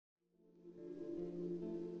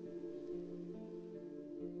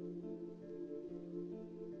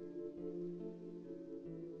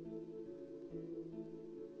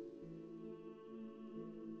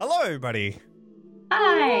Hello, everybody.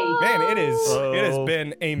 Hi. Man, it has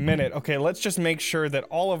been a minute. Okay, let's just make sure that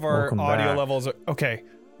all of our audio levels are okay.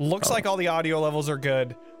 Looks like all the audio levels are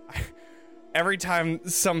good. Every time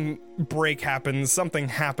some break happens, something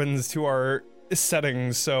happens to our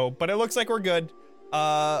settings. But it looks like we're good.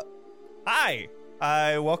 Hi.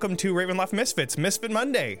 Welcome to Ravenloft Misfits, Misfit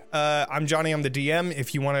Monday. I'm Johnny, I'm the DM.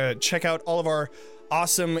 If you want to check out all of our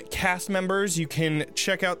awesome cast members, you can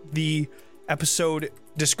check out the episode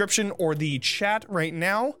description or the chat right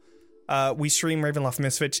now. We stream Ravenloft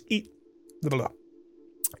Misfits each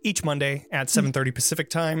Monday at 7:30 Pacific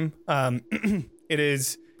time. It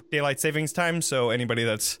is daylight savings time, so anybody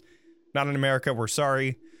that's not in America, we're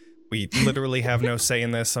sorry. We literally have no say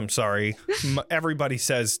in this. I'm sorry. Everybody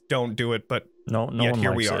says don't do it, but no yet one here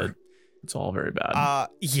likes we are. it. It's all very bad.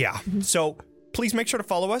 Yeah. So please make sure to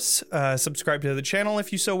follow us, subscribe to the channel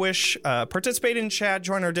if you so wish, participate in chat,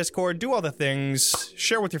 join our Discord, do all the things,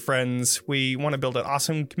 share with your friends. We want to build an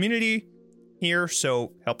awesome community here,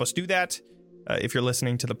 so help us do that. If you're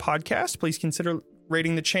listening to the podcast, please consider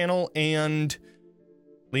rating the channel and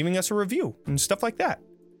leaving us a review and stuff like that.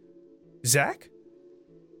 Zach?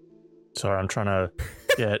 Sorry, I'm trying to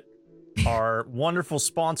get our wonderful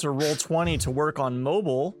sponsor Roll20 to work on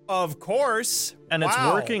mobile. Of course. And it's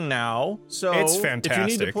working now. So it's fantastic. If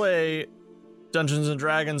you need to play Dungeons and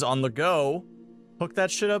Dragons on the go, hook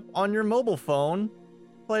that shit up on your mobile phone.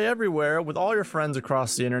 Play everywhere with all your friends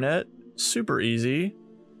across the internet. Super easy.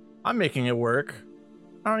 I'm making it work.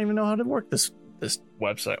 I don't even know how to work this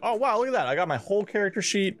website. Oh, wow, look at that. I got my whole character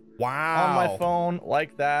sheet on my phone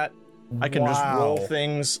like that. I can just roll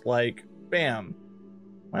things like, bam.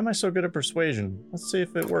 Why am I so good at persuasion? Let's see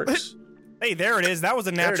if it works. Hey, there it is. That was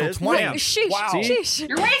a natural 20. Bam. Sheesh, wow. Sheesh.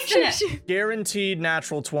 You're wasting it. Guaranteed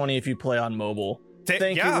natural 20 if you play on mobile.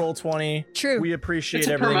 Thank you, Roll20. True. We appreciate It's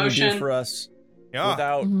a everything you promotion. do for us. Yeah.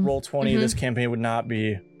 Without Roll20, this campaign would not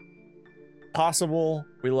be possible.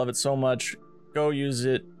 We love it so much. Go use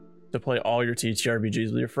it to play all your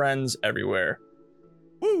TTRPGs with your friends everywhere.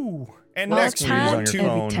 Woo! And All next, we time, want to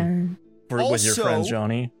every time. With your friends,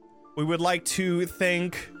 Johnny. We would like to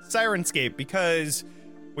thank Sirenscape because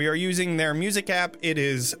we are using their music app. It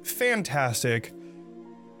is fantastic.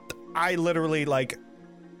 I literally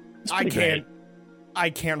I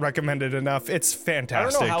can't recommend it enough. It's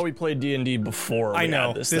fantastic. I don't know how we played D&D before. I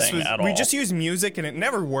know this thing at all. We just used music and it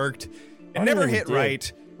never worked. It never hit right.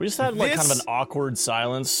 We just had kind of an awkward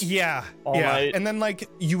silence. Yeah. Night. And then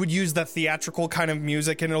you would use the theatrical kind of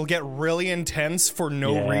music and it'll get really intense for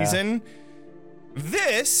no reason.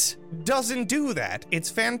 This doesn't do that. It's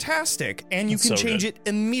fantastic, and you can change it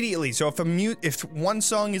immediately. So if one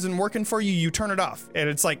song isn't working for you, you turn it off, and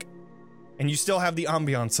it's and you still have the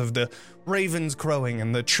ambiance of the ravens crowing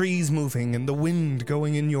and the trees moving and the wind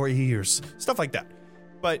going in your ears, stuff like that.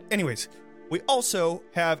 But anyways, we also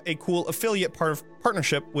have a cool affiliate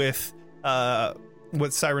partnership with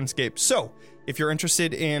Sirenscape. So if you're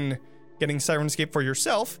interested in getting Sirenscape for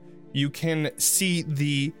yourself, you can see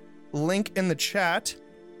the link in the chat.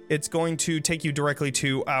 It's going to take you directly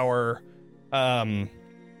to our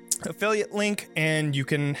affiliate link, and you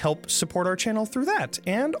can help support our channel through that,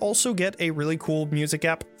 and also get a really cool music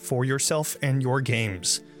app for yourself and your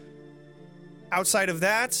games. Outside of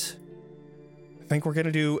that, I think we're going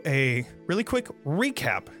to do a really quick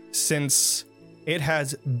recap since it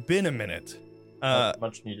has been a minute.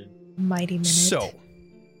 Much needed. Mighty minute. So,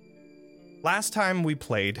 last time we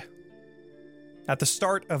played, at the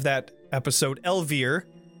start of that episode, Elvir,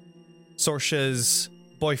 Sorsha's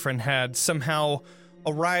boyfriend, had somehow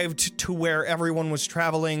arrived to where everyone was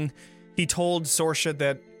traveling. He told Sorsha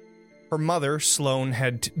that her mother, Sloane,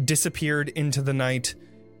 had disappeared into the night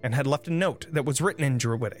and had left a note that was written in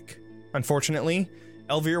Druidic. Unfortunately,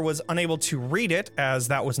 Elvir was unable to read it, as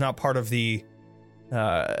that was not part of the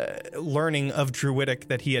learning of Druidic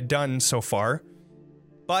that he had done so far.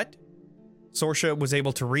 But Sorsha was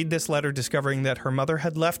able to read this letter, discovering that her mother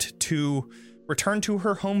had left to return to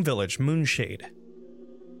her home village, Moonshade.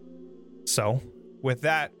 So, with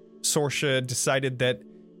that, Sorsha decided that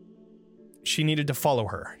she needed to follow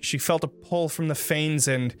her. She felt a pull from the Fanes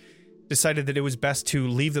and decided that it was best to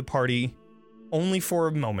leave the party only for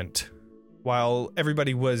a moment, while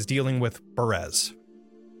everybody was dealing with Berez.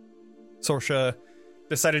 Sorsha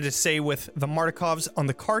decided to stay with the Martikovs on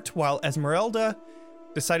the cart, while Esmeralda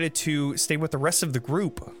decided to stay with the rest of the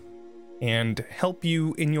group and help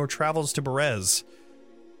you in your travels to Berez.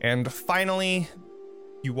 And finally,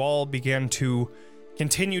 you all began to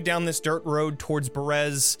continue down this dirt road towards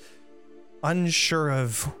Berez, unsure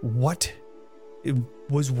of what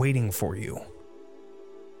was waiting for you.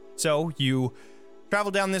 So you travel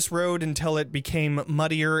down this road until it became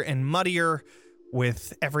muddier and muddier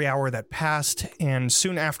with every hour that passed, and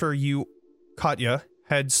soon after you, Katya,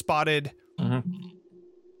 had spotted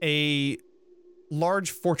a large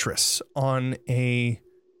fortress on a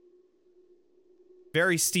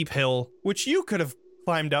very steep hill, which you could have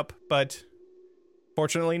climbed up, but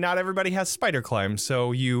fortunately not everybody has spider climb,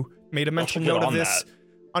 so you made a mental note of this,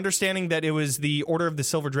 understanding that it was the Order of the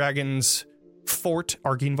Silver Dragon's fort,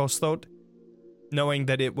 Arginvosthot, knowing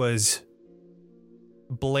that it was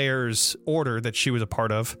Blair's order that she was a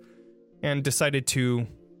part of, and decided to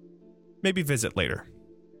maybe visit later.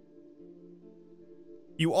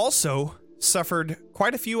 You also suffered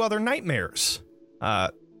quite a few other nightmares.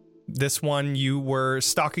 This one, you were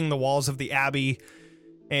stalking the walls of the Abbey,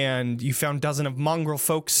 and you found dozens of mongrel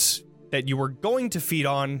folks that you were going to feed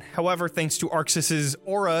on. However, thanks to Arxis's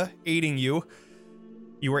aura aiding you,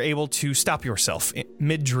 you were able to stop yourself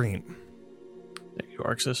mid-dream. Thank you,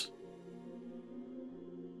 Arxis.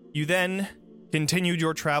 You then continued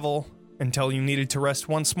your travel until you needed to rest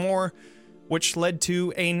once more, which led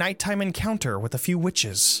to a nighttime encounter with a few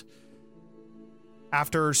witches.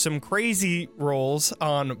 After some crazy rolls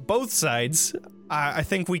on both sides, I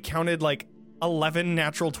think we counted like 11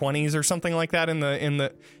 natural 20s or something like that in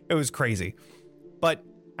the it was crazy. But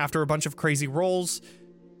after a bunch of crazy rolls,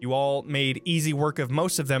 you all made easy work of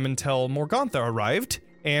most of them until Morgantha arrived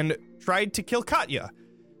and tried to kill Katya.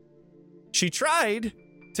 She tried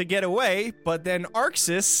to get away, but then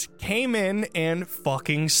Arxis came in and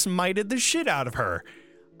fucking smited the shit out of her.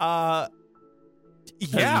 Yeah.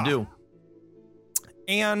 As you do.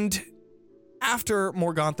 And after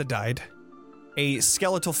Morgantha died, a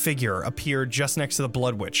skeletal figure appeared just next to the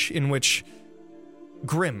Blood Witch, in which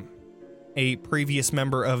Grim, a previous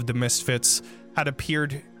member of the Misfits, had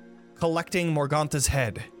appeared collecting Morgantha's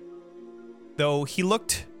head, though he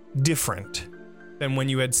looked different than when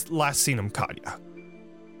you had last seen him, Katya.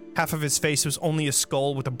 Half of his face was only a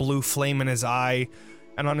skull with a blue flame in his eye,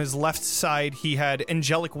 and on his left side he had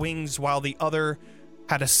angelic wings while the other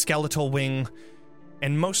had a skeletal wing.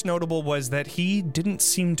 And most notable was that he didn't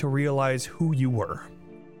seem to realize who you were.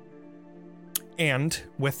 And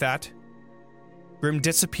with that, Grim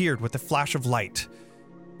disappeared with a flash of light.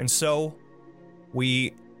 And so,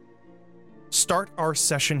 we start our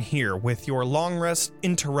session here with your long rest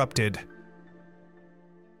interrupted.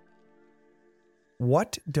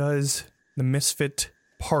 What does the Misfit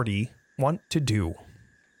party want to do?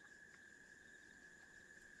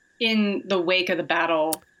 In the wake of the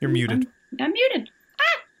battle... You're muted. I'm muted.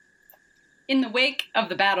 In the wake of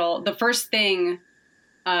the battle, the first thing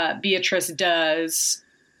Beatrice does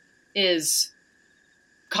is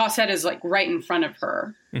Cosette is like right in front of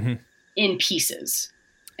her in pieces.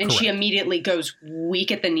 And Correct. She immediately goes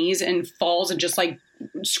weak at the knees and falls and just like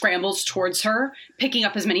scrambles towards her, picking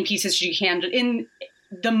up as many pieces as she can in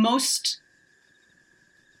the most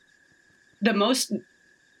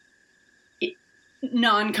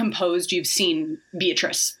non-composed you've seen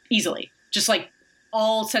Beatrice easily. Just like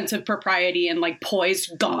all sense of propriety and like poise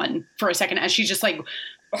gone for a second as she's just like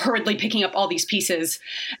hurriedly picking up all these pieces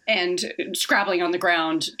and scrabbling on the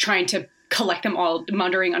ground, trying to collect them all,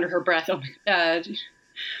 muttering under her breath,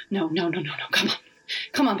 no,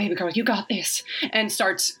 come on, baby girl, you got this. And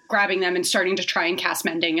starts grabbing them and starting to try and cast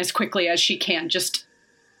mending as quickly as she can, just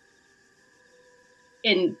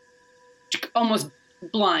in almost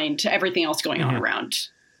blind to everything else going on around.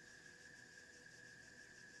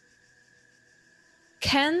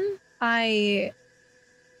 Can I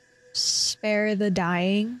spare the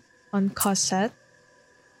dying on Cosette?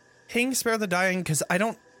 Can spare the dying? Because I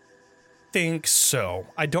don't think so.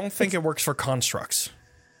 I don't think it works for constructs.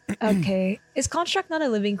 Okay. Is construct not a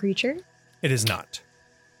living creature? It is not.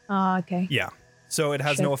 Okay. Yeah. So it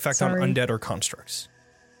has no effect on undead or constructs.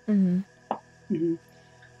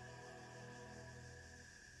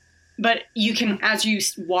 But you can, as you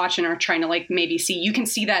watch and are trying to like maybe see, you can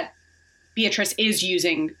see that Beatrice is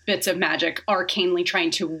using bits of magic, arcanely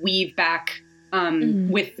trying to weave back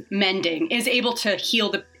with mending, is able to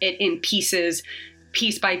heal it in pieces,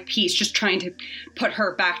 piece by piece, just trying to put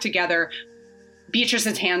her back together.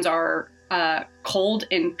 Beatrice's hands are cold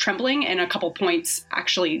and trembling, and a couple points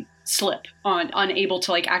actually slip on, unable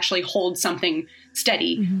to like actually hold something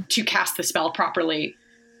steady to cast the spell properly.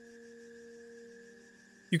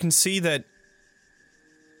 You can see that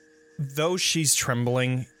though she's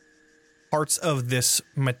trembling, parts of this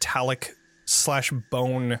metallic /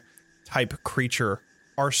 bone type creature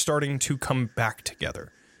are starting to come back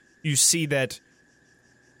together. You see that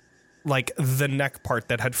like the neck part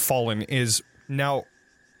that had fallen is now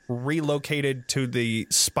relocated to the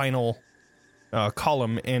spinal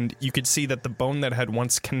column, and you could see that the bone that had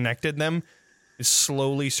once connected them is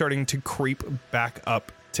slowly starting to creep back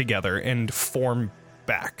up together and form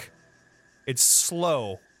back. It's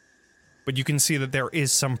slow, but you can see that there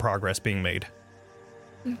is some progress being made.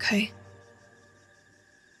 Okay.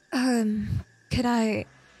 Could I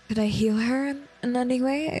heal her in any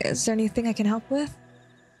way? Is there anything I can help with?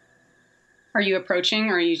 Are you approaching,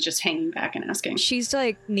 or are you just hanging back and asking? She's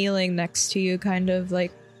like kneeling next to you, kind of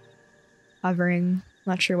like hovering,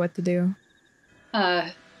 not sure what to do.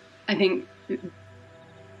 I think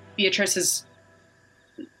Beatrice is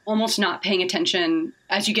almost not paying attention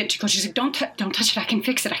as you get too close. She's like, don't touch it. I can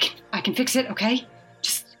fix it. I can fix it. Okay.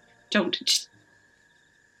 Just don't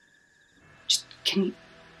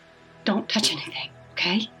touch anything.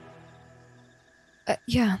 Okay.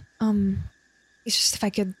 Yeah. It's just if I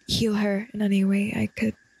could heal her in any way, I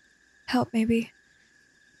could help maybe.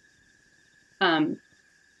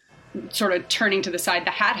 Sort of turning to the side,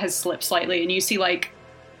 the hat has slipped slightly, and you see like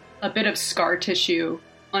a bit of scar tissue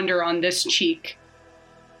under on this cheek.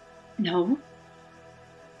 No.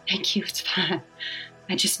 Thank you, it's fine.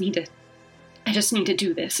 I just need to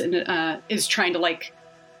do this, and is trying to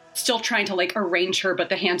still trying to arrange her, but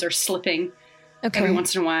the hands are slipping every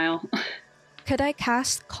once in a while. Could I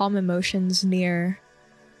cast Calm Emotions near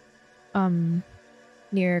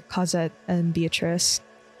Cosette and Beatrice?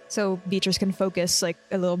 So Beatrice can focus a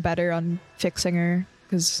little better on fixing her,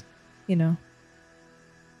 because, Is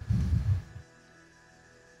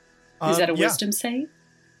that a yeah. wisdom save?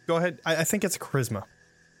 Go ahead. I think it's charisma.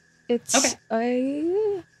 It's okay.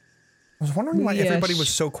 I was wondering why everybody was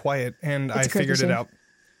so quiet, and I figured it out.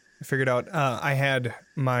 I had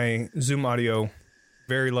my Zoom audio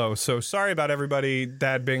very low, so sorry about everybody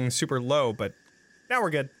that being super low, but now we're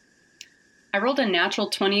good. I rolled a natural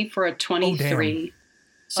 20 for a 23.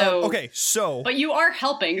 So okay, so but you are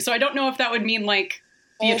helping, so I don't know if that would mean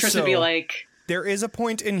Beatrice would be like. There is a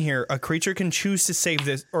point in here a creature can choose to save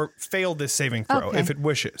this or fail this saving throw if it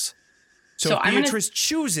wishes. So if Beatrice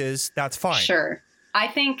chooses, that's fine. Sure. I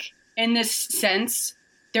think in this sense,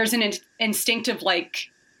 there's an instinctive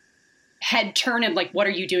head turn and what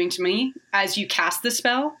are you doing to me as you cast the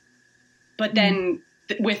spell? But then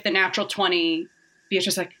with the natural 20,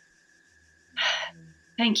 Beatrice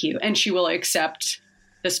thank you, and she will accept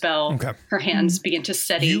the spell. Okay. Her hands begin to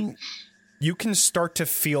steady. You can start to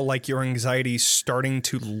feel like your anxiety starting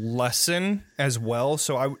to lessen as well.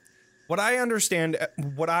 So what I understand,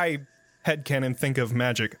 what I headcanon think of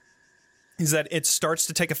magic is that it starts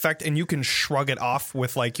to take effect and you can shrug it off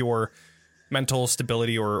with your mental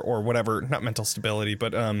stability or whatever, not mental stability,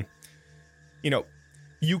 but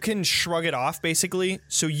you can shrug it off basically.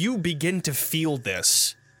 So you begin to feel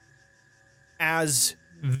this as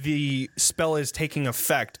the spell is taking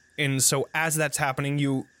effect. And so as that's happening,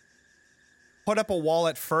 you put up a wall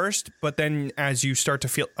at first, but then as you start to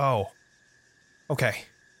feel, okay.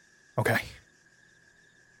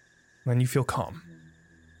 Then you feel calm.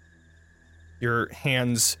 Your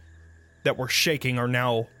hands that were shaking are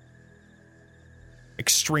now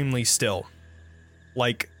extremely still,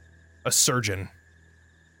 like a surgeon.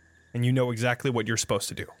 And you know exactly what you're supposed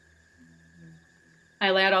to do. I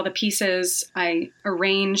lay out all the pieces. I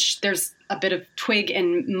arrange. There's a bit of twig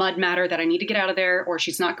and mud matter that I need to get out of there, or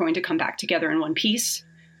she's not going to come back together in one piece.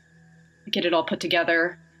 I get it all put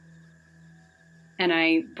together. And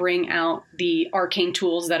I bring out the arcane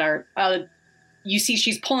tools that are... you see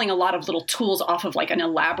she's pulling a lot of little tools off of an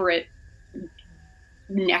elaborate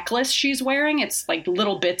necklace she's wearing. It's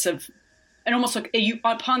little bits of... And almost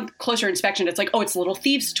upon closer inspection, it's it's little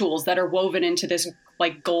thieves' tools that are woven into this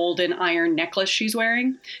gold and iron necklace she's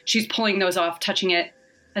wearing. She's pulling those off, touching it,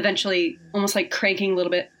 eventually almost cranking a little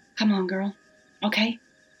bit. Come on, girl. Okay.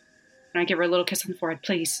 And I give her a little kiss on the forehead.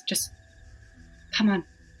 Please, just come on.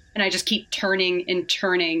 And I just keep turning and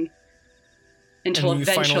turning until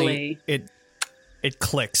eventually it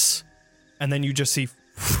clicks. And then you just see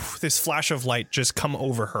this flash of light just come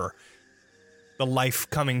over her. The life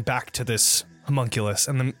coming back to this homunculus,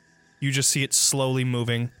 and then you just see it slowly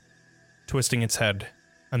moving, twisting its head,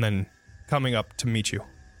 and then coming up to meet you.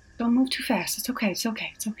 Don't move too fast. It's okay.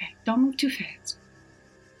 Don't move too fast.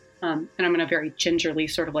 And I'm going to very gingerly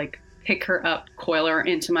sort of pick her up, coil her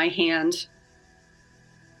into my hand.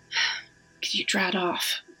 Could you dry it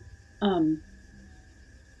off? And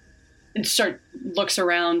looks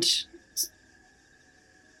around,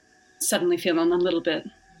 suddenly feeling a little bit...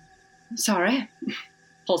 Sorry.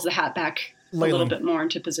 Pulls the hat back a little bit more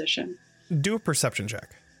into position. Do a perception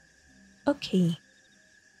check. Okay.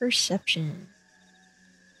 Perception.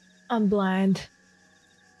 I'm blind.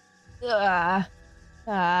 There.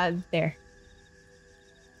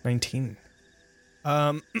 19.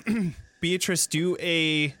 Beatrice, do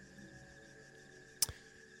a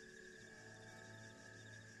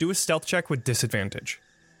stealth check with disadvantage.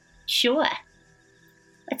 Sure.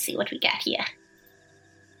 Let's see what we got here.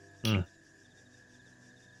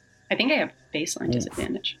 I think I have baseline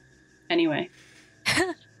disadvantage. Anyway.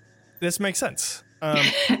 This makes sense.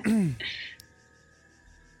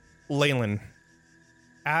 Leyland,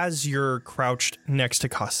 as you're crouched next to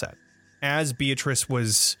Cosette, as Beatrice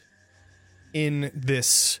was in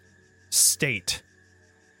this state,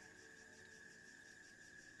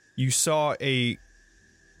 you saw a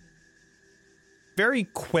very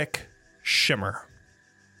quick shimmer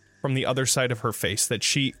from the other side of her face that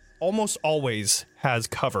she almost always has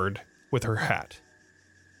covered with her hat.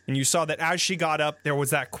 And you saw that as she got up, there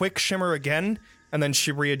was that quick shimmer again, and then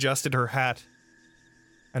she readjusted her hat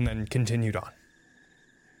and then continued on.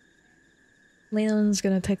 Leyland's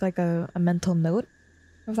gonna take like a mental note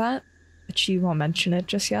of that, but she won't mention it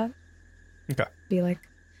just yet. Okay. Be like,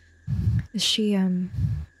 is she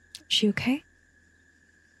okay?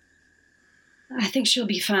 I think she'll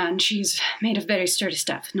be fine. She's made of very sturdy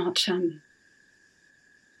stuff. Not,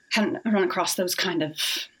 haven't run across those kind of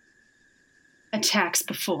attacks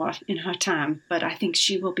before in her time, but I think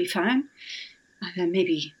she will be fine.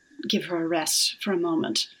 Maybe give her a rest for a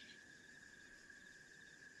moment.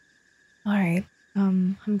 All right.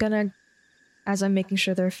 I'm gonna, as I'm making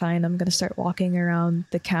sure they're fine, I'm gonna start walking around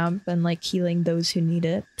the camp and like healing those who need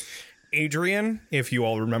it. Adrian, if you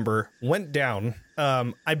all remember, went down.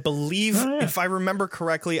 I believe, if I remember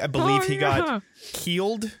correctly, he got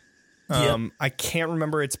healed. I can't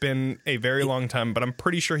remember. It's been a very long time, but I'm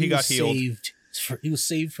pretty sure he got healed. He was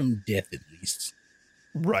saved from death, at least.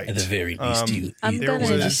 Right. At the very least, I'm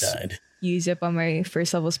gonna just died. use up on my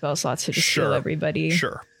first level spell slots to just heal everybody.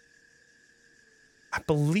 Sure. I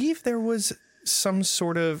believe there was some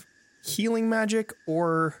sort of healing magic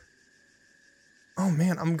or... Oh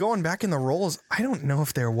man, I'm going back in the rolls. I don't know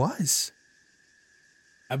if there was.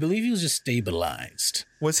 I believe he was just stabilized.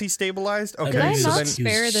 Was he stabilized? Okay, Did I so not then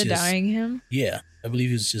spare the dying him? Yeah, I believe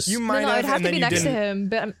he was just... you might have, I'd have and to then be you next to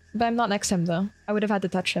didn't. him, but I'm not next to him though. I would have had to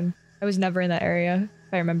touch him. I was never in that area,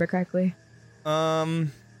 if I remember correctly.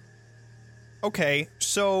 Okay,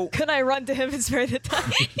 so Could I run to him and spare the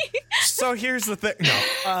dying? so here's the thing.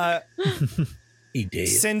 No, He did.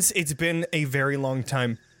 since it's been a very long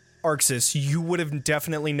time, Arxis, you would have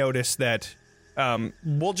definitely noticed that.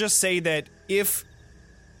 We'll just say that if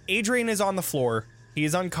Adrian is on the floor, he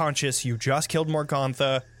is unconscious. You just killed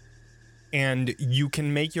Morgantha, and you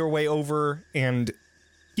can make your way over and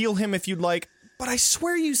heal him if you'd like. But I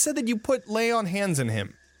swear you said that you put lay on hands in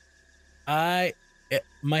him.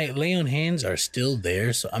 My lay on hands are still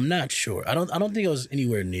there, so I'm not sure. I don't think I was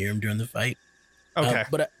anywhere near him during the fight. Okay,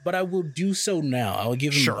 But I will do so now. I will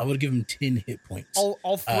give him. Sure. I will give him 10 hit points.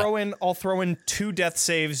 I'll throw in 2 death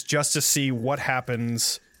saves just to see what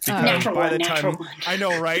happens. Because Natural by one, the natural time one. I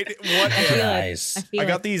know, right? What? Nice. I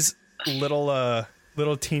got these little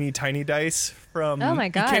teeny tiny dice from. Oh my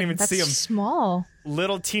god, You can't even that's see them. small.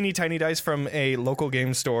 Little teeny tiny dice from a local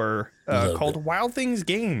game store Love called it. Wild Things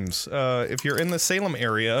Games. If you're in the Salem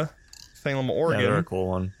area, Salem, Yeah, Oregon, they're a cool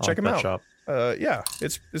one. I check like them that out. shop. Yeah,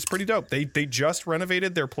 it's pretty dope. They just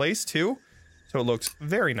renovated their place too, so it looks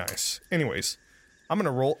very nice. Anyways, I'm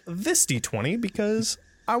gonna roll this d20 because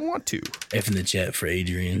I want to. F in the chat for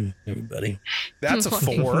Adrian, everybody. That's a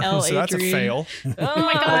 4, hell, so that's a Adrian. fail. Oh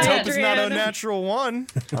my god, Let's hope it's not a Adrian. natural 1.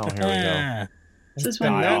 Oh, here we go. Ah, This is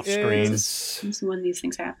when Die That off screen. this is when these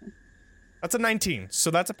things happen. That's a 19, so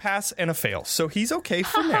that's a pass and a fail. So he's okay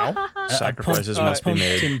for now. Sacrifices I must be pumped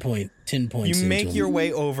made. 10 points. You make into your him.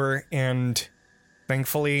 way over, and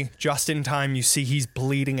thankfully, just in time, you see he's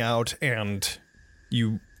bleeding out, and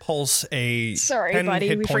you pulse a Sorry, 10 buddy,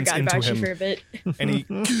 hit we points forgot into about you him, for a bit. and he.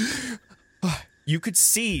 You could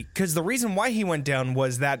see, because the reason why he went down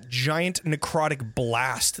was that giant necrotic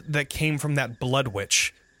blast that came from that blood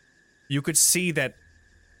witch. You could see that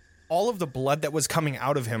all of the blood that was coming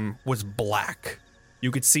out of him was black. You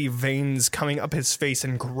could see veins coming up his face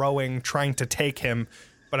and growing, trying to take him.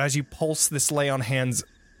 But as you pulse this lay on hands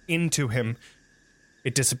into him,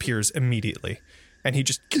 it disappears immediately. And he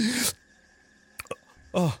just...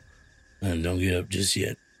 And don't get up just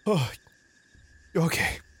yet. Oh,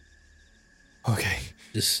 okay. Okay.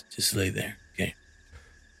 Just lay there. Okay.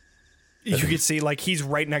 You could see, like, he's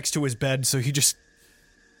right next to his bed, so he just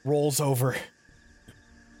rolls over.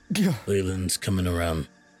 Leyland's coming around.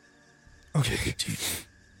 Okay. Get to you.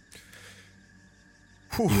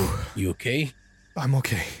 Whew. You okay? I'm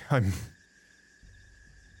okay. I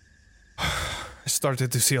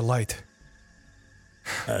started to see a light.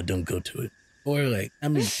 Don't go to it. Or like, I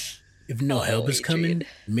mean, if no help is coming,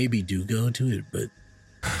 maybe do go to it. But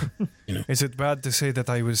Is it bad to say that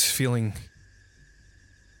I was feeling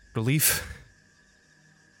relief?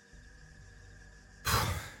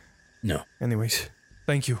 no. Anyways,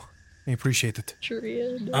 thank you. I appreciate it.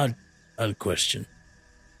 Odd question.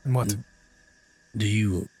 And what? Do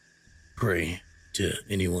you pray to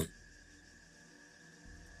anyone?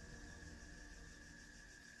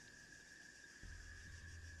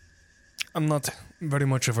 I'm not very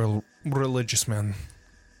much of a religious man.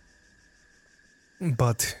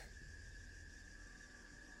 But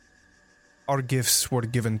our gifts were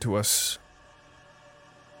given to us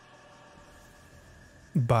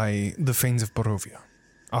by the Fanes of Barovia,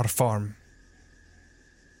 our farm.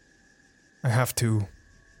 I have to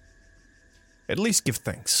at least give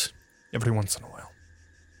thanks every once in a while.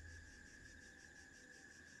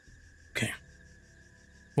 Okay.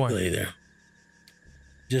 Why? Lay there.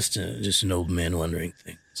 Just an old man wondering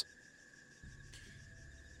things.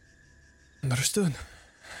 Understood.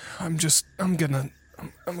 I'm gonna,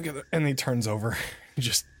 and he turns over. He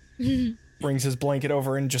just brings his blanket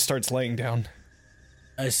over and just starts laying down.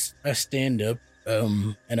 I stand up,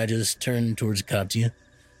 and I just turn towards Katya.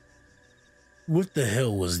 What the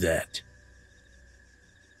hell was that?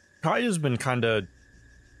 Kaya's been kind of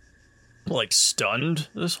like stunned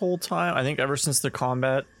this whole time. I think ever since the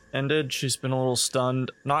combat ended, she's been a little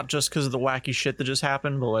stunned. Not just because of the wacky shit that just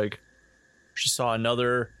happened, but like she saw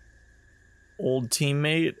another old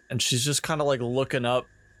teammate, and she's just kind of like looking up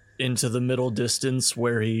into the middle distance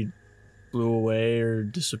where he flew away or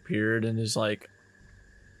disappeared, and is like,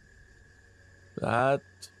 that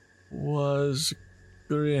was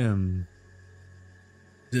grim.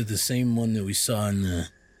 Is it the same one that we saw in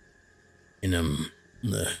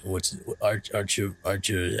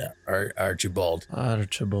Archibald?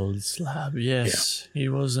 Archibald's lab, yes. Yeah. He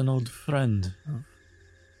was an old friend of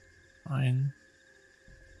mine.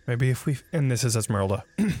 Maybe if we, and this is Esmeralda,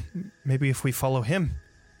 maybe if we follow him,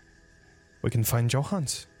 we can find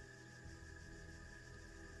Johans.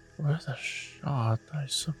 Worth a shot, I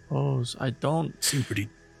suppose. I don't... Seem pretty...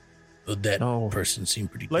 That person seemed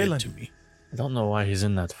pretty Leyland. dead to me. I don't know why he's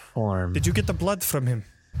in that form. Did you get the blood from him?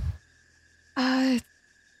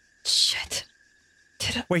 Shit.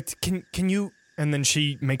 Wait, can you... And then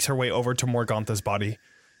she makes her way over to Morgantha's body.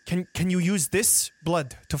 Can you use this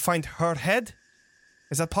blood to find her head?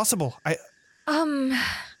 Is that possible?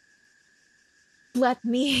 Let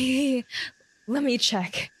me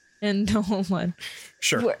check. And hold on.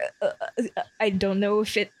 Sure. I don't know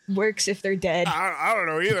if it works if they're dead. I don't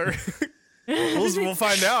know either. we'll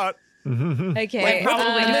find out. Okay.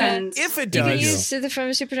 Probably depends. If it You can does. use from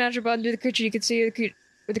a supernatural blood with the creature you can see,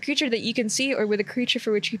 with the creature that you can see, or with a creature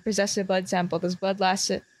for which you possess a blood sample. This blood lasts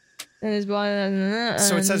it. So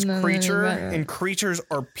it says creature, and creatures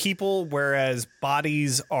are people, whereas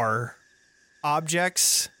bodies are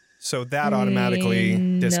objects. So that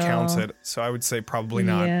automatically discounts it. So I would say probably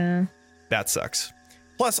not. Yeah. That sucks.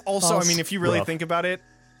 Plus, also, I mean, if you really think about it,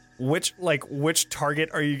 which target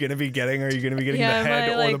are you going to be getting? Are you going to be getting the head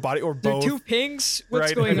or the body or both? The two pings? What's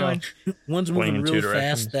Right? going on? One's moving real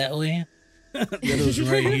fast that way. The other's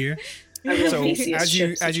right here. So as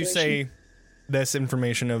you say this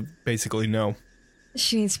information of basically no.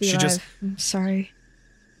 She needs to be She alive. just- I'm sorry.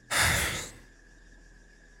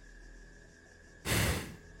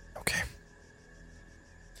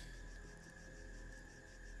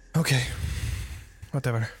 Okay.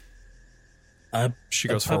 Whatever. She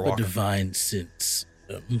goes for a walk. A divine sense,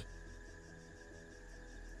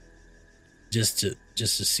 just to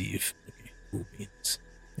see if who means.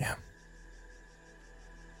 Yeah.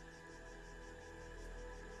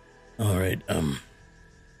 All right.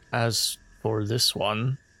 As for this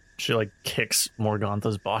one, she like kicks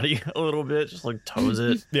Morgantha's body a little bit, just like toes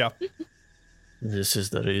it. Yeah. This is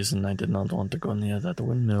the reason I did not want to go near that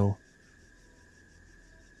windmill.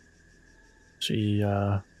 She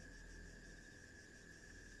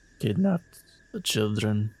kidnapped the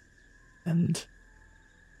children, and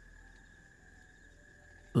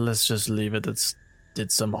let's just leave it. It's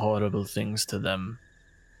did some horrible things to them.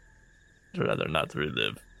 I'd rather not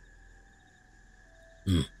relive.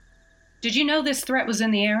 Did you know this threat was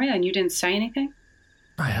in the area and you didn't say anything?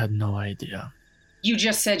 I had no idea. You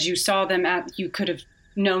just said you saw them you could have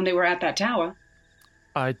known they were at that tower.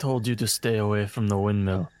 I told you to stay away from the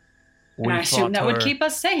windmill. And I assume that would keep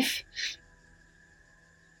us safe.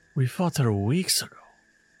 We fought her weeks ago.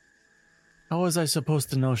 How was I supposed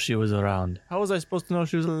to know she was around? How was I supposed to know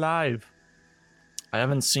she was alive? I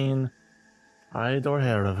haven't seen hide or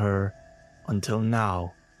hair of her until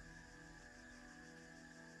now.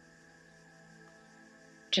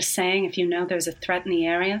 Just saying, if you know there's a threat in the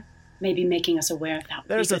area, maybe making us aware of that. would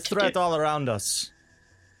be There's a good to threat do. all around us.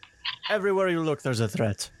 Everywhere you look, there's a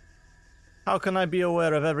threat. How can I be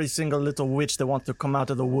aware of every single little witch that wants to come out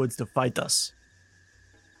of the woods to fight us?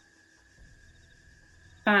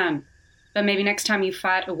 Fine. But maybe next time you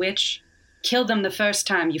fight a witch, kill them the first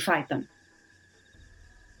time you fight them.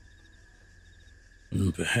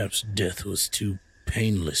 Perhaps death was too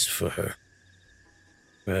painless for her.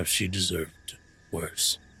 Perhaps she deserved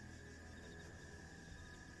worse.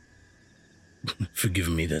 Forgive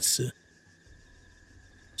me, that's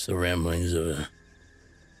it's the ramblings of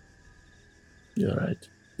You're right.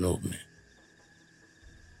 an old man.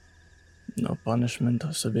 No punishment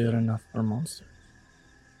is severe enough for monsters.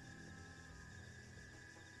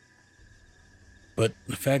 But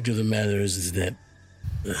the fact of the matter is that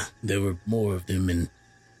there were more of them, and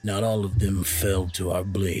not all of them fell to our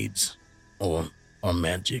blades or our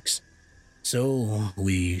magics. So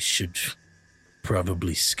we should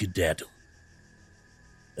probably skedaddle.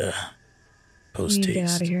 Post We need to get out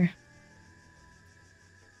haste. of here.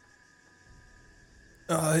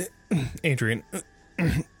 Adrian,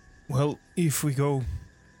 well, if we go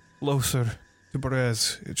closer to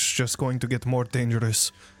Perez, it's just going to get more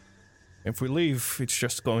dangerous. If we leave, it's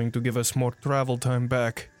just going to give us more travel time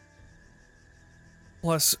back.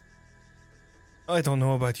 Plus, I don't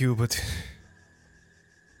know about you, but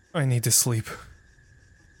I need to sleep.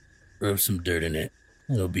 Rub some dirt in it.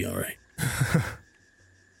 It'll be all right.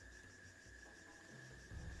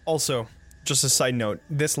 Also, just a side note,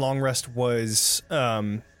 this long rest was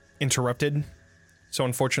interrupted. So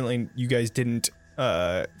unfortunately, you guys didn't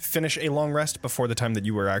finish a long rest before the time that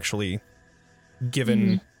you were actually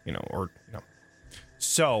given,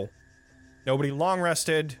 So, nobody long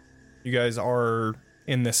rested. You guys are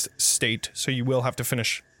in this state, so you will have to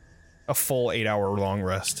finish a full 8-hour long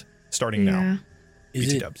rest starting now. Is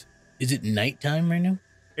BT it dubs. is it nighttime right now?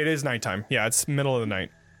 It is nighttime. Yeah, it's middle of the night.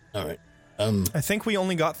 All right. I think we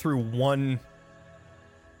only got through one.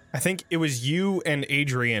 I think it was you and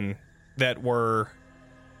Adrian that were.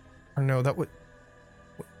 Or no, that would.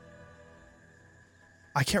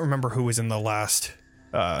 I can't remember who was in the last.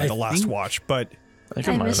 The last think- watch, but I think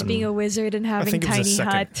it I might miss have being been- a wizard and having think it was a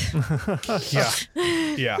tiny second. hut.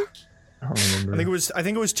 yeah, I don't remember. I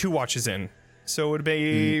think it was 2 watches in, so it would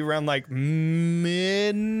be around like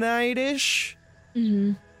midnight-ish.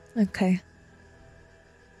 Okay.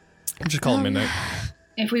 I'll just call it midnight.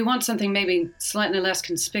 If we want something maybe slightly less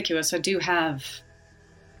conspicuous, I do have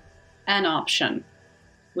an option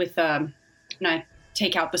with, and I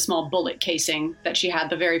take out the small bullet casing that she had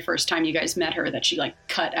the very first time you guys met her that she,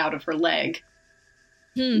 cut out of her leg.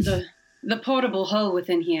 The portable hull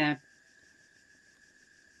within here,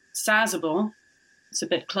 sizable. It's a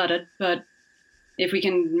bit cluttered, but if we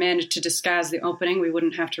can manage to disguise the opening, we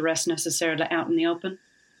wouldn't have to rest necessarily out in the open.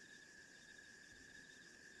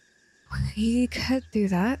 We could do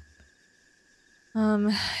that.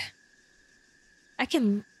 I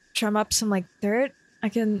can drum up some dirt. I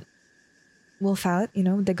can wolf out,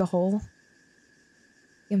 dig a hole.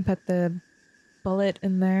 You can put the bullet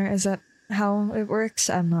in there. Is that how it works?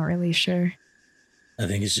 I'm not really sure. I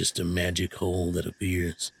think it's just a magic hole that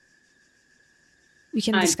appears. We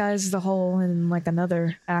can I- disguise the hole in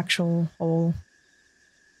another actual hole.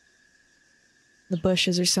 The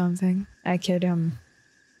bushes or something. I could and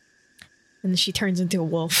she turns into a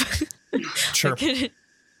wolf. Sure.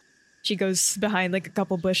 She goes behind a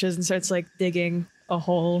couple bushes and starts digging a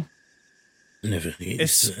hole. Never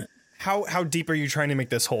It's how deep are you trying to make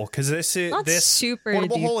this hole? Because this Not super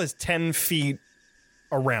portable deep. hole is 10 feet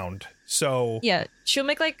around. So Yeah, she'll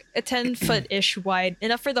make a 10-foot-ish wide,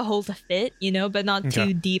 enough for the hole to fit, but not Okay.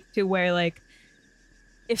 too deep to where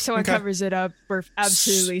if someone Okay. covers it up, we're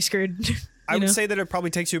absolutely screwed. I would know? say that it probably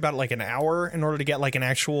takes you about an hour in order to get an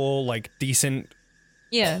actual decent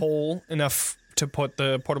Yeah, hole enough to put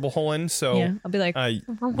the portable hole in. So yeah. I'll be like,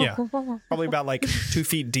 yeah, probably about 2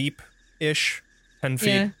 feet deep ish, 10 feet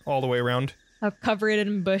Yeah. all the way around. I'll cover it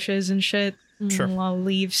in bushes and shit. Sure. A lot of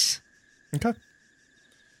leaves. Okay.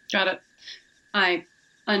 Got it. I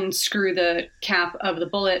unscrew the cap of the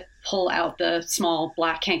bullet, pull out the small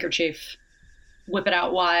black handkerchief, whip it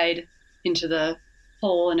out wide into the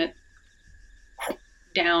hole, and it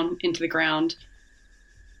down into the ground.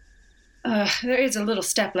 There is a little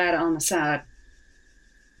step ladder on the side.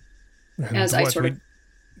 As I What sort of,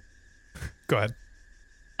 would- Go ahead.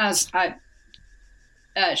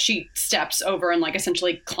 she steps over and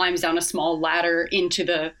essentially climbs down a small ladder into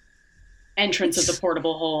the entrance of the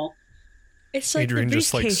portable hole. It's like Adrian the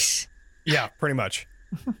just, briefcase. Yeah, pretty much.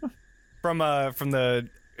 From the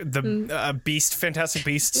Beast, Fantastic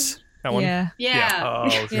Beasts. That one. Yeah. Yeah. Oh,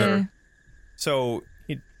 sure. Yeah. So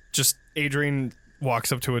just Adrian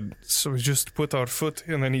walks up to it. So we just put our foot,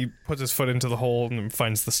 and then he puts his foot into the hole and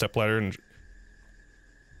finds the stepladder. And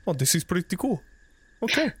oh, this is pretty cool.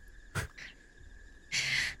 Okay.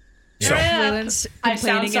 So Leyland's I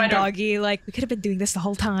sound complaining so I and don't- Doggy like, we could have been doing this the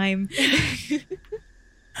whole time.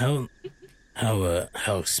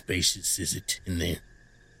 How spacious is it in there?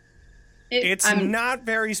 it's not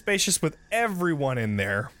very spacious with everyone in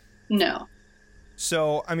there. No.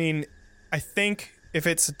 So, I mean, I think if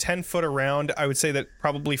it's a 10-foot around, I would say that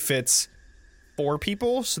probably fits 4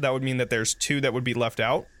 people. So that would mean that there's 2 that would be left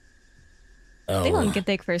out. I think Oh, one can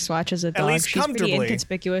take first watch as a dog. least She's pretty comfortably.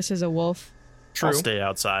 inconspicuous as a wolf. True. I'll stay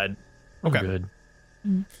outside. I'm Okay. good.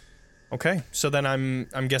 Okay. So then I'm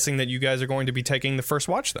guessing that you guys are going to be taking the first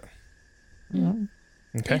watch then.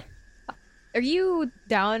 Okay. Are you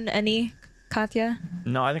down any, Katya?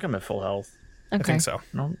 No, I think I'm at full health. I think so.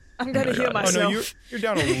 No, I'm gonna I heal got it. Oh, myself. no, you're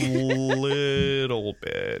down a little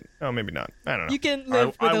bit. Oh, maybe not. I don't know. You can live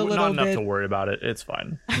with a not little enough bit. to worry about it. It's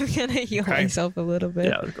fine. I'm gonna heal Okay. myself a little bit.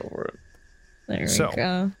 Yeah, let's go for it. There So- we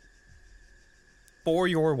go. For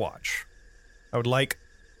your watch, I would like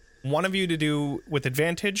one of you to do with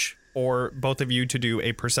advantage or both of you to do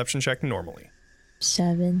a perception check normally.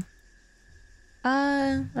 7.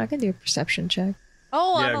 I can do a perception check.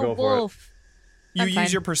 Oh, Yeah, I'm a go for it. wolf. You I'm use fine.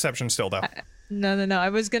 your perception still, though. No. I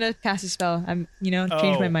was gonna cast a spell. I'm,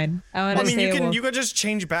 change my Oh. mind. I want I to mean, stay a wolf. you can just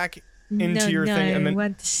change back into no, your thing, and I then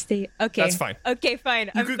want to stay. Okay, That's fine. Okay, fine.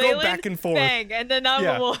 You I'm could go Leyland, back and forth. Bang, and then I'm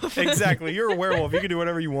yeah, a wolf. exactly. You're a werewolf. You can do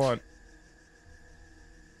whatever you want.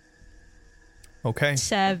 Okay.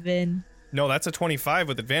 7. No, that's a 25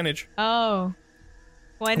 with advantage. Oh.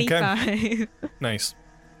 25. Nice.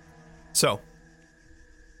 So,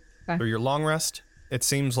 Okay. for your long rest, it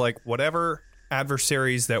seems like whatever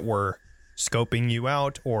adversaries that were scoping you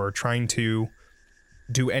out or trying to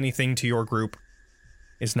do anything to your group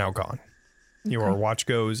is now gone. Your watch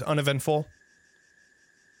goes uneventful.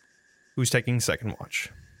 Who's taking second watch?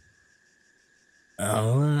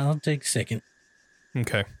 I'll take second.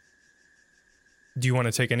 Okay. Do you want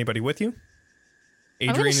to take anybody with you? I'm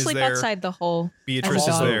gonna Adrian is sleep there. outside the hole. Beatrice as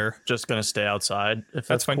a is dog. there. Just gonna stay outside if That's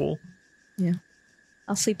that's fine. cool. Yeah.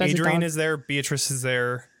 I'll sleep as a Adrian dog. is there. Beatrice is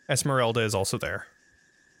there. Esmeralda is also there.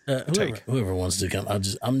 Take. Whoever wants to come,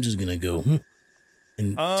 I'm just gonna go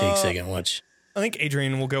and take second watch. I think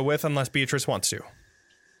Adrian will go with unless Beatrice wants to.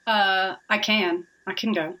 I can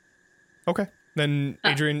go. Okay. Then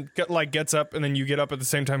Adrian gets up, and then you get up at the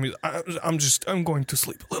same time. I'm going to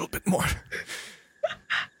sleep a little bit more.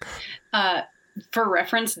 For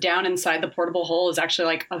reference, down inside the portable hole is actually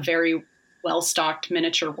like a very well-stocked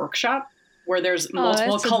miniature workshop where there's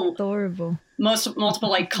multiple that's adorable. multiple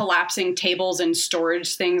like collapsing tables and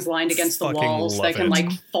storage things lined against the Fucking walls love that can it.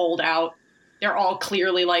 like fold out. They're all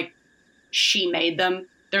clearly like she made them.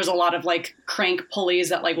 There's a lot of like crank pulleys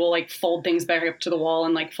that like will like fold things back up to the wall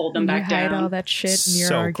and like fold them You back hide down. all that shit in your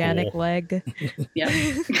So organic cool. leg. Yeah.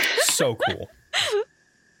 So cool.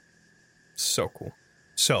 So cool.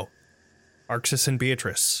 So, Arxis and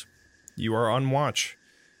Beatrice, you are on watch.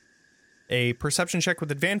 A perception check with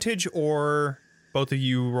advantage, or both of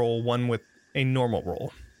you roll one with a normal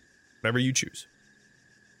roll. Whatever you choose.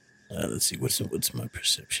 Let's see, what's my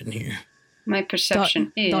perception here? My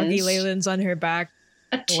perception is Doggy Leyland's on her back,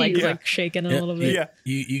 a 2. legs like shaking a little bit. Yeah.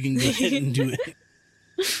 You can go ahead and do it.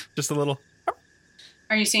 Just a little.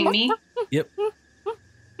 Are you seeing me? Yep.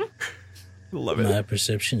 Love it. My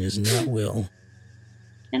perception is not well.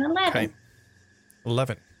 An 11. Okay.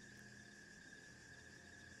 11.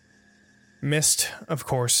 Mist, of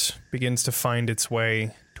course, begins to find its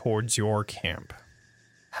way towards your camp.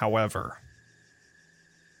 However,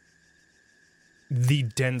 the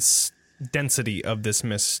density of this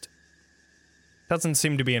mist doesn't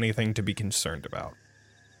seem to be anything to be concerned about.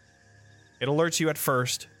 It alerts you at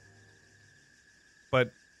first,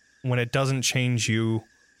 but when it doesn't change you...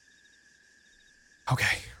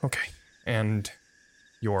 Okay. And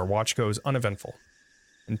your watch goes uneventful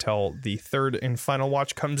until the third and final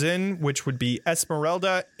watch comes in, which would be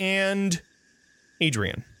Esmeralda and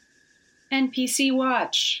Adrian. NPC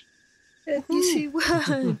watch. You see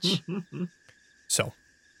watch. So,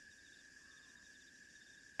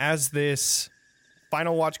 as this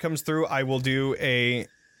final watch comes through, I will do a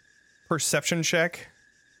perception check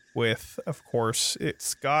with, of course,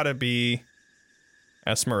 it's gotta be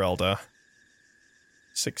Esmeralda.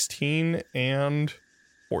 16 and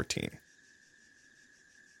 14.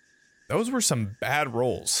 Those were some bad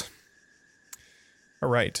rolls. All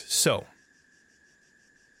right, so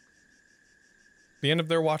the end of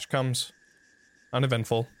their watch comes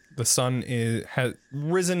uneventful. The sun has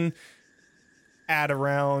risen at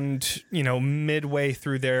around, midway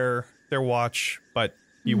through their watch, but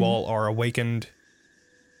you all are awakened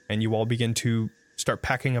and you all begin to start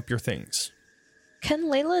packing up your things. Can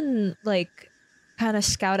Leyland, kind of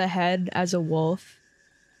scout ahead as a wolf?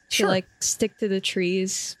 Sure. To, stick to the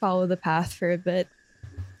trees, follow the path for a bit,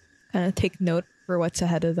 kind of take note for what's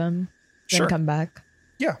ahead of them, then Sure. come back.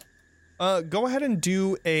 Yeah. Go ahead and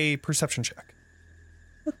do a perception check.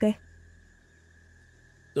 Okay.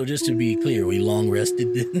 So just to be clear, we long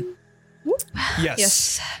rested then? Yes.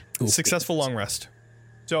 Yes. Cool. Successful long rest.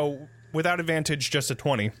 So without advantage, just a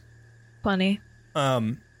 20. Funny.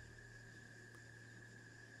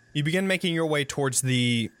 You begin making your way towards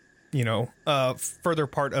the, further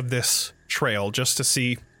part of this trail just to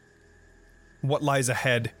see what lies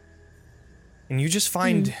ahead. And you just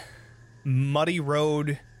find muddy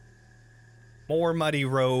road, more muddy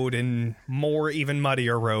road, and more even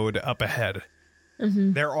muddier road up ahead.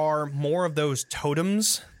 Mm-hmm. There are more of those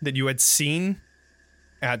totems that you had seen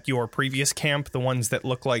at your previous camp, the ones that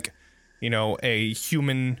look like, a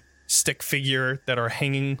human stick figure that are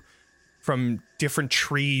hanging from different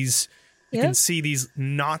trees. You can see these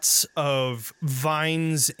knots of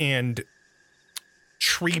vines and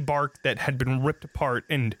tree bark that had been ripped apart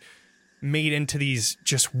and made into these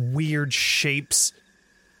just weird shapes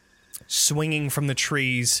swinging from the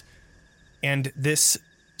trees. And this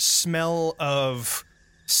smell of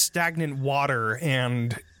stagnant water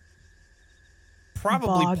and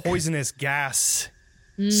probably Bog. poisonous gas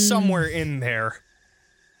somewhere in there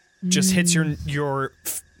just hits your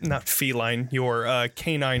not feline, your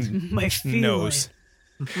canine My feline. nose.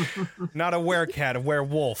 Not a werecat, a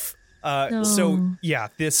werewolf. No. So yeah,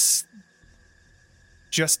 this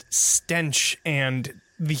just stench and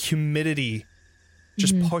the humidity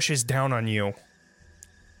just pushes down on you.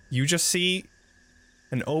 You just see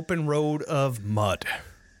an open road of mud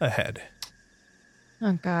ahead.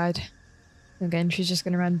 Oh, God. Again, she's just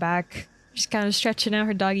going to run back. She's kind of stretching out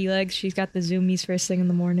her doggy legs. She's got the zoomies first thing in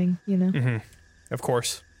the morning, Of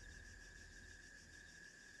course.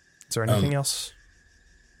 Is there anything else?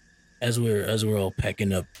 As we're all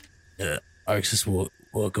packing up, Arxis will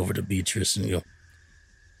walk over to Beatrice and go,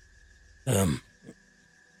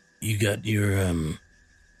 you got your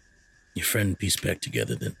friend pieced back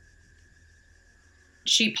together then?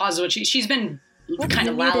 She pauses. She's been kind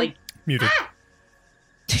of lally. Muted.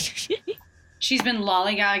 She's been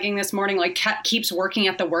lollygagging this morning. Keeps working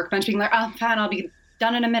at the workbench, being like, "Oh, fine, I'll be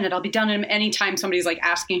done in a minute. I'll be done in." Anytime somebody's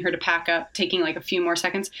asking her to pack up, taking a few more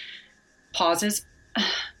seconds, pauses,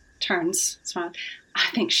 turns, smiles. I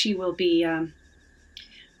think she will be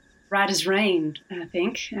right as rain. I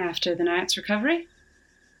think after the night's recovery.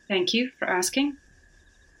 Thank you for asking.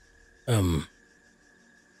 I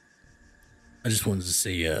just wanted to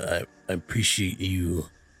say I appreciate you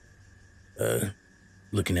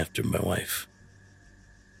looking after my wife.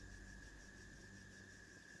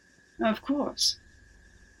 Of course.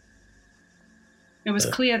 It was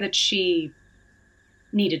clear that she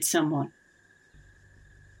needed someone.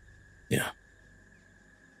 Yeah,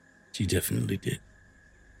 she definitely did.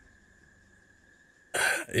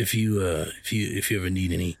 If you ever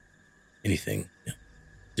need anything,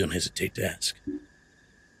 don't hesitate to ask.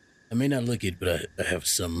 I may not look it, but I have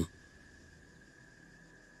some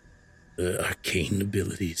arcane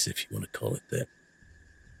abilities, if you want to call it that.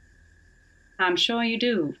 I'm sure you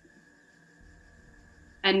do.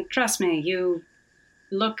 And trust me, you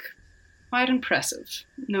look quite impressive.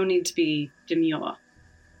 No need to be demure.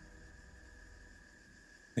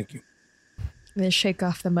 Thank you. I'm going to shake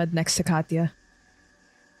off the mud next to Katya.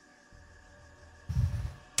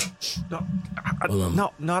 No, Well,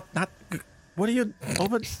 no, not. What are you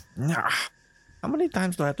over? Nah. How many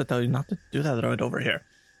times do I have to tell you not to do that right over here?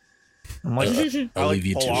 I'm like, I'll leave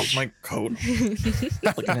you pull to off it. my coat.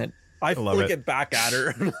 Looking at, I love flick it. it back at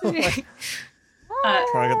her. Like, Uh,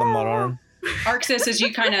 try to get the mud on. Arxis, as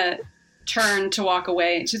you kind of turn to walk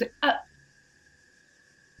away, she's like,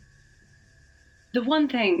 the one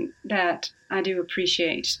thing that I do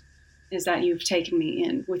appreciate is that you've taken me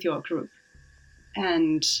in with your group.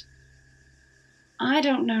 And I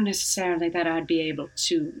don't know necessarily that I'd be able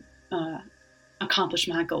to accomplish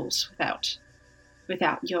my goals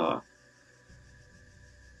without your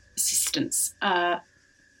assistance.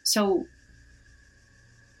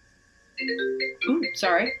 Ooh,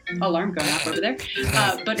 sorry. Alarm going off over there.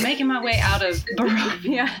 But making my way out of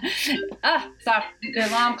Barovia. Stop. The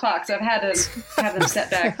alarm clocks. I've had to have them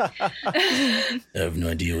set back. I have no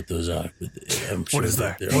idea what those are, but I'm sure What is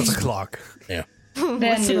that? they're What's a awesome. clock? Yeah.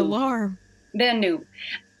 What's an new. alarm? They're new.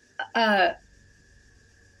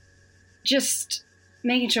 Just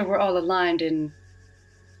making sure we're all aligned in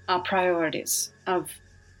our priorities of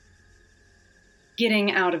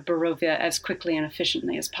getting out of Barovia as quickly and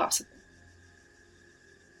efficiently as possible.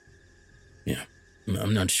 Yeah,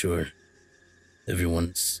 I'm not sure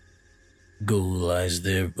everyone's goal lies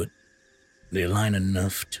there, but they align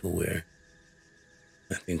enough to where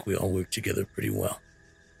I think we all work together pretty well.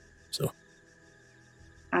 So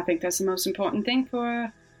I think that's the most important thing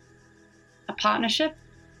for a partnership.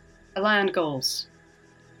 Aligned goals.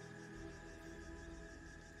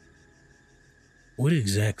 what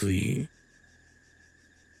exactly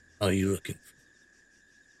are you looking for?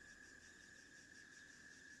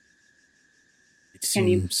 It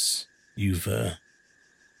seems you've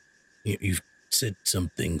said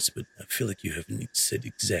some things, but I feel like you haven't said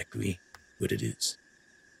exactly what it is.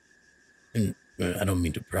 And I don't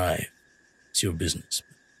mean to pry. It's your business.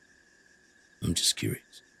 But I'm just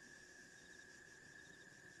curious.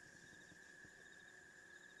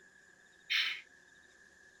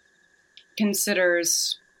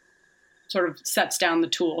 Considers, sort of sets down the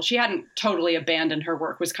tool. She hadn't totally abandoned her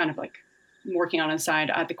work, was kind of like working on the side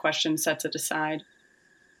at the question, sets it aside.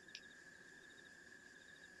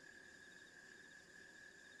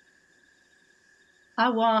 I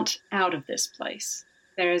want out of this place.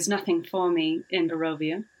 There is nothing for me in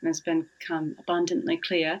Barovia. It has become abundantly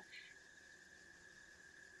clear.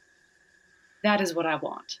 That is what I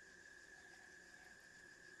want.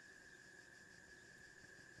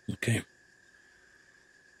 Okay.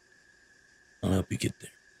 I'll help you get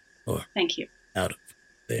there. Or Thank you. out of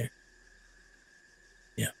there.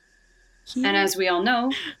 Yeah. And as we all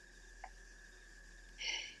know,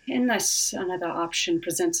 unless another option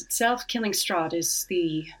presents itself, killing Strahd is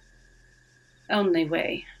the only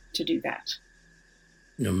way to do that.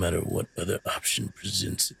 No matter what other option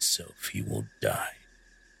presents itself, he will die.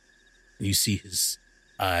 And you see his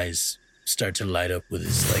eyes start to light up with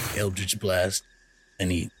his like Eldritch Blast,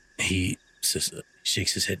 and he says,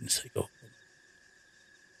 shakes his head and is like, "Oh,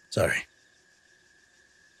 sorry."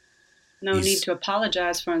 No need to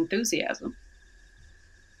apologize for enthusiasm.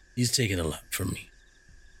 He's taken a lot from me.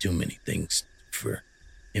 Too many things for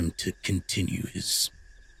him to continue his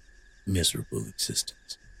miserable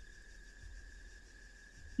existence.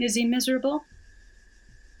 Is he miserable?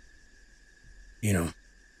 You know,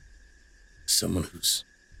 someone who's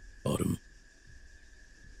fought him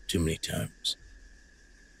too many times.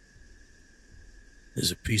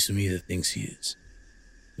 There's a piece of me that thinks he is,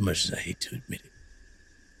 as much as I hate to admit it.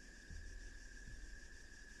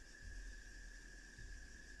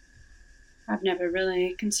 I've never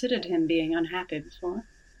really considered him being unhappy before.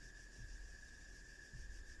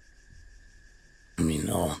 I mean,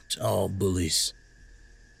 all bullies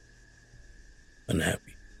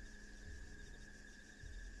unhappy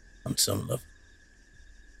on some level.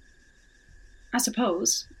 I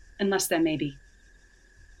suppose, unless they're maybe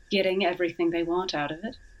getting everything they want out of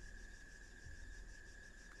it.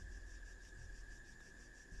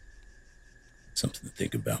 Something to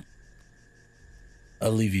think about.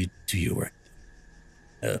 I'll leave you to your work.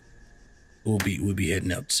 We'll be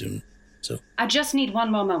heading out soon. So I just need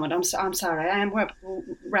one more moment. I'm sorry. I am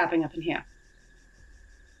wrapping up in here.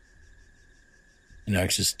 and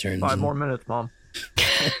Arxis turns. 5 more minutes, Mom.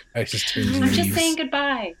 Arxis turns. And I'm just leaves. saying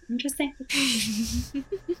goodbye. I'm just saying goodbye.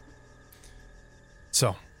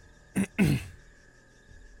 So,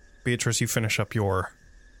 Beatrice, you finish up your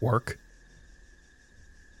work.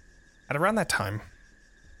 At around that time,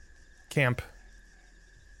 camp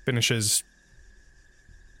finishes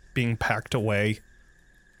being packed away.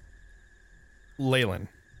 Leyland,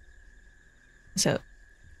 So,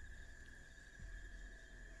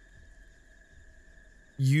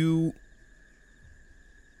 you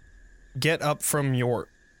get up from your,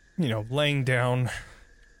 laying down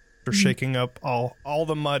after shaking up all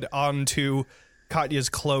the mud onto Katya's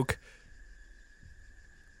cloak.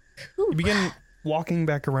 You begin walking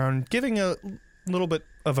back around, giving a little bit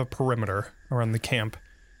of a perimeter around the camp,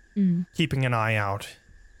 keeping an eye out.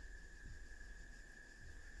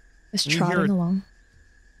 just You hear trotting along.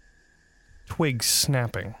 Twigs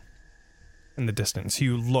snapping in the distance.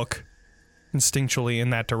 You look instinctually in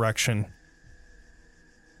that direction,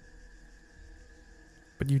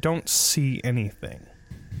 but you don't see anything.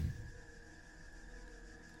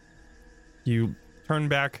 You turn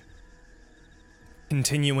back,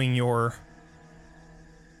 continuing your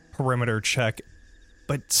perimeter check,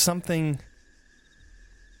 but something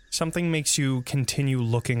makes you continue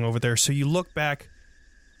looking over there. So you look back,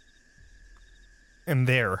 and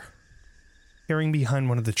there, peering behind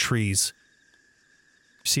one of the trees,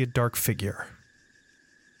 you see a dark figure.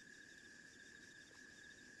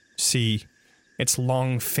 You see its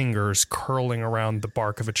long fingers curling around the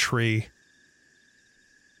bark of a tree.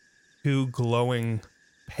 two glowing,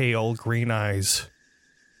 pale green eyes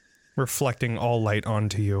reflecting all light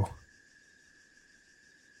onto you.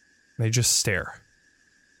 They just stare,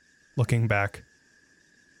 looking back.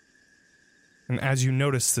 And as you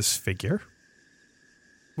notice this figure,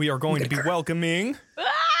 we are going to be welcoming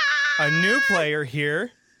a new player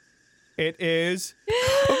here. It is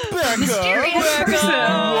Becca. Mysterious person.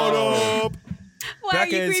 What up? Why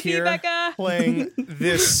Becca are you is creepy, here Becca? playing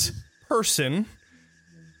this person.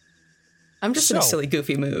 I'm just in a So- silly,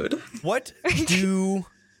 goofy mood. What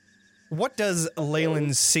does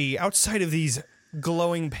Leyland see outside of these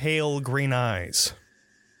glowing pale green eyes?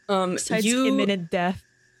 Besides You imminent death.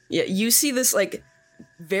 Yeah, you see this like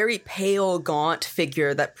very pale, gaunt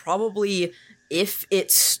figure that probably, if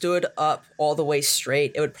it stood up all the way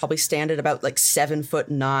straight, it would probably stand at about like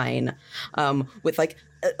 7'9", with like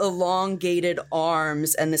elongated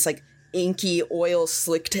arms and this like inky oil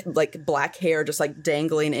slicked like black hair just like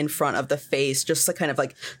dangling in front of the face, just to kind of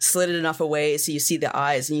like slitted enough away so you see the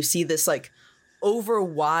eyes, and you see this like over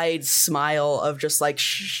wide smile of just like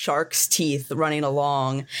shark's teeth running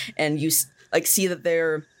along, and you like see that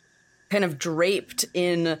they're kind of draped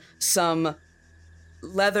in some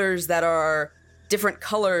leathers that are different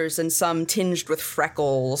colors and some tinged with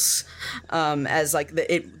freckles, as like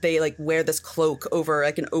they like wear this cloak over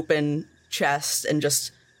like an open chest and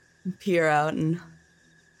just peer out. And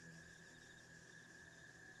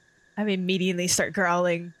I immediately start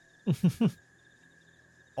growling.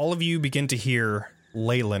 All of you begin to hear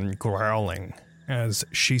Leyland growling as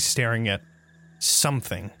she's staring at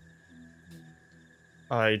something.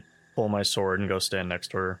 I pull my sword and go stand next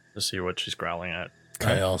to her to see what she's growling at.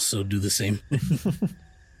 I also do the same.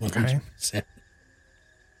 100%.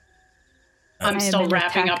 I'm I am still in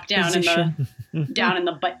wrapping attack up down position.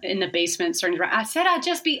 in the basement, starting to. I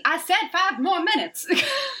said 5 more minutes.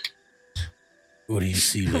 What do you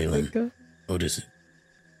see, Leyland? What is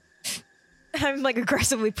it? I'm like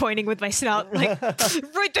aggressively pointing with my snout, like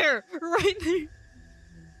right there.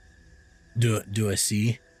 Do I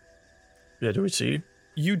see? Yeah, do we see?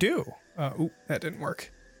 You do. Ooh, that didn't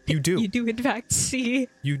work. You do. You do in fact see.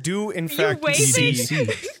 You do, in fact, waving? see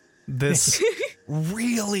this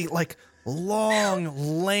really, like,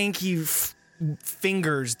 long, lanky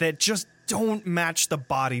fingers that just don't match the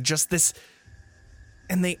body. Just this.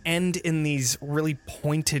 And they end in these really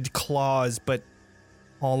pointed claws, but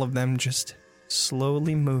all of them just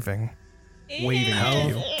slowly moving, waving at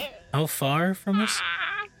you. How far from us?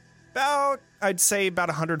 I'd say about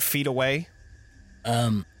 100 feet away.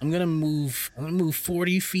 I'm gonna move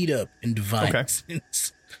 40 feet up in divine Okay.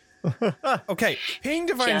 sense. Okay, ping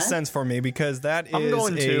divine Yeah. sense for me because that is I'm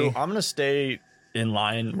going to. a... I'm going to stay in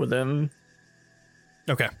line with him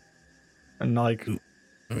Okay. and like,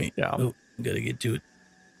 I mean, Yeah. oh, gotta get to it.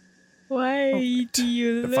 Why do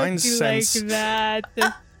you Divine look sense. like that?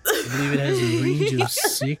 I believe it has a range of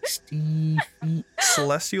 60 feet.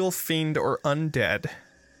 Celestial, fiend, or undead,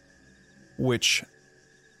 which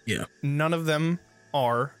Yeah. none of them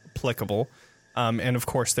are applicable. And of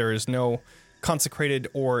course, there is no consecrated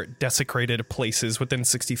or desecrated places within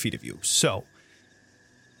 60 feet of you. So,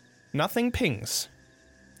 nothing pings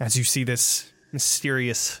as you see this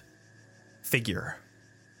mysterious figure.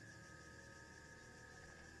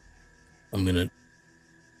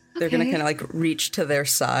 they're gonna kind of like reach to their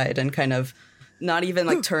side and kind of not even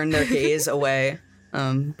like turn their gaze away,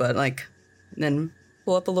 but like then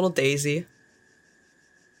pull up a little daisy.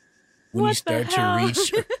 When you What the start hell? to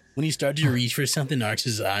reach, when you start to reach for something,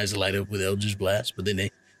 Arch's eyes light up with Eldritch Blast, but then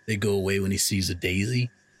they go away when he sees a daisy.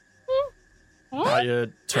 I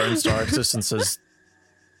turns to Arxis and says,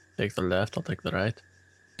 "Take the left, I'll take the right."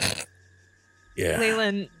 Yeah.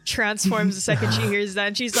 Leyland transforms the second she hears that,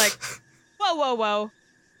 and she's like, whoa.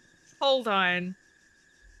 Hold on.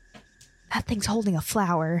 That thing's holding a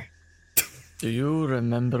flower. Do you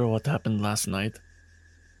remember what happened last night?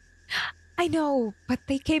 I know, but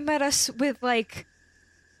they came at us with, like,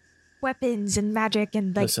 weapons and magic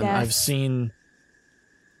and, like, Listen, death.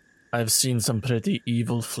 I've seen some pretty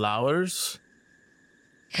evil flowers.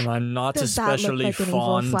 And I'm not Does that look especially like an evil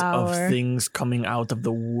fond of flower? things coming out of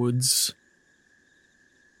the woods.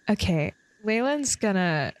 Okay, Leyland's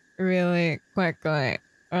gonna really quickly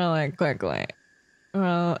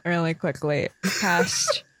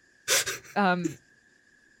cast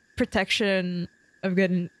protection of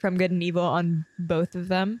from good and evil on both of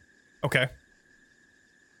them, Okay.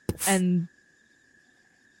 and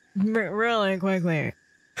really quickly,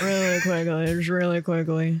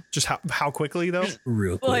 Just how quickly, though?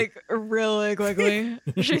 Real quick. like really quickly,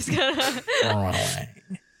 she's gonna Alright.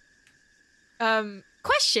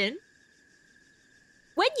 question.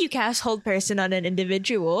 when you cast Hold Person on an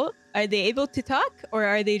individual, are they able to talk or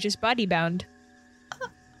are they just body bound?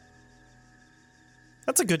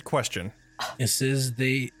 That's a good question. It says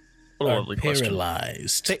they are Lovely question.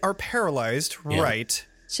 paralyzed. They are paralyzed, Yeah. right?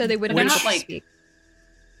 So they wouldn't They're be not, able to like- speak.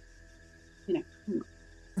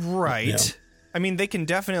 Right. Yeah. I mean, they can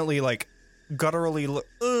definitely like gutturally, but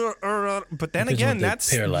then Depends again, what their that's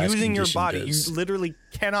paralyzed using your condition body. does. You literally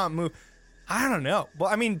cannot move. I don't know. Well,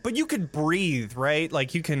 I mean, but you could breathe, right?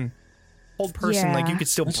 Like you can hold person, like you Yeah. could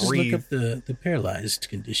still Let's just breathe. look up the paralyzed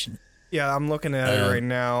condition. Yeah, I'm looking at it right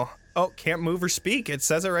now. Oh, can't move or speak. It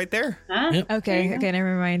says it right there. Huh? Yep. Okay,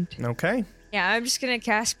 never mind. Okay. Yeah, I'm just gonna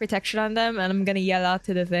cast protection on them and I'm gonna yell out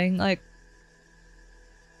to the thing, like,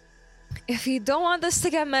 if you don't want this to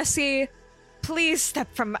get messy, please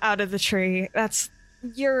step from out of the tree. That's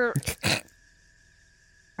your.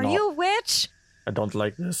 Are No. you a witch? I don't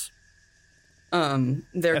like this. They're going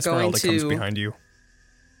Esmeralda comes to behind you.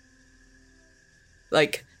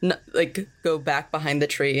 like go back behind the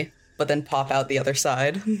tree, but then pop out the other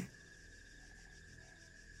side.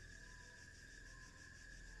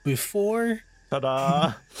 Before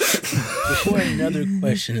Ta-da! another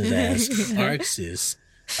question is asked, Arxis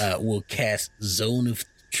will cast Zone of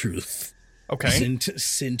Truth. Okay.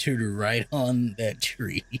 Centered right on that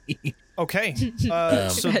tree. Okay.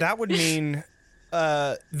 So that would mean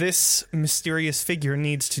this mysterious figure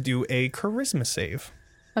needs to do a charisma save.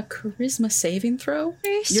 A charisma saving throw?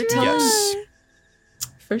 First You're roll. telling Yes.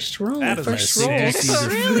 First roll. That is First my roll. six. It's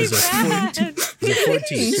really it's bad. 14. It's a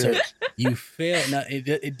 14. So you fail. Now,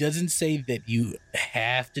 it doesn't say that you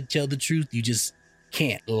have to tell the truth. You just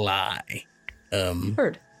can't lie.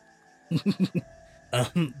 Heard.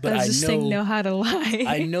 But Does this thing know how to lie?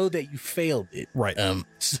 I know that you failed it. Right.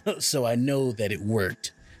 So I know that it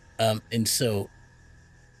worked. And so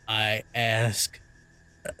I ask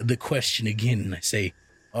the question again, and I say,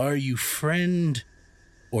 are you friend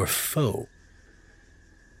or foe?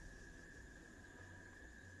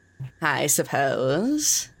 I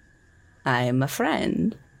suppose I'm a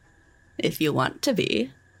friend. If you want to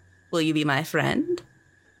be, will you be my friend?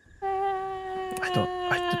 I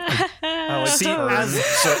like See, turns. as-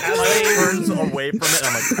 So as I turns away from it,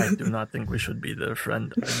 I'm like, I do not think we should be their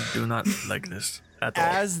friend. I do not like this at all.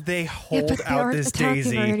 As they hold but they out aren't this attacking or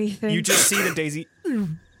daisy, anything. you just see the daisy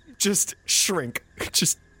just shrink.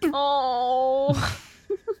 Just Oh.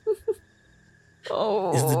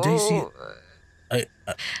 Oh. Is the daisy?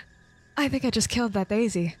 I think I just killed that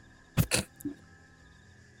daisy.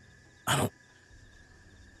 I don't.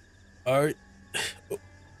 Are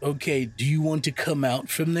okay. Do you want to come out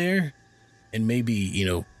from there, and maybe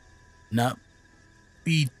not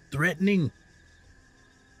be threatening,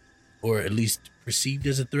 or at least perceived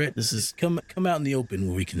as a threat? This is- come out in the open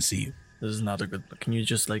where we can see you. This is not a good. Can you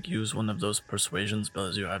just like use one of those persuasion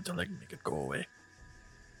spells? You have to like make it go away.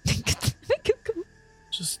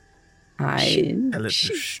 Just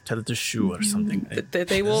tell it to shoo or something.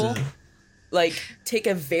 They will like take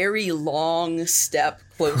a very long step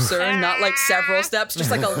closer, not like several steps,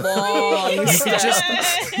 just like a long step. just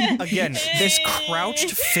again, this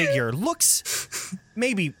crouched figure looks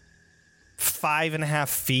maybe 5.5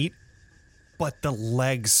 feet, but the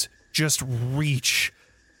legs just reach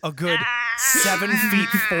a good 7 feet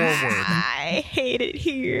forward. I hate it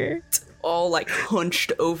here. all like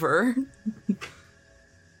hunched over.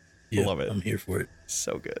 Yeah, Love it. I'm here for it.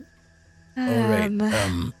 So good. All right.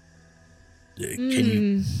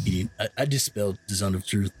 Can you? I dispelled the Zone of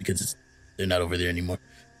Truth because they're not over there anymore.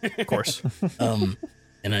 Of course.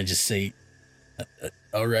 And I just say,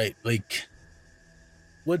 all right, like,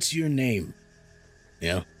 what's your name?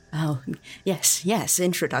 Yeah. Oh, yes,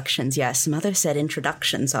 introductions, yes. Mother said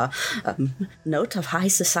introductions are a note of high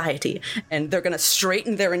society. And they're going to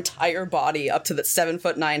straighten their entire body up to the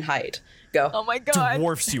 7'9" height. Go. Oh my god.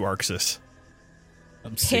 Dwarfs you, Arxis.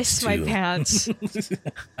 I'm Piss my 6'2". pants.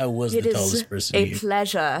 I was It the is tallest person a here.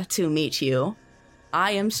 pleasure to meet you.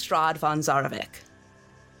 I am Strahd von Zarovich.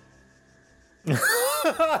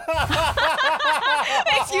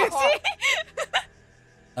 Excuse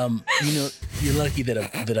me? You're lucky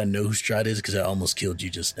that I know who Strahd is because I almost killed you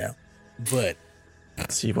just now. But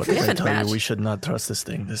See what We did I haven't tell matched. you? We should not trust this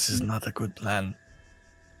thing. This is not a good plan.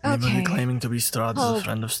 Anybody Okay. claiming to be Strahd is Hold- a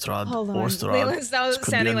friend of Strahd hold or on. Strahd. Leland's now This could be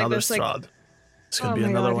standing like another this, like- Strahd. This could Oh be my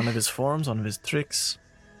another God. one of his forms, one of his tricks.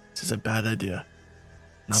 This is a bad idea.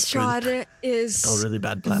 Not good. Strahd is A really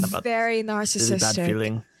bad plan about very really bad narcissistic.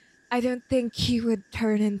 feeling. I don't think he would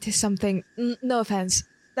turn into something, no offense,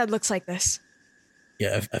 that looks like this.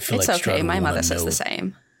 yeah, I feel It's like okay. Strahd My would wanna mother says know. the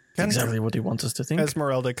same. Exactly what he wants us to think.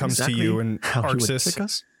 Esmeralda comes Exactly to you and how he would Arxis. trick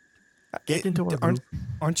us. Get into our aren't, group.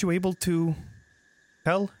 aren't you able to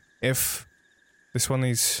tell if this one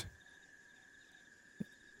is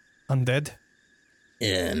undead?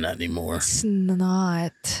 Yeah, not anymore. It's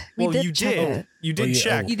not. We Well, did you check did. it. You did Oh, yeah,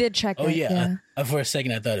 check. You did check Oh it. yeah. For a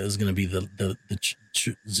second, I thought it was gonna be the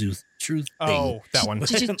truth thing. Oh, that one.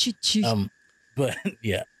 But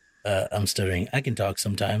yeah, I'm stuttering. I can talk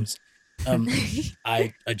sometimes.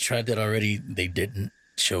 I tried that already. They didn't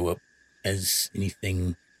show up as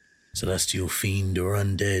anything celestial, fiend, or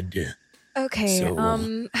undead. Okay,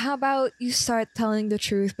 So- how about you start telling the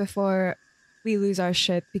truth before we lose our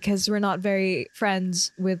shit, because we're not very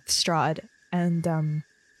friends with Strahd, and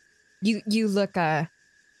you look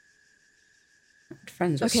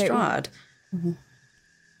Friends with Okay. Strahd.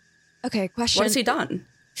 okay, question. What has he done?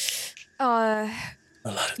 A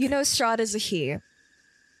lot of You know Strahd is a he.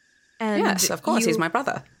 And Yes, of course, he's you- my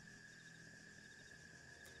brother.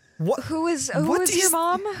 What? Who is What your is-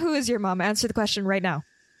 mom? Who is your mom? Answer the question right now.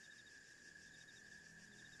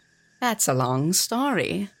 That's a long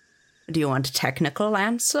story. Do you want a technical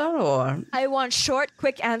answer or I want short,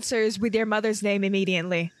 quick answers with your mother's name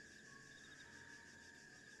immediately.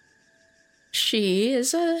 she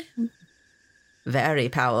is a very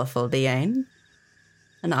powerful being,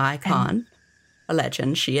 an icon, a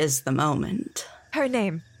legend. She is the moment. Her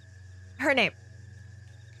name. Her name.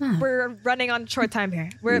 We're running on short time here.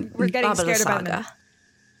 We're getting Baba the scared about it. Saga.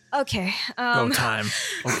 Okay. No time.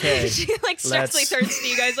 Okay. She like stressfully Let's- turns to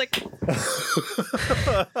you guys like,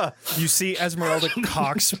 You see Esmeralda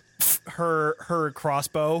cocks her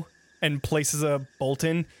crossbow and places a bolt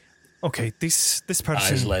in. Okay, this eyes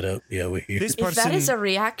person. light up. Yeah, we're here. This If person. that is a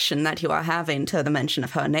reaction that you are having to the mention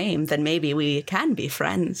of her name, then maybe we can be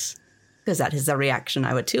friends. Because that is the reaction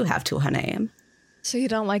I would too have to her name. so you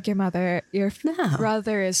don't like your mother. Your No.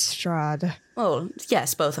 brother is Strahd. Well,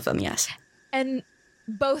 yes, both of them, yes. And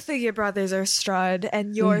both of your brothers are Strahd,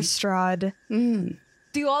 and you're Strahd.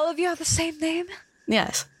 Do all of you have the same name?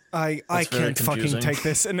 Yes. I That's very can't fucking confusing. take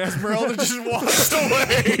this. And Esmeralda just walks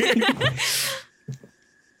away.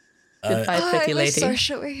 Goodbye, I pretty wish lady.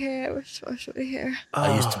 Sorsha were here. I wish Sorsha were here.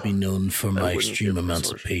 I used to be known for my wouldn't extreme give a amounts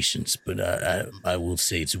of solution. patience, but I will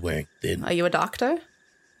say it's wearing thin. Are you a doctor?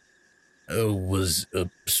 I was a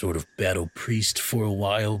sort of battle priest for a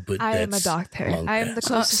while, but I am a that's doctor. long I am the past.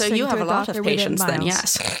 closest So thing you to have a a lot doctor of within patience then, miles.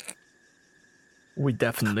 yes. We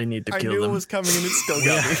definitely need to I kill knew them. it was coming and it still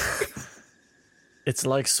got me. It's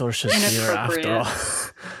like Sorsha's here after all.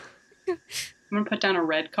 I'm gonna put down a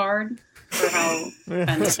red card for how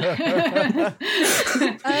offensive.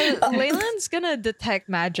 Leyland's gonna detect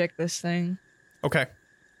magic this thing. Okay.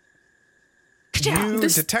 Yeah, You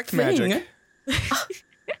this detect thing. magic.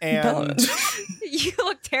 And You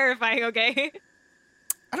look terrifying, okay?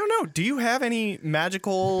 I don't know. Do you have any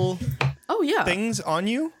magical Oh, yeah. things on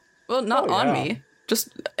you? Well, not Oh, on yeah. me. Just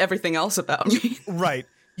everything else about me. Right.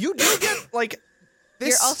 You do get like this.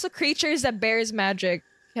 You're also creatures that bears magic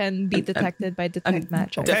can be detected by detect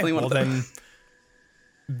magic. okay. definitely one Well of them. then,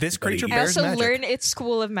 this creature I I bears also magic. learn its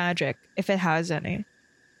school of magic if it has any.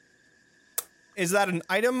 Is that an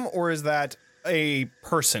item or is that a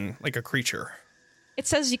person, like a creature? It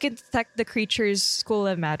says you can detect the creature's school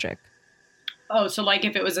of magic. Oh, so like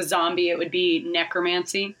if it was a zombie, it would be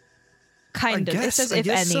necromancy. Kind of. It guess- says I if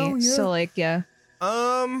guess any. so, yeah. Like, yeah.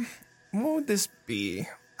 What would this be?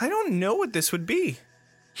 I don't know what this would be.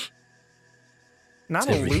 Not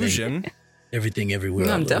It's everything. illusion. Everything everywhere.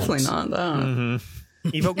 I'm all at definitely once. not.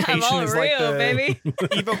 Evocation I'm all is real, like the baby.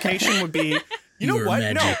 evocation would be. You know Pure what?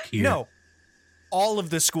 magic here. No. All of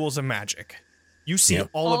the schools of magic. You see Yep.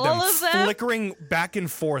 all of All them of them? flickering back and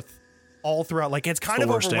forth all throughout. Like it's kind The of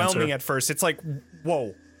worst overwhelming answer. at first. It's like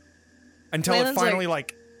whoa, until it Waylon's finally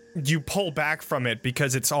like you pull back from it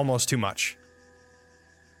because it's almost too much.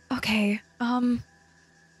 Okay.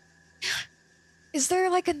 Is there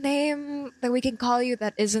like a name that we can call you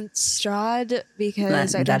that isn't Strahd?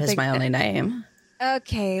 Because I don't That is think my only name.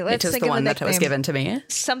 Okay, let's It is think the of one a that was nickname. given to me.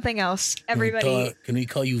 Something else. Can we Everybody. Can we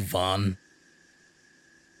call you Vaughn?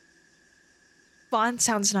 Vaughn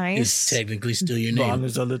sounds Is nice. technically still your Vaughn name.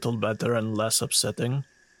 is a little better and less upsetting.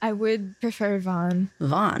 I would prefer Vaughn.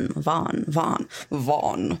 Vaughn, Vaughn, Vaughn,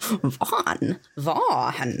 Vaughn, Vaughn,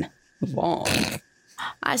 Vaughn, Vaughn.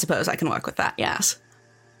 I suppose I can work with that, yes.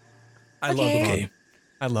 I Okay. love Vaughn.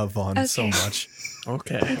 I love Vaughn so Okay. much.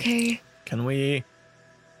 Okay. Okay. Can we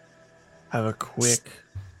have a quick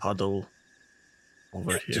huddle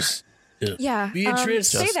over here? Just Yeah. Beatrice.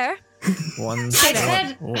 Stay Just- there. One I second.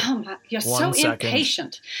 said, Oh, oh my, you're so 1 second.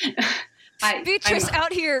 impatient. Beatrice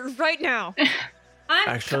out here right now. I'm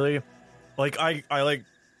Actually, like I like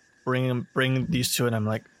bring these two, and I'm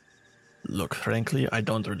like, look, frankly, I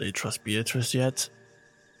don't really trust Beatrice yet.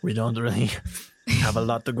 We don't really have a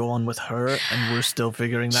lot to go on with her, and we're still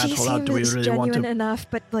figuring that She whole out. Do we seems really want genuine to enough,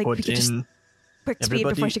 but like we put could just in quick speed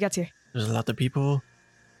before everybody? she gets here. There's a lot of people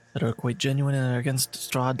that are quite genuine and are against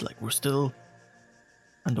Strahd. Like, we're still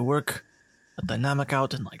trying to work a dynamic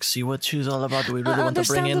out and like see what she's all about. Do we really want to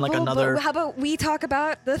bring in like Understandable, another? but how about we talk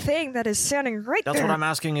about the thing that is sounding right That's there? what I'm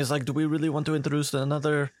asking. Is like, do we really want to introduce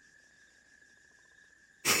another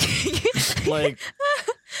like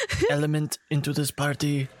element into this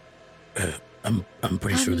party? I'm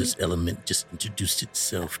pretty sure this element just introduced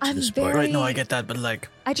itself to I'm this very- party. Right? No, I get that, but like,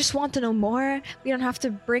 I just want to know more. We don't have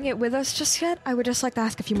to bring it with us just yet. I would just like to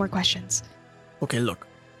ask a few more questions. okay, look,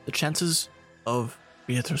 the chances of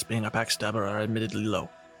Beatrice being a backstabber are admittedly low.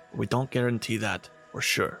 We don't guarantee that for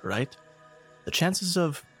sure, right? The chances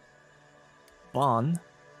of Vaughn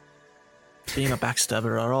being a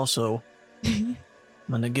backstabber are also, I'm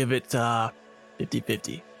gonna give it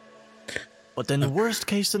 50-50. But in the worst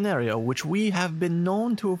case scenario, which we have been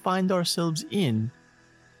known to find ourselves in,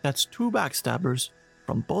 that's two backstabbers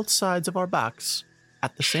from both sides of our backs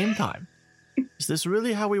at the same time. Is this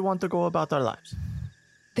really how we want to go about our lives?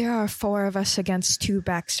 There are 4 of us against 2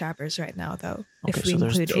 backstabbers right now, though. Okay, if we so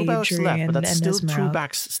there's include 2 backs Adrian left, but that's and still Esmeralda. 2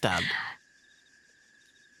 backs stabbed.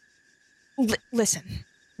 Listen,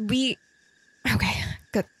 okay,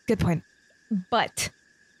 good point. But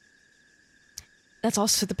that's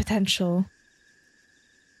also the potential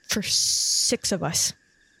for 6 of us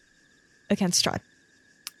against Strahd.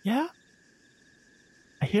 Yeah,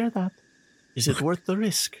 I hear that. Is it worth the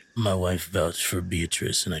risk? My wife vouched for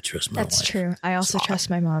Beatrice, and I trust my That's wife. true. I also So, trust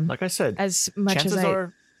my mom Like I said, as much chances as I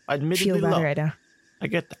are admittedly feel better low. right now. I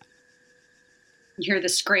get that. You hear the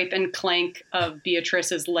scrape and clank of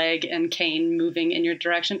Beatrice's leg and cane moving in your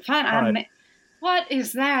direction. Fine, All right. What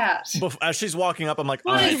is that? As she's walking up, I'm like,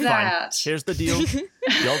 What all right, is fine. that? Here's the deal.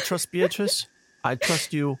 Y'all trust Beatrice. I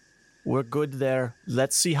trust you. We're good there.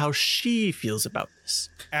 Let's see how she feels about this.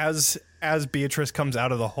 As Beatrice comes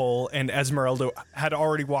out of the hole and Esmeralda had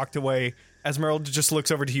already walked away, Esmeralda just looks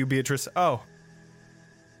over to you, Beatrice. Oh,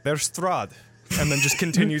 there's Strahd. And then just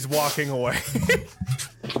continues walking away.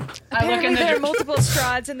 Apparently there are multiple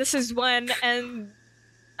Strahds, and this is one, and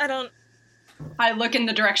I look in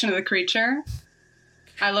the direction of the creature.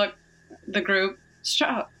 I look the group.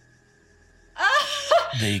 Strahd.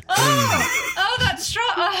 They came. Oh, that's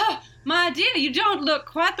Strahd. Oh, my dear, you don't look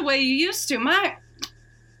quite the way you used to. My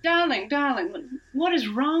darling, what is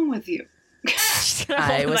wrong with you?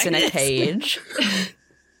 I was in a cage.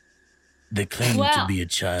 They claim Well. to be a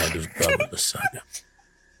child of Baba Lysaga.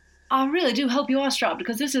 I really do hope you are Strahd,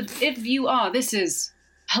 because if you are, this is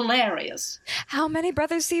hilarious. How many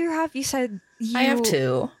brothers do you have? You said you I have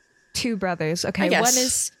 2. 2 brothers. Okay, I guess. one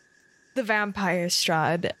is the vampire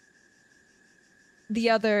Strahd. The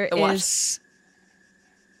other The what? is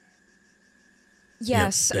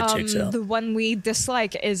yes, that checks out. the one we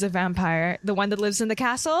dislike is a vampire. The one that lives in the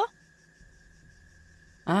castle.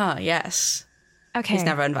 Ah, yes. Okay, He's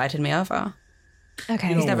never invited me over. okay.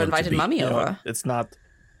 He's don't never want to invited be- Mummy You know over. what? It's not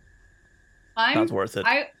I'm Not worth it.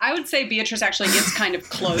 I would say Beatrice actually gets kind of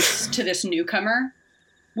close to this newcomer.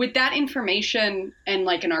 With that information and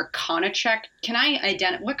like an Arcana check, can I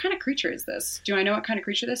identify what kind of creature is this? Do I know what kind of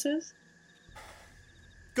creature this is?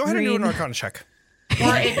 Go ahead and do an Green. Arcana check.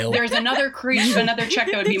 Or if there's another creature, another check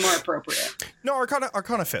that would be more appropriate. No,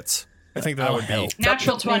 Arcana fits. I think that Oh, would hell. be.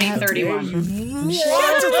 Natural 20, 31.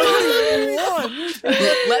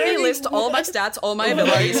 Let me list all my stats, all my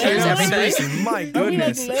abilities. Here's everything. My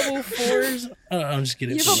goodness. level 4s. I'm just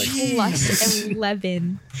kidding. You have a plus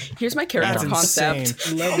 11. Here's my character That's concept.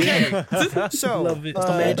 insane. Love it. So, Love it.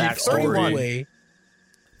 magic Backstory. 31. Way.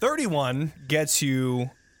 31 gets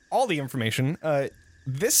you all the information.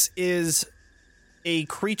 This is a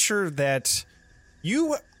creature that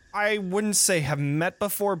you, I wouldn't say have met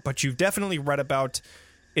before, but you've definitely read about.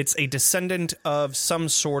 It's a descendant of some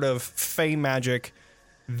sort of fey magic.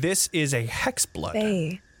 This is a hexblood.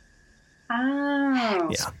 Faye. Oh.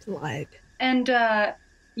 Yeah. Blood. And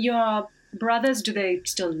your brothers, do they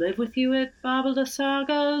still live with you at Baba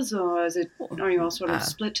Lysagas, or are you all sort of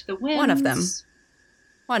split to the winds? one of them.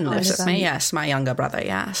 One lives of with me, them. yes. My younger brother,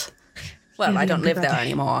 yes. Well, Your I don't younger live there brother.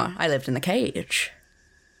 anymore. I lived in the cage.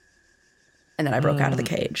 And then I broke out of the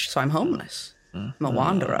cage, so I'm homeless. I'm a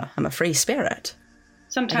wanderer. I'm a free spirit.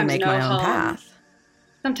 I can Sometimes make no my own home. path.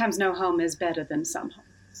 Sometimes no home is better than some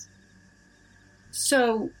homes.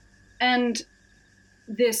 So, and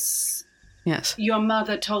this, Yes. your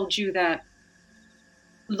mother told you that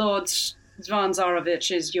Lord Zvan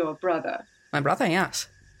Zarovich is your brother. My brother, yes.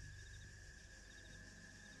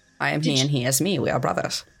 I am he and he is me. We are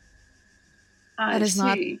brothers. I That is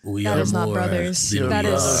not- see. We That are is not more brothers. than That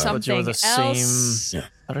we is are. But you're something the else. same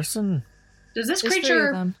Yeah. person. Does this There's 3 of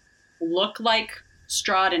creature them. look like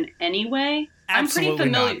Strahd in any way? Absolutely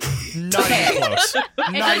I'm pretty familiar. not. Not even close. It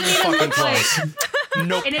Not doesn't even even fucking look close. like,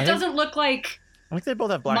 Nope. and it doesn't look like I think they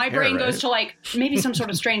both have black my hair, brain right? goes to like maybe some sort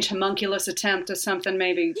of strange homunculus attempt or something,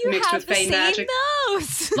 maybe You mixed have with the fey same magic.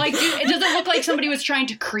 nose. Like, it doesn't look like somebody was trying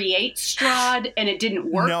to create Strahd and it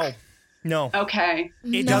didn't work. No. Okay.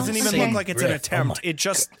 It No, doesn't even okay. look like it's an Breath. Oh attempt. my It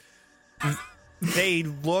just. They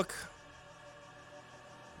look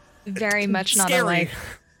Very much not scary. alike.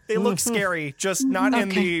 They look scary, just not in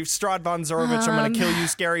Okay. the Strahd von Zorovich, I'm gonna kill you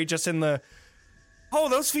scary, just in the. Oh,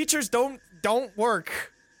 those features don't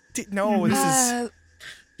work. No, this is.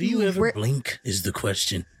 Do you ever We're- blink? Is the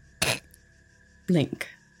question. Blink.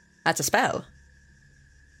 That's a spell.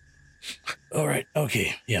 All right.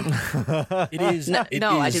 Okay. Yeah. It is. No, it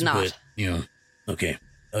no, I is, do not. But, okay.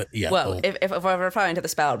 Yeah. Well, if we're referring to the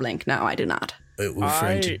spell blink, no, I do not. we're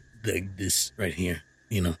referring to this right here.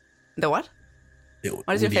 The what?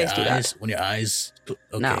 Why does your face do that? When your eyes.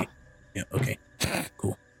 Okay. No. Yeah. Okay.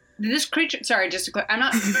 Cool. This creature, sorry, just to I'm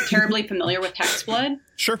not terribly familiar with Hexblood.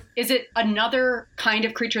 Sure. Is it another kind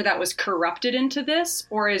of creature that was corrupted into this,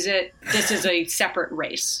 or is it this is a separate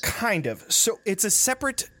race? Kind of. So it's a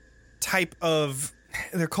separate type of.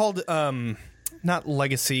 They're called not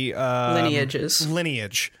legacy. Lineages.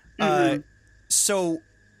 Lineage. So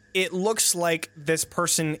it looks like this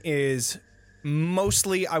person is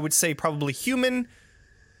mostly, I would say, probably human,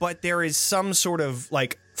 but there is some sort of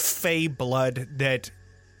like fey blood that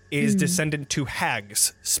is descendant to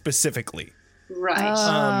hags specifically.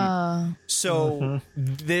 Right. So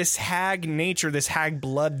this hag nature, this hag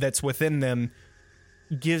blood that's within them,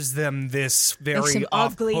 gives them this very him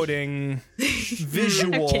ugly. off-putting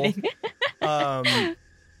visual, kidding.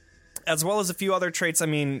 as well as a few other traits. I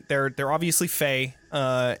mean, they're obviously fey,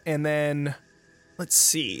 and then let's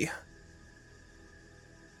see.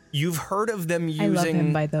 You've heard of them I love him,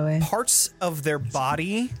 using by the way. parts of their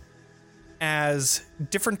body as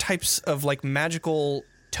different types of like magical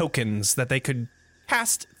tokens that they could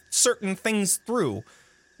cast certain things through.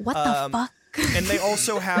 What the fuck? And they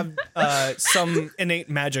also have some innate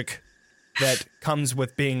magic that comes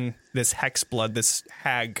with being this hex blood, this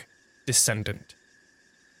hag descendant.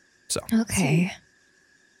 So Okay.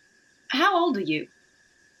 How old are you?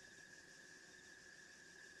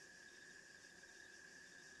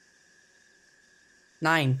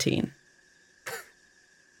 $19.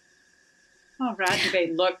 All right. Do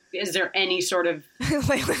they look? Is there any sort of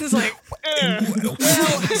Layla's like, well,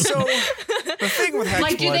 so the thing with hex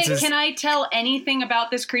like? Do bloods they? is Can I tell anything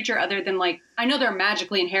about this creature other than like? I know they're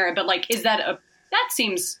magically inherent, but like, is that a? That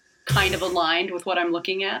seems kind of aligned with what I'm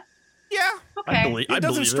looking at. yeah. Okay. It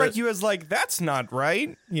doesn't strike you as like that's not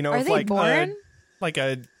right. You know, are if they like born? like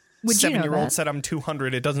a Would you know 7-year-old that? said I'm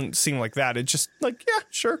 200, it doesn't seem like that. It's just like, yeah,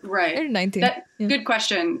 sure. Right. They're 19. That Yeah. good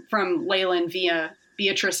question from Leyland via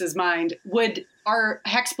Beatrice's mind. Are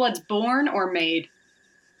Hexbloods born or made?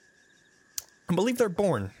 I believe they're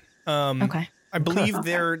born. Okay. I believe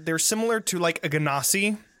they're similar to like a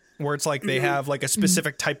Ganassi, where it's like they have like a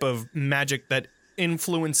specific type of magic that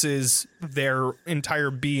influences their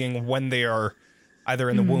entire being when they are either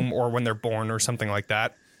in the womb or when they're born or something like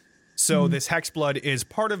that. So this hex blood is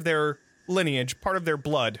part of their lineage, part of their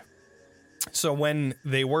blood. So when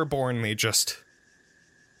they were born, they just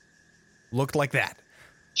looked like that.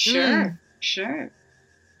 Sure. Sure.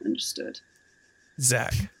 Understood.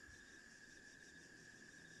 Zach.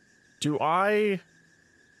 Do I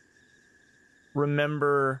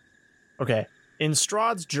remember? Okay, in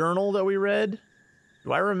Strahd's journal that we read,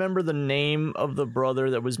 do I remember the name of the brother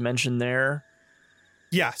that was mentioned there?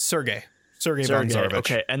 Yeah, Sergey von Zarovich.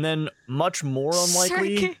 Okay, and then much more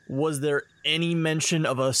unlikely, Sergey. was there any mention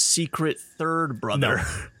of a secret third brother?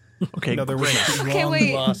 Okay, No, there was great. not. Okay, Long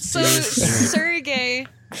wait. lost So history. Sergey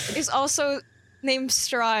is also named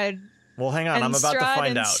Strahd. Well, hang on, And I'm about to Strahd find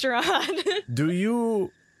and out. Strahd. Do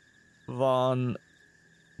you, Vaughn,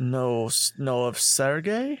 know of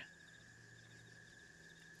Sergey?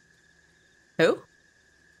 Who?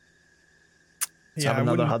 Let's Yeah, have I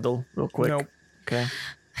another wouldn't- huddle real quick. Nope. Okay.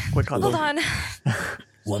 Quick huddle. Hold on. One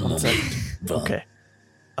One moment. sec. Vaughn. Okay.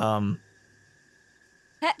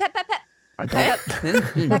 Pet. I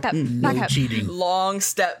don't. Back up. No Back up. cheating. Long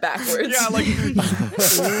step backwards. Yeah, like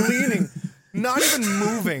leaning, not even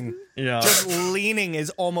moving. Yeah. Just leaning is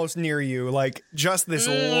almost near you, like just this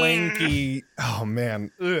lanky. Oh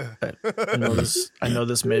man, ugh. I know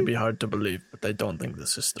this may be hard to believe, but I don't think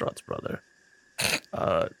this is Strahd's brother.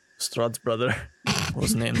 Strahd's brother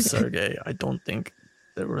was named Sergey. I don't think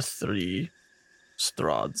there were 3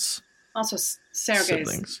 Strahds. Also, Sergei's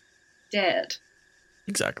siblings. dead.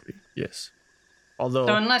 Exactly. Yes. Although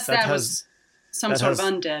So unless that has, was some that sort of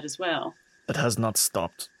has- undead as well. that has not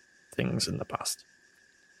stopped things in the past.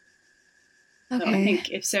 So I Okay. think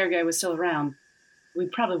if Sergei was still around, we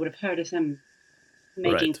probably would have heard of him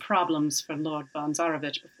making Right. problems for Lord von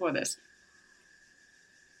Zarovich before this.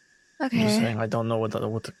 I'm just Okay. saying I don't know what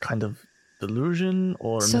the kind of delusion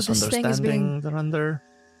or So this thing is misunderstanding they're under.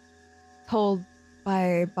 Told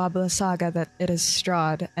by Babla Saga that it is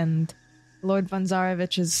Strahd, and Lord von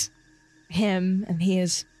Zarovich is him, and he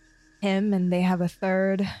is him, and they have a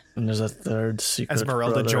third. And there's a third secret.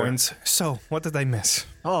 Esmeralda brother. joins. So, what did I miss?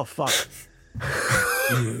 Oh fuck!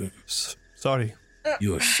 Sorry.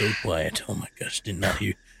 You are so quiet. Oh my gosh, did not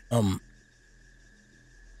hear.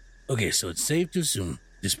 Okay, so it's safe to assume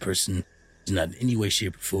this person is not in any way,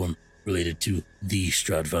 shape, or form related to the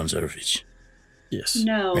Strahd von Zarovich. Yes.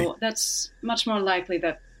 No, Right. that's much more likely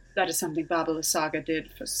that that is something Baba Lysaga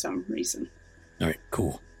did for some reason. All right,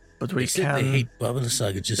 cool. But we They said can. they hate Baba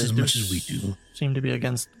Lysaga just they as do much as we do. Seem to be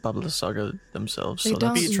against Babla Saga themselves. They so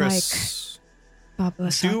don't that's Beatrice,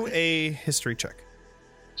 Babla Saga. do a history check.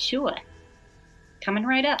 Sure. Coming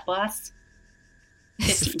right up, boss.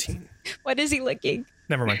 15. What is he looking?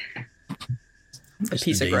 Never mind. A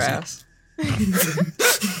piece of Daisy. grass.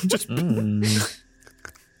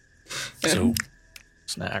 So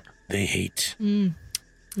snack. they hate Mm.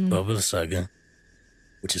 Baba Lysaga,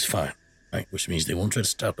 which is fine, right? Which means they won't try to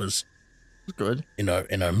stop us Good. in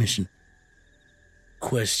our mission.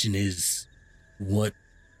 Question is, what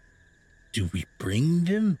do we bring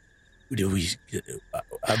them? Do we?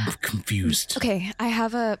 I'm confused. Okay, I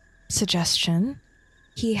have a suggestion.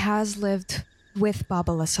 He has lived with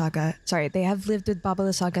Baba Lysaga. Sorry, they have lived with Baba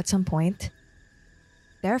Lysaga at some point.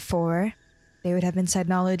 Therefore, they would have inside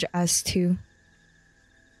knowledge as to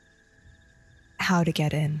how to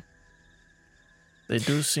get in. They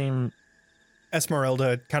do seem.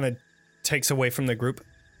 Esmeralda kind of takes away from the group.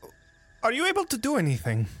 Are you able to do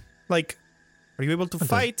anything? Like, are you able to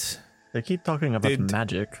fight? They keep talking about Did-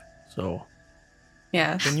 magic. So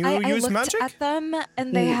Yeah. Can you I use looked magic? at them,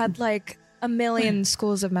 and they had like a million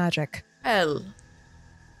schools of magic. Well,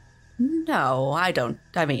 no, I don't.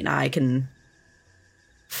 I mean, I can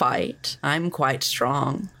fight. I'm quite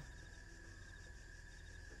strong.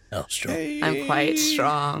 Oh, strong. I'm quite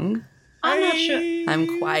strong. I'm not sure.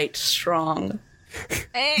 I'm quite strong.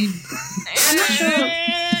 I'm not sure.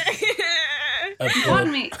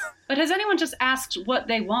 Pardon me, but has anyone just asked what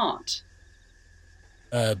they want?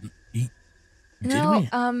 Did No,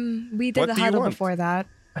 we? we did What the do you huddle want? before that.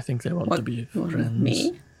 I think they want What to be you want, friends.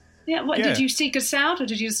 me? Yeah, what Yeah. did you seek us out, or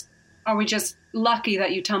did you? Are we just lucky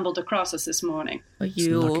that you tumbled across us this morning? Well, lucky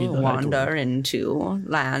you that I wander don't. into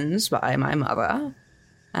lands by my mother,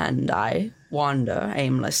 and I wander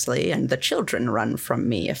aimlessly, and the children run from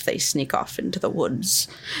me if they sneak off into the woods.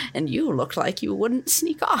 And you looked like you wouldn't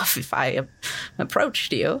sneak off if I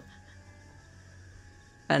approached you.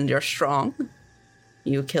 And you're strong.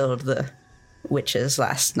 You killed the witches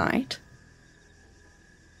last night.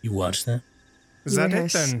 You watched that? Is You that were here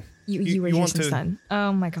it then? You were you here want since to then.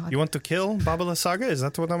 Oh my god. you want to kill Babala Saga? Is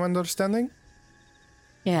that what I'm understanding?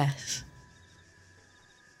 Yes.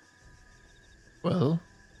 Well,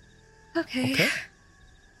 Okay. Okay.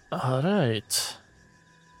 all right.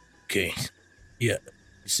 Okay. Yeah.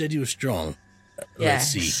 You said you were strong.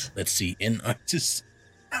 Yes. Let's see. And I just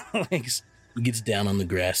like gets down on the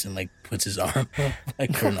grass and like puts his arm up,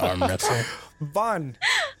 like for an arm wrestle. Vaughn,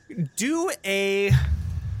 do a.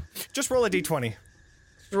 Just roll a d20.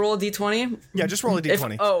 Roll a d20. Yeah, just roll a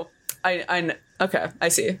d20. Okay, I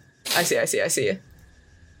see.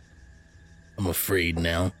 I'm afraid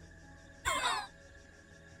now.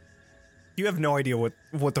 You have no idea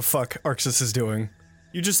what the fuck Arxis is doing.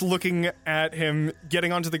 You're just looking at him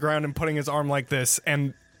getting onto the ground and putting his arm like this,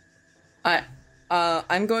 and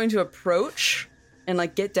I'm going to approach and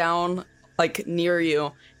like get down like near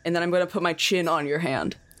you, and then I'm going to put my chin on your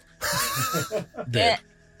hand.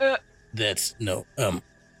 That's no.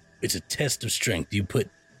 It's a test of strength.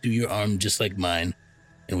 Do your arm just like mine,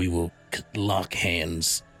 and we will lock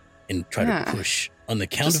hands and try to push. On the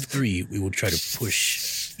count of 3, we will try to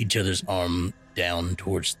push each other's arm down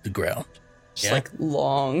towards the ground. Just like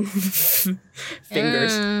long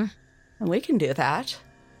fingers. We can do that.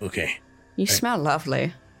 Okay. You smell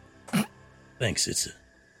lovely. Thanks. It's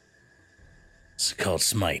called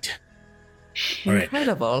Smite. All right.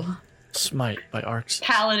 Incredible. Smite by Arx.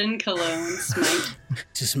 Paladin cologne, smite. It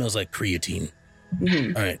just smells like creatine.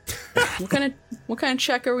 All right. What kind of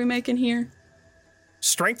check are we making here?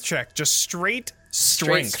 strength check. Just straight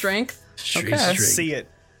Straight strength. strength. Straight Okay. straight. See it.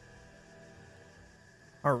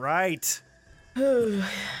 All right.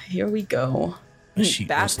 Here we go. My sheet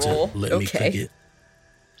Bad wants to roll. Let me Okay. click it.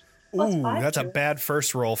 Ooh, that's a bad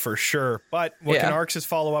first roll for sure. But what can Yeah. Arxis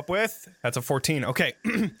follow up with? That's a 14. Okay.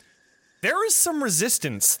 There is some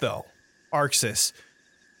resistance, though, Arxis.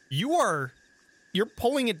 You're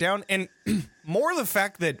pulling it down, and more the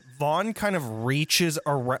fact that Vaughn kind of reaches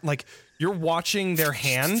around, like you're watching their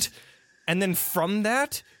hand, and then from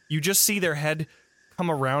that, you just see their head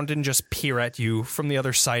come around and just peer at you from the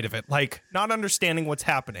other side of it, like not understanding what's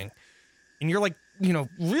happening. And you're like,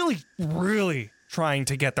 really, really trying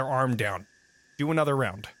to get their arm down. Do another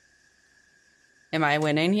round. Am I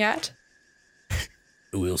winning yet?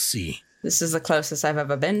 We'll see. This is the closest I've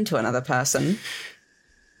ever been to another person.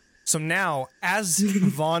 So now, as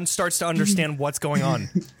Vaughn starts to understand what's going on,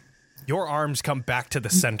 your arms come back to the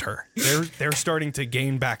center. They're starting to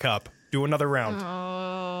gain back up. Do another round.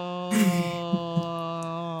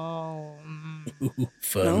 Ooh,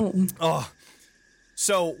 fun. Oh.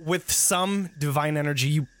 So with some divine energy,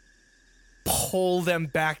 you pull them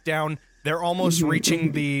back down. They're almost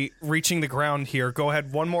reaching the ground here. Go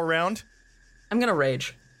ahead, one more round. I'm gonna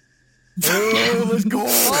rage. Oh, let's go.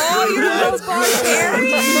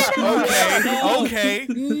 Okay.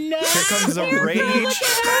 Here comes the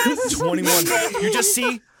rage. 21. You just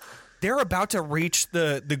see they're about to reach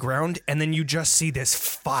the ground, and then you just see this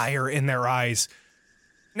fire in their eyes.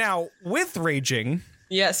 Now, with raging,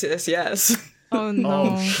 Yes. Oh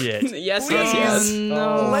no. Oh shit. yes.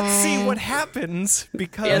 No. let's see what happens,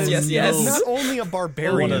 because Yes. it's not only a One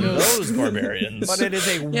barbarian, of those barbarians. but it is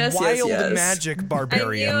a Yes, wild yes. magic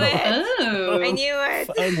barbarian. Oh. I knew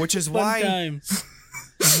it. Which is Fun why times.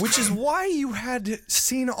 Which is why you had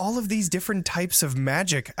seen all of these different types of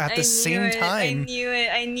magic at the same time. I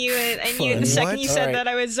knew it. Fun. The second What? you said Alright. that,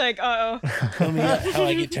 I was like, Tell me how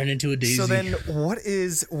I get turned into a daisy. So then, what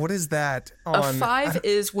is that A on? 5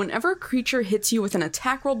 is whenever a creature hits you with an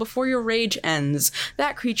attack roll before your rage ends,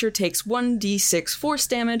 that creature takes 1d6 force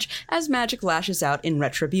damage as magic lashes out in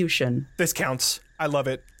retribution. This counts. I love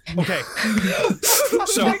it. Okay.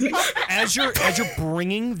 So as you're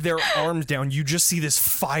bringing their arms down, you just see this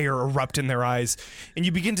fire erupt in their eyes, and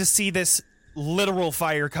you begin to see this literal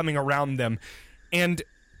fire coming around them, and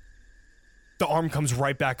the arm comes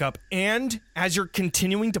right back up. And as you're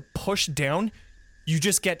continuing to push down, you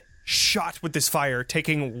just get shot with this fire,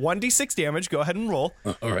 taking 1d6 damage. Go ahead and roll.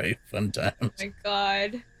 All right, fun times. my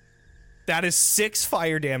God. That is 6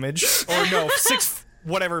 fire damage, or no, 6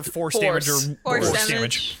 whatever force damage or Force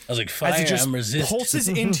damage. I was like, As fire, it just I'm resistant. pulses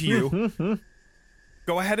into you.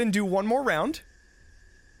 Go ahead and do one more round.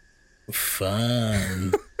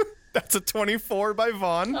 Fun. That's a 24 by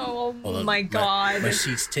Vaughn. Oh Hold on, my God. My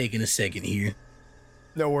sheet's taking a second here.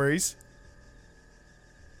 No worries.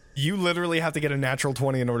 You literally have to get a natural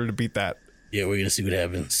 20 in order to beat that. Yeah, we're gonna see what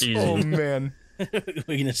happens. Easy. Oh, man.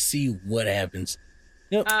 We're gonna see what happens.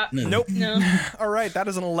 Nope. Nope. No. All right, that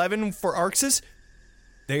is an 11 for Arxis.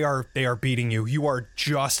 They are beating you. You are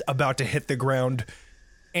just about to hit the ground,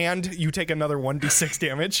 and you take another 1d6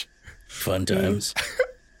 damage. Fun times.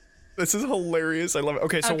 This is hilarious. I love it.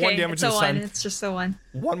 Okay, so one damage it's a this one. time. It's just a one.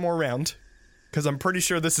 One more round, because I'm pretty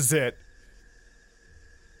sure this is it.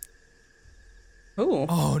 Ooh.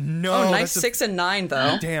 Oh, no. Oh, nice that's a- 6 and 9,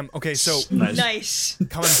 though. Damn. Okay, so Nice.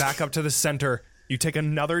 coming back up to the center, you take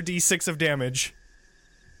another d6 of damage.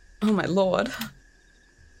 Oh, my lord.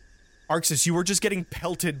 Arxis, you were just getting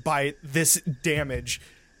pelted by this damage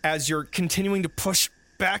as you're continuing to push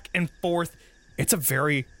back and forth. It's a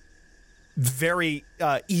very, very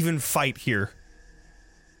even fight here.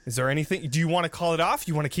 Is there anything? Do you want to call it off?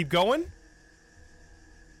 You want to keep going?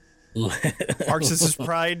 Arxis'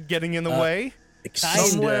 pride getting in the way?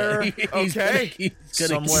 Somewhere- Okay.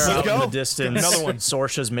 Somewhere Let's out in go. the distance, Another one.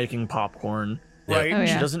 Sorsha's making popcorn. Right? Oh,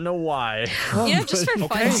 She yeah. doesn't know why. You know, just for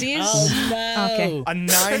funsies. Oh no. Okay. A 9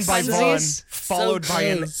 by For Vaughn, funsies. followed So by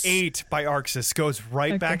an close. 8 by Arxis. Goes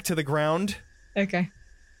right Okay. back to the ground. Okay.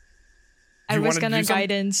 I you was wanna gonna do some-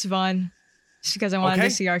 guidance Vaughn, just because I wanted Okay.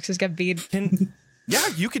 to see Arxis get beat. Yeah,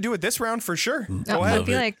 you could do it this round for sure. Go I'll ahead.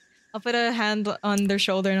 be like, I'll put a hand on their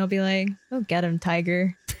shoulder and I'll be like, "Go get him,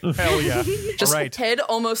 tiger." Hell yeah. Just All right. head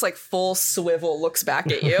almost like full swivel looks back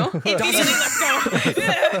at you.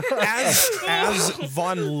 As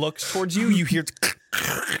Vaughn looks towards you, you hear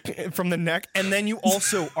from the neck, and then you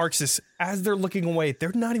also, Arxis, as they're looking away,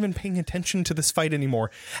 they're not even paying attention to this fight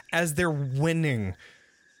anymore. As they're winning.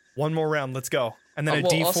 One more round, let's go. And then a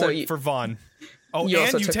well, D4 also you- for Vaughn. Oh, you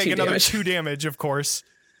also and you took take 2 another damage. 2 damage, of course.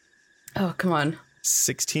 Oh, come on.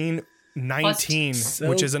 16, 19, So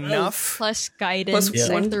which is close. enough. Plus guidance. Plus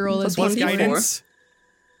I have to roll a plus Plus D4. guidance.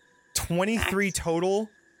 23 total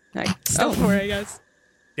Nice. Still 4, I guess.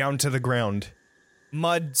 down to the ground.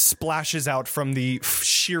 Mud splashes out from the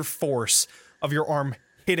sheer force of your arm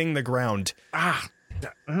hitting the ground.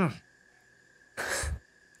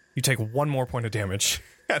 You take 1 more point of damage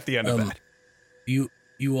at the end of that.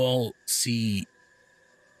 You all see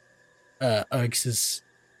Arxis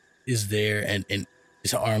is there and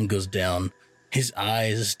his arm goes down. His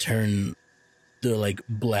eyes turn the like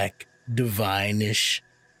black divine-ish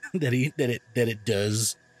that it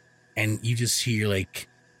does, and you just hear like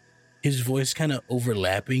his voice kind of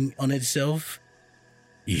overlapping on itself.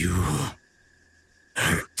 You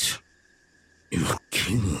hurt your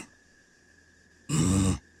king.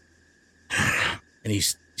 And he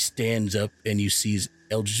stands up, and you see his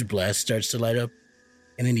Eldritch Blast starts to light up,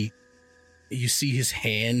 and then you see his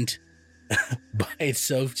hand by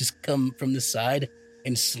itself just come from the side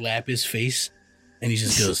and slap his face, and he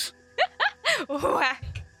just goes,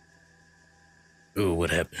 Whack. "Oh,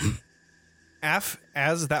 what happened?"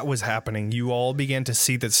 As that was happening, you all began to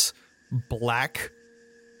see this black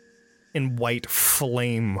and white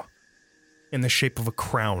flame in the shape of a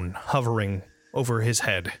crown hovering over his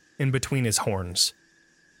head, in between his horns.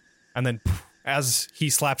 And then, as he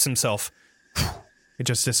slaps himself, it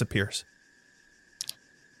just disappears.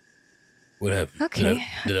 What happened? Okay.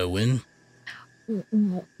 Did I win?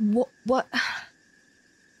 What?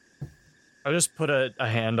 I just put a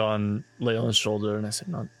hand on Leyland's shoulder and I said,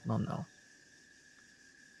 no.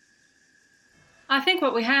 I think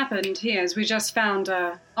what happened here is we just found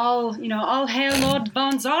all hail Lord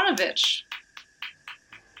Von Zarovich.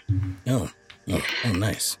 Oh,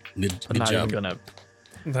 nice. Good I'm not job. even gonna.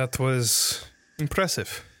 That was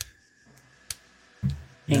impressive. Not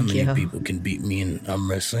Thank many you. people can beat me in arm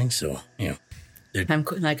wrestling, so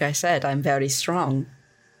Like I said, I'm very strong.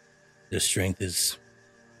 their strength is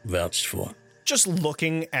vouched for. Just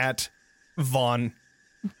looking at Vaughn,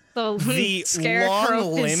 The the scarecrow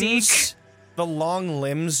long physique. limbs, the long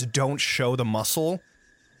limbs don't show the muscle,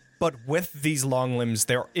 but with these long limbs,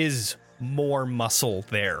 there is more muscle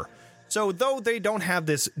there. So though they don't have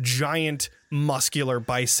this giant muscular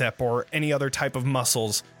bicep or any other type of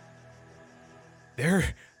muscles,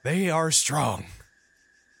 they are strong.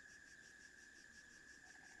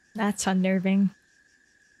 That's unnerving.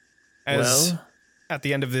 As Well? at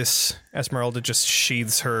the end of this, Esmeralda just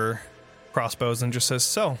sheathes her crossbows and just says,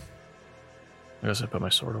 "So, I guess I put my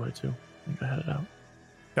sword away too. I think I had it out.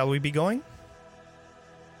 shall we be going?"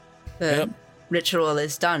 The ritual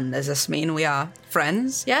is done. Does this mean we are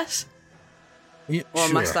friends? Yes? Yeah, Or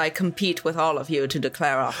sure. must I compete with all of you to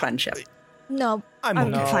declare our friendship? No, I'm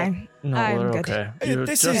I'm okay. fine. No, I'm we're good. okay. Uh, You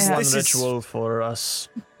this just is- one this is- ritual for us.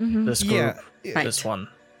 Mhm. This group. Yeah. Right. This one.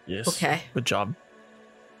 Yes. Okay. Good job.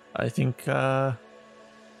 I think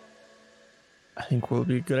we'll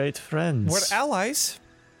be great friends. We're allies.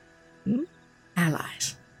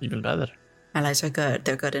 Allies. Even better. Allies are good.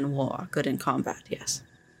 They're good in war, good in combat, yes.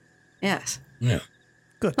 Yes. Yeah,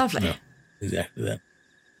 Lovely. Yeah. exactly that.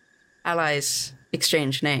 Allies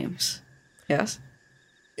exchange names. Yes?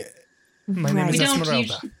 My name Right. is We don't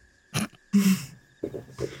Esmeralda.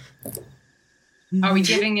 Are we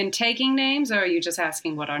giving and taking names, or are you just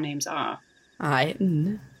asking what our names are? I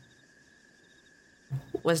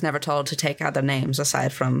was never told to take other names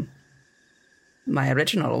aside from my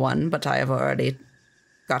original one, but I have already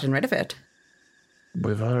gotten rid of it.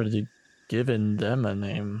 We've already given them a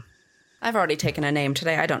name. I've already taken a name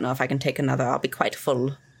today. I don't know if I can take another. I'll be quite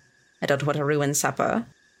full. I don't want to ruin supper.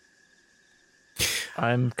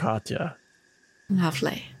 I'm Katya.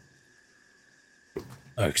 Lovely.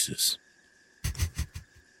 Arxis.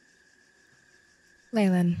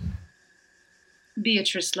 Leyland.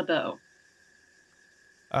 Beatrice LeBeau.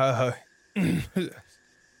 I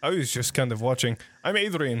was just kind of watching. I'm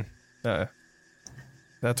Adrian.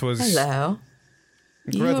 That was Hello.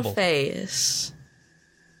 incredible. Your face.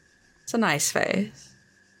 It's a nice face.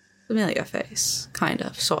 Familiar face. Kind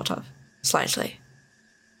of. Sort of. Slightly.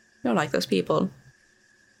 You're like those people.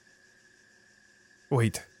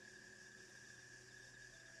 Wait.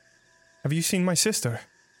 Have you seen my sister?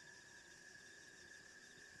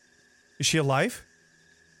 Is she alive?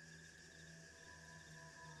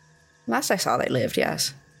 Last I saw, they lived,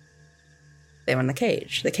 yes. They were in the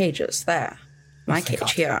cage. The cages, there. My thank cage God.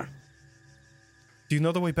 here. Do you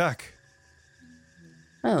know the way back?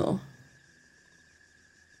 Oh.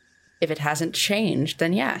 If it hasn't changed,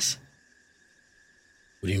 then yes.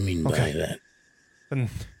 What do you mean Okay. by that? Then,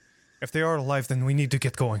 if they are alive, then we need to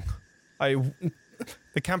get going.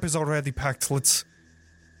 The camp is already packed. Let's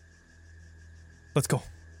go.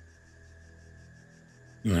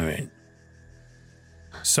 All right.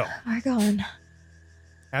 So, We're going.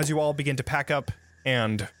 as you all begin to pack up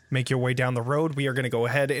and make your way down the road, we are going to go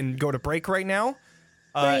ahead and go to break right now.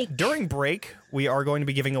 Break. During break, we are going to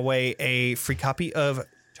be giving away a free copy of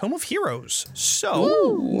Tome of Heroes.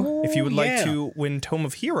 So, if you would like to win Tome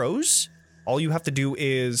of Heroes, all you have to do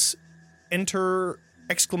is enter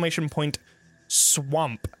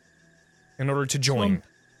 !swamp in order to join.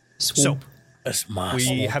 So, That's my we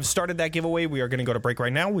swamp. have started that giveaway. We are going to go to break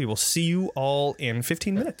right now. We will see you all in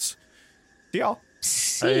 15 minutes. See y'all.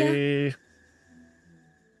 See ya. Hey.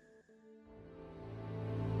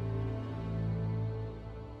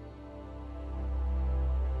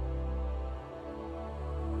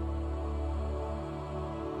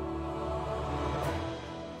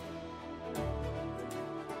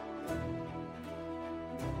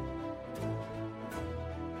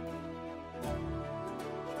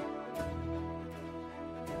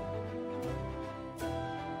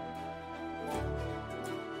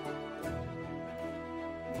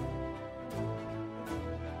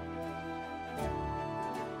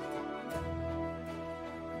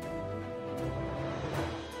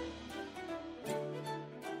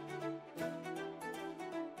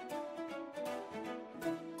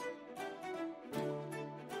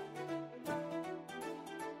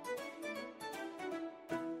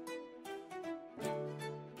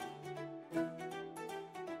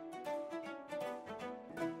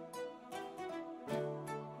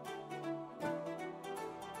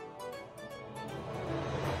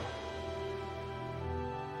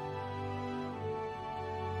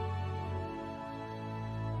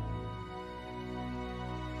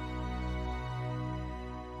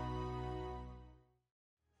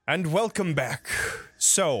 And welcome back.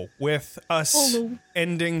 So, with us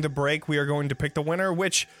ending the break, we are going to pick the winner,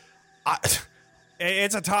 which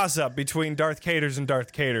it's a toss-up between Darth Caters and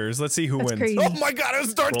Darth Caters. Let's see who That's wins. crazy. Oh my god, it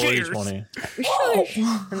was Darth Roll Caters!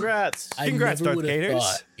 D20. Congrats. Congrats, I never Darth would have Caters.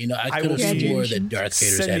 thought. You know, I I could will have be swore that Darth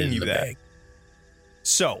Vader's had it sending in you the that. bag.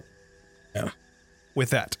 So, Yeah. with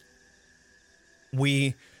that,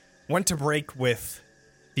 we went to break with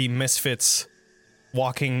the Misfits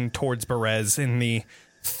walking towards Berez in the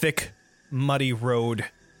thick, muddy road.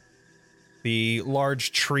 The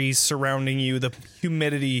large trees surrounding you, the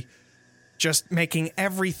humidity just making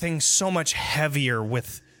everything so much heavier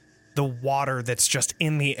with the water that's just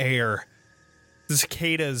in the air. The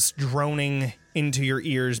cicadas droning into your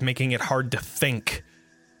ears, making it hard to think.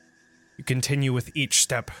 You continue with each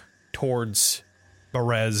step towards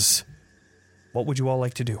Berez. What would you all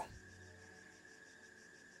like to do?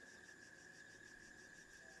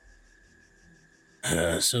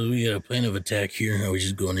 So we got a plan of attack here. Are we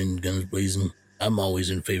just going in guns blazing? I'm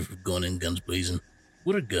always in favor of going in guns blazing.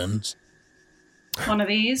 What are guns? One of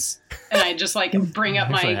these, and I just like bring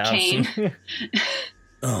up Actually my have cane. some.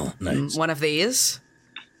 Oh, nice. One of these.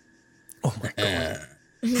 Oh my god.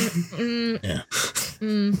 Yeah.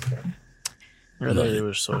 You're the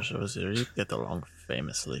Jewish sorcerers here. You get along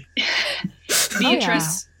famously.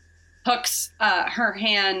 Beatrice hooks her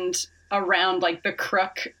hand around like the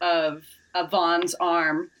crook of Vaughn's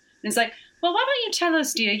arm and is like, well, why don't you tell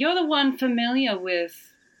us, dear? You're the one familiar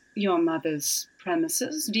with your mother's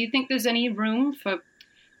premises. Do you think there's any room for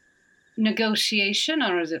negotiation,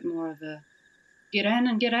 or is it more of a get in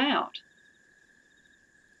and get out?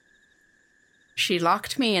 She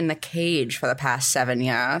locked me in the cage for the past 7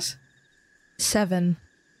 years. 7.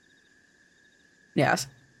 Yes.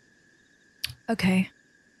 Okay.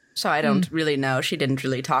 So I don't really know. She didn't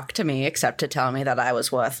really talk to me except to tell me that I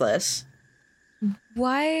was worthless.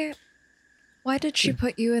 Why did she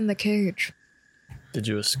put you in the cage? Did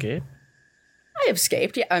you escape? I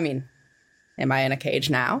escaped. Yeah, I mean, am I in a cage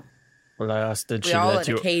now? Well, I asked, did she We're all let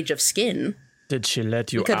in you? a cage of skin. Did she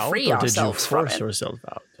let you We could out, free or did you ourselves from force it. yourself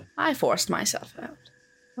out? I forced myself out.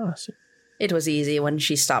 Oh, I see. It was easy when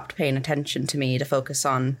she stopped paying attention to me to focus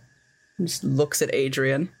on. Just looks at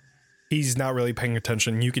Adrian. He's not really paying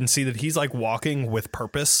attention. You can see that he's like walking with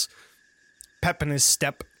purpose. Pep in his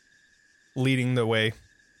step, leading the way.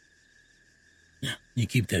 You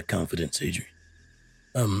keep that confidence, Adrian.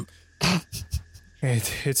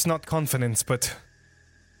 It's not confidence, but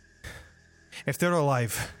if they're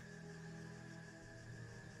alive.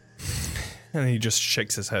 And he just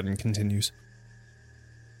shakes his head and continues.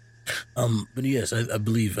 But yes, I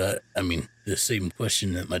believe, I mean, the same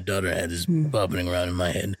question that my daughter had is bobbing around in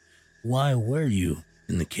my head. Why were you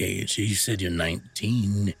in the cage? You said you're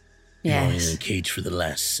 19. You're only in Yes. the cage for the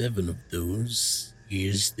last 7 of those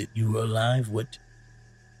years that you were alive. What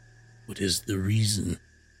is the reason?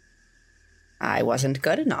 I wasn't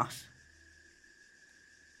good enough.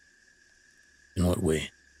 In what way?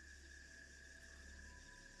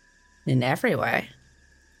 In every way.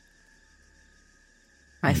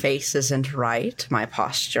 My face isn't right. My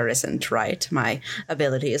posture isn't right. My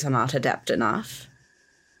abilities are not adept enough.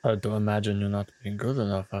 Hard to imagine you're not being good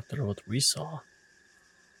enough after what we saw.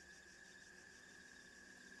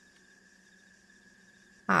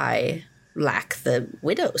 I lack the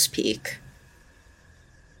widow's peak.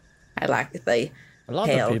 I lack the A lot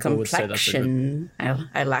pale of people would say that's a good... complexion.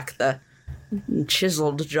 I lack the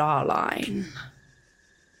chiseled jawline.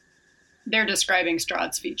 They're describing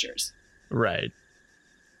Strahd's features. Right.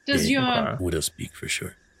 Does Yeah, your Widow speak for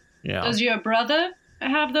sure. Yeah. does your brother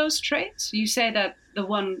have those traits? You say that the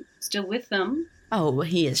one still with them. Oh,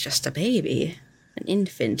 he is just a baby. An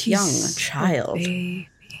infant, He's young a child. baby.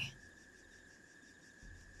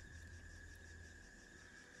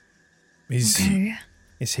 Okay.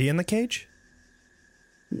 Is he in the cage?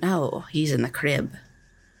 No, he's in the crib.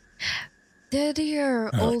 Did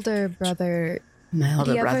your older brother, My did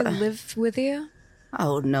older he ever brother. live with you?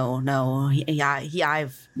 Oh, no.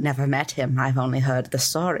 I've never met him. I've only heard the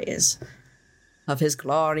stories of his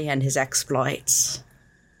glory and his exploits.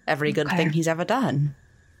 Every good Okay. thing he's ever done.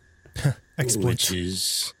 Exploits. Which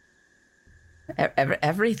is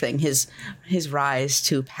Everything. His rise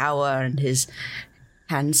to power and his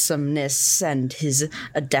handsomeness and his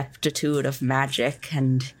adeptitude of magic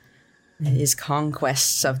and his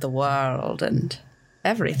conquests of the world and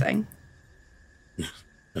everything.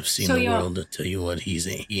 I've seen So the you're- world. I tell you what,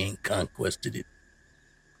 he ain't conquested it.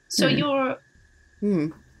 So your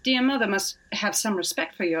Hmm. dear mother must have some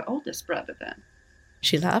respect for your oldest brother then.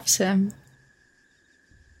 She loves him.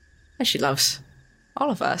 And she loves all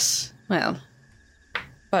of us. Well,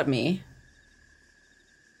 but me.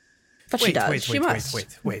 But she does. She must.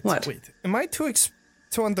 wait. What? Am I to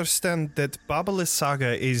understand that Baba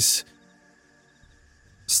Lysaga is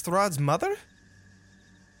Strahd's mother?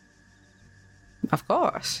 Of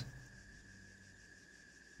course.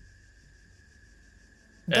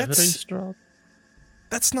 Every That's straw?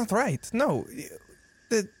 that's not right. No,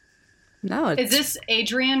 No, it's... Is this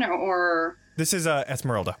Adrian or this is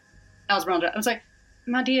Esmeralda. Esmeralda? I was like,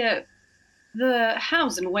 my dear, the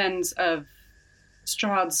hows and whens of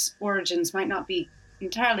Strahd's origins might not be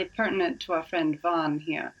entirely pertinent to our friend Vaughn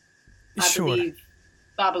here. I Sure. believe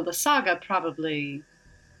Baba Lysaga probably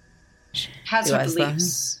has Who her has the-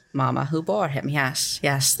 beliefs. Mama who bore him. Yes,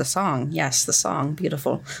 the song. Yes, the song.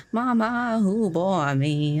 Beautiful. Mama who bore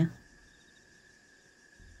me.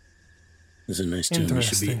 It's a nice tune. You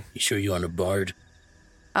should be. Interesting. You sure you aren't a bard?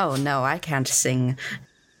 Oh no, I can't sing.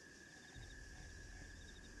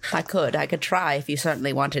 I could try if you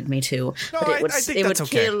certainly wanted me to, No, but I think it would that's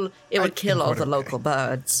okay. kill I would kill think all we're the okay. local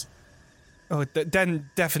birds. Oh, then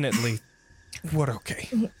definitely, we're okay.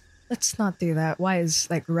 Let's not do that. Why is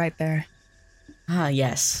like right there? Ah,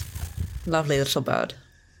 yes, lovely little bird.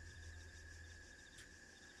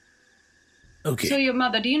 Okay. So your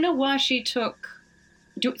mother, do you know why she took...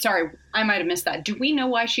 sorry, I might have missed that. Do we know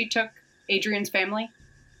why she took Adrian's family?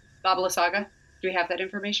 Baba Lysaga? Do we have that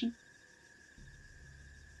information?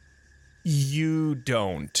 You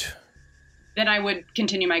don't. Then I would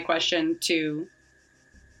continue my question to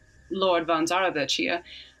Lord von Zarovich.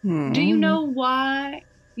 Do you know why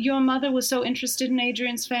your mother was so interested in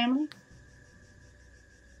Adrian's family?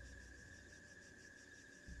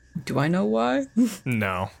 Do I know why?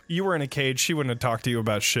 No, you were in a cage. She wouldn't have talked to you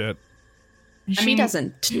about shit. She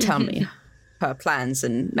doesn't tell me her plans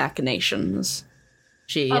and machinations.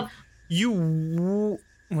 She Oh.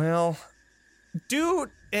 Well, do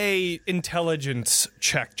a intelligence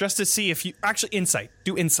check just to see if you actually insight.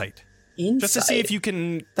 Do insight. Just to see if you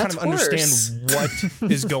can kind That's of understand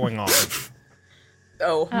what is going on.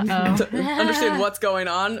 Oh, understand what's going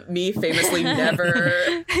on. Me famously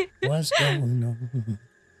never. What's going on?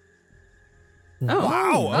 Oh,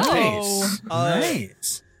 Wow. Okay.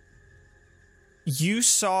 Nice. You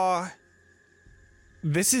saw.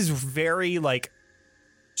 This is very like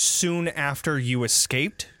soon after you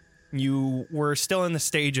escaped. You were still in the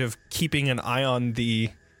stage of keeping an eye on the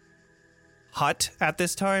hut at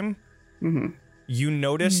this time. Mm-hmm. You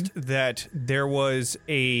noticed that there was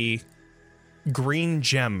a green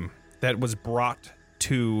gem that was brought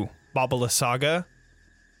to Baba Lysaga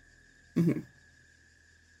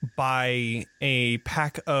by a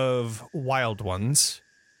pack of wild ones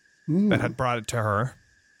that had brought it to her.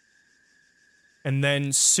 And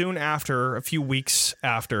then soon after, a few weeks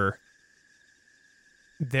after,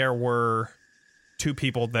 there were two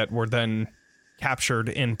people that were then captured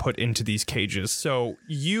and put into these cages. So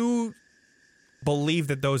you believe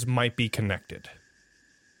that those might be connected.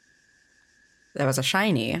 There was a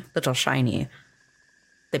shiny, little shiny.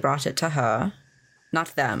 They brought it to her.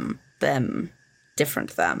 Not them. Them.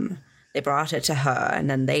 Different them. They brought it to her, and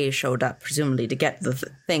then they showed up, presumably to get the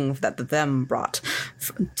thing that the them brought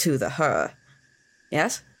to the her.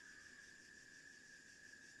 Yes?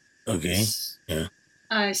 Okay. Yeah.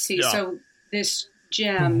 I see. Yeah. So this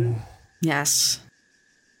gem, Yes.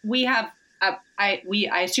 we have. I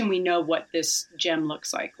assume we know what this gem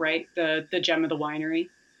looks like, right? The gem of the winery.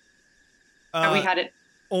 Have we had it?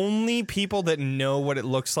 Only people that know what it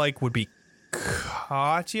looks like would be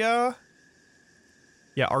Katya.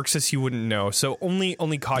 Yeah, Arxis, you wouldn't know. So only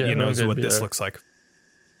Katya Yeah, no, knows good what be this there. looks like.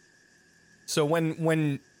 So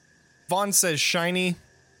when Vaughn says shiny,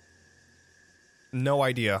 no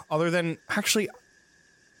idea. Other than actually,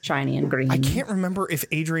 Shiny and green. I can't remember if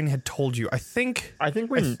Adrian had told you. I think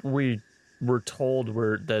we were told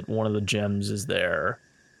that one of the gems is there.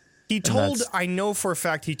 he told. that's- I know for a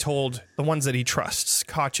fact he told the ones that he trusts,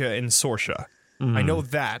 Katya and Sorsha. I know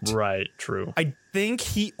that. Right, true. I think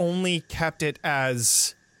he only kept it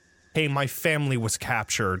as, hey, my family was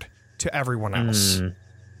captured to everyone else.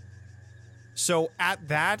 So at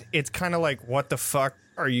that, it's kind of like, what the fuck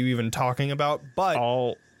are you even talking about? But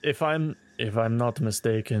If I'm not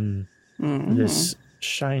mistaken, this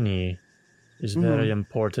shiny is very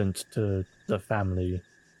important to the family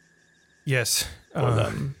yes, for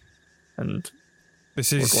them, and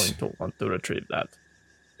this we're is going to want to retrieve that.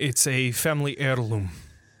 it's a family heirloom,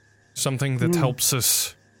 something that helps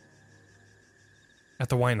us at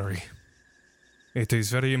the winery. It is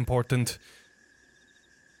very important,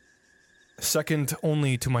 second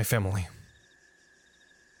only to my family.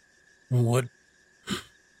 What?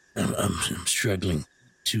 I'm struggling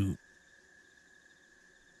to.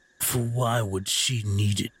 For why would she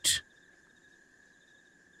need it?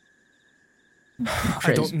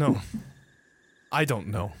 I don't know. I don't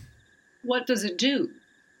know. What does it do?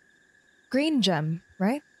 Green gem,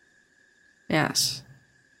 right? Yes.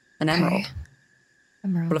 An emerald.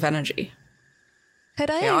 Emerald. Full of energy. Could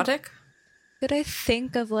Chaotic? I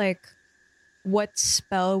think of like what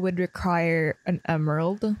spell would require an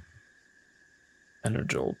emerald?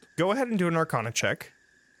 Energold. Go ahead and do an Arcana check.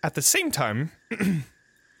 At the same time,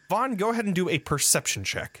 Vaughn, go ahead and do a perception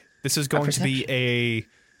check. This is going to be a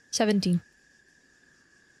 17.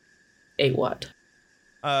 A what?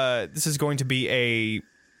 this is going to be a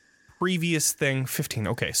previous thing. 15.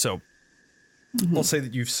 Okay, so we'll say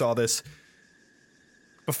that you saw this.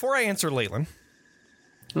 Before I answer Leyland,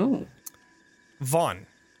 Ooh. Vaughn,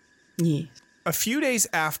 Yeah. a few days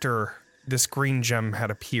after this green gem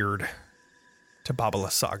had appeared to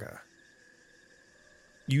Babala Saga,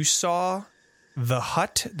 you saw the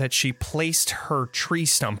hut that she placed her tree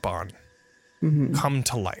stump on come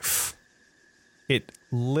to life. It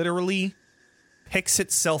literally picks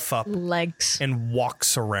itself up Legs. and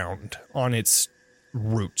walks around on its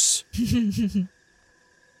roots.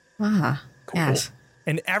 Ah. Yes.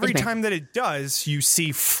 And every Okay. time that it does, you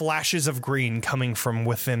see flashes of green coming from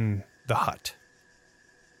within the hut.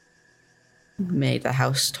 Made the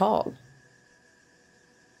house tall.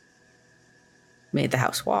 Made the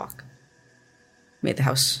house walk. Made the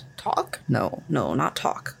house talk? No, not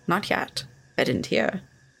talk. Not yet. I didn't hear.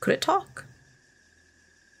 Could it talk?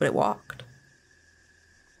 But it walked.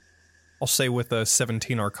 I'll say with a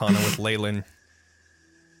 17 Arcana with Leyland,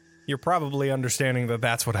 you're probably understanding that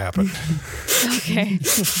that's what happened. Okay.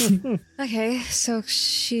 Okay, so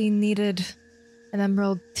she needed an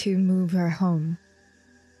emerald to move her home.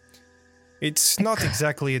 It's not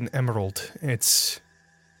exactly an emerald. It's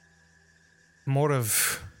more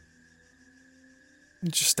of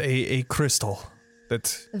just a crystal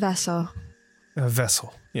that Vessel. a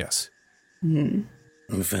vessel. Yes. A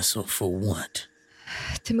vessel for what?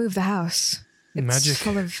 To move the house. It's Magic.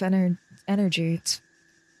 full of energy. It's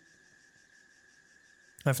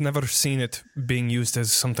I've never seen it being used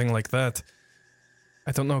as something like that.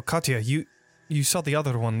 I don't know, Katya, you saw the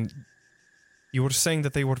other one. You were saying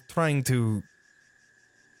that they were trying to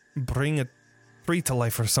bring a tree to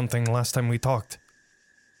life or something last time we talked.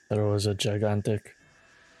 There was a gigantic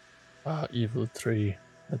evil tree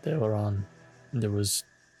that they were on. There was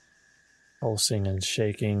pulsing and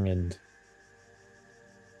shaking and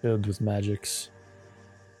filled with magics.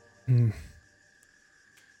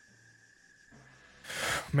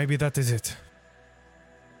 Maybe that is it.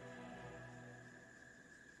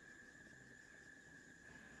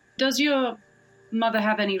 Does your mother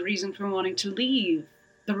have any reason for wanting to leave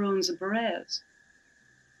the ruins of Berez?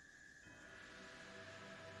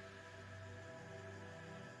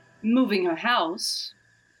 Moving her house?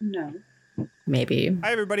 No. Maybe.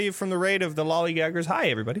 Hi, everybody from the raid of the Lollygaggers. Hi,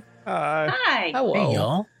 everybody. Hi. Hello. Hey,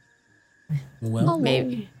 y'all. Well,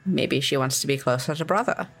 Maybe she wants to be closer to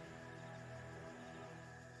brother.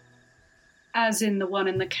 As in the one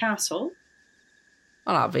in the castle?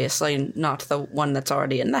 Well, obviously not the one that's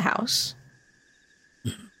already in the house.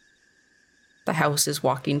 The house is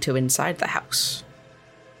walking to inside the house.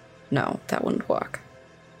 No, that wouldn't work.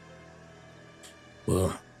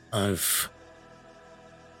 Well, I've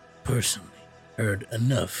personally heard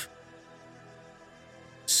enough.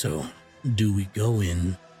 So, do we go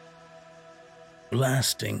in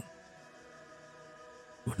blasting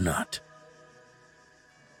or not?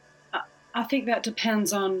 I think that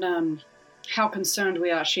depends on how concerned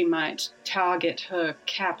we are she might target her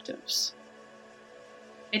captives.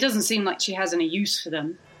 It doesn't seem like she has any use for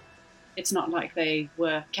them. It's not like they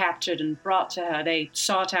were captured and brought to her. They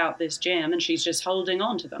sought out this gem and she's just holding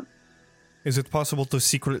on to them. Is it possible to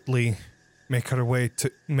secretly make our way to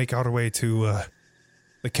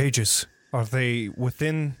the cages? Are they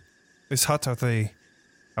within this hut? Are they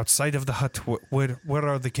outside of the hut? Where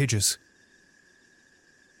are the cages?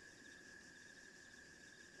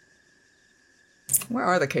 Where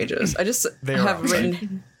are the cages? I just They're have outside.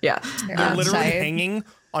 written. Yeah. They're literally Outside. hanging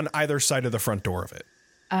on either side of the front door of it.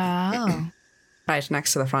 Oh. Right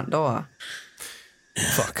next to the front door.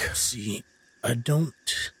 Fuck. See, I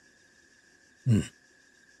don't. This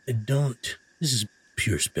is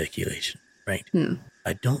pure speculation, right?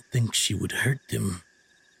 I don't think she would hurt them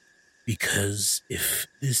because if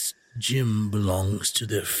this gem belongs to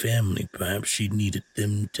their family, perhaps she needed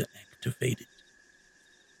them to activate it.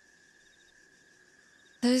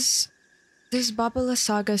 Does Baba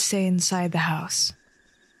Lysaga stay inside the house?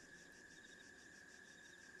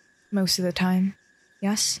 Most of the time,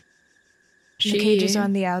 yes? The cages are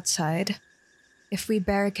on the outside. If we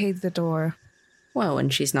barricade the door, Well, when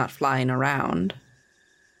she's not flying around.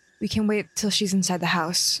 we can wait till she's inside the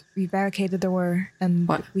house. We barricade the door and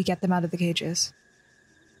What? we get them out of the cages.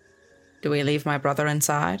 Do we leave my brother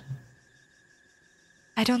inside?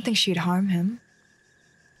 I don't think she'd harm him.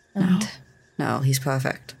 And No, he's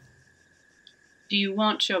perfect. Do you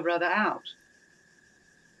want your brother out?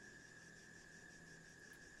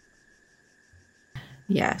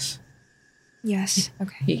 Yes. yes,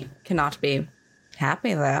 okay. He cannot be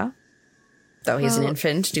happy there. Though he's an Well-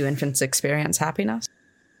 infant, do infants experience happiness?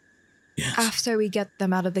 Yes. After we get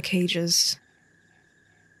them out of the cages,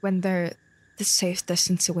 when they're the safe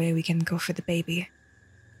distance away, we can go for the baby.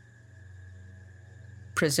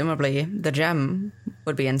 Presumably, the gem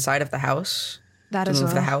would be inside of the house That to as move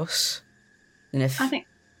well. the house. And if I think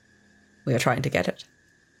we are trying to get it.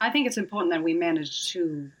 it's important that we manage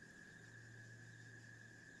to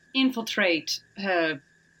infiltrate her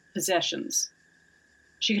possessions.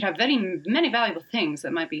 She could have many valuable things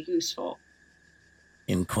that might be useful.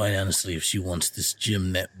 And quite honestly, if she wants this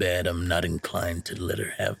gem that bad, I'm not inclined to let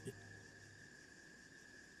her have it.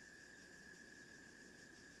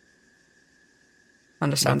 But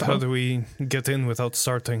Understandable. how do we get in without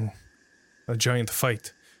starting a giant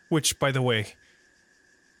fight? Which, by the way,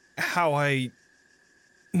 how I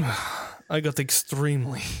got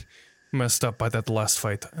extremely messed up by that last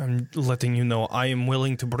fight. I'm letting you know I am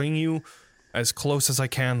willing to bring you as close as I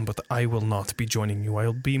can, but I will not be joining you.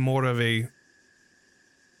 I'll be more of a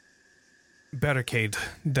barricade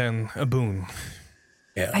than a boon.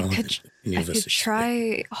 Yeah, I don't could, think any I of us could expect-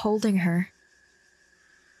 try holding her.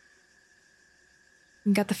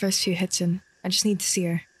 And get the first few hits in. I just need to see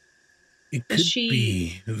her. It Is could she-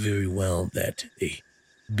 be very well that a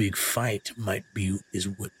big fight is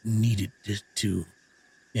what needed to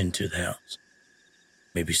enter the house.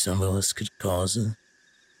 Maybe some of us could cause a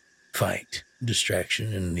fight,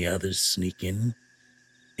 distraction, and the others sneak in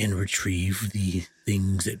and retrieve the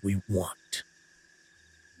things that we want.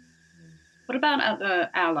 What about other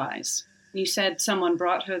allies? You said someone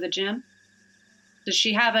brought her the gem. Does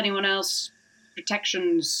she have anyone else?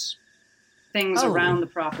 Protections, things Oh. around the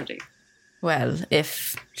property. Well,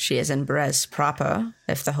 if she is in Brez proper,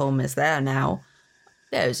 if the home is there now,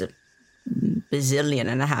 there's a bazillion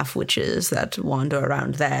and a half witches that wander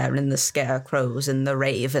around there, and the scarecrows and the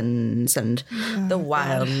ravens and the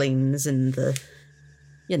wildlings and the,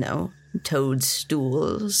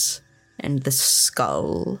 toadstools and the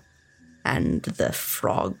skull and the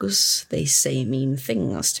frogs. They say mean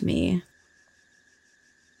things to me.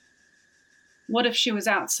 What if she was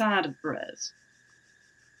outside of Brez?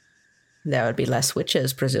 There would be less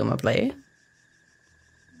witches, presumably.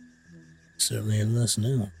 Certainly less now,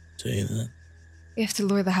 I'll tell you that. We have to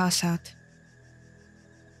lure the house out.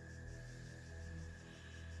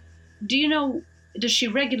 Do you know, does she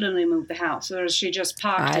regularly move the house, or is she just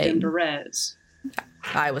parked it in Brez?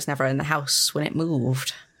 I was never in the house when it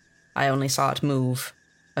moved. I only saw it move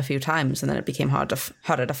a few times, and then it became harder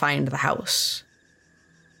to find the house.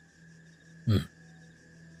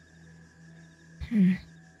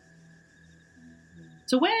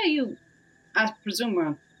 So where are you? I presume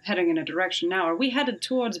we're heading in a direction now. Are we headed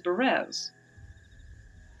towards Berez?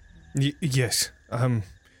 Yes.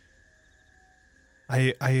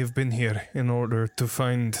 I have been here in order to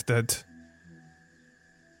find that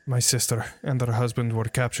my sister and her husband were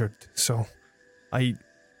captured, so I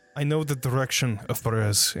know the direction of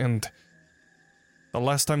Perez, and the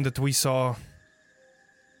last time that we saw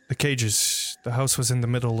the cages, the house was in the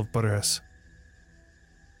middle of Perez.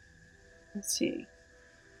 Let's see.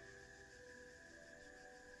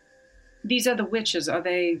 These are the witches. Are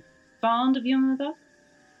they fond of your mother?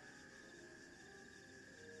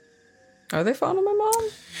 Are they fond of my mom?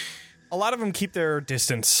 A lot of them keep their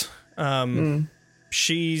distance. Your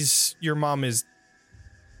mom is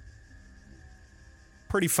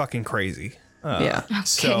pretty fucking crazy. Yeah.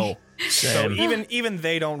 So Same. even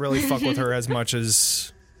they don't really fuck with her as much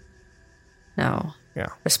as, No. yeah.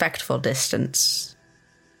 Respectful distance.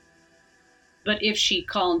 But if she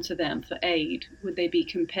called to them for aid, would they be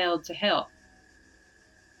compelled to help?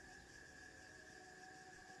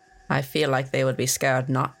 I feel like they would be scared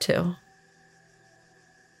not to.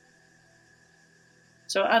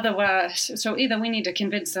 So either we need to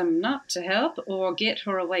convince them not to help or get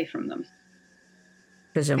her away from them.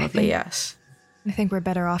 Presumably, yes. I think we're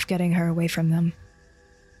better off getting her away from them.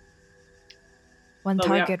 One Well,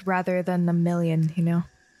 target rather than a million, you know?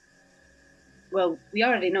 Well, we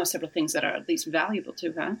already know several things that are at least valuable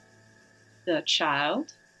to her. The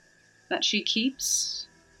child that she keeps,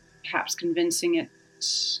 perhaps convincing her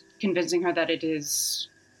that it has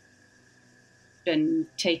been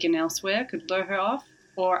taken elsewhere could lure her off,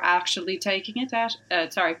 or actually taking it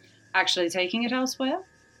elsewhere.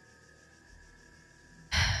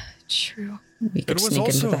 True. We could It was sneak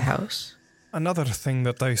into also- the house. Another thing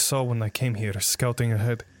that I saw when I came here scouting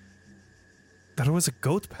ahead, there was a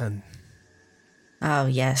goat pen. Oh,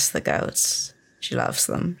 yes, the goats. She loves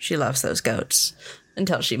them. She loves those goats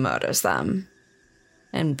until she murders them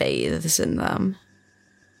and bathes in them.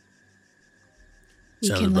 You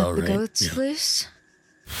Sounds can let about the right, goats yeah. loose.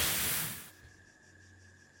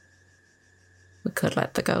 We could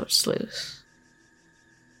let the goats loose.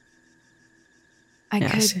 I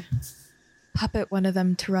Yes. could puppet one of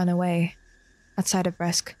them to run away outside of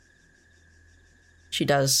Bresk. She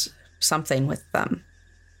does something with them.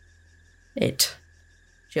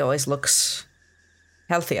 She always looks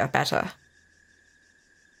healthier, better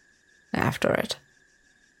after it.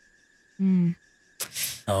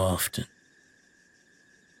 How often?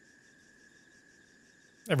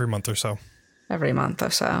 Every month or so. Every month or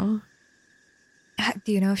so.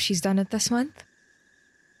 Do you know if she's done it this month?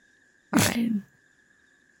 Right.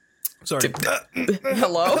 Sorry.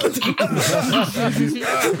 Hello?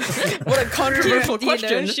 What a controversial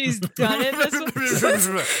question. she's done it this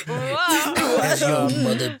month? Wow. Has your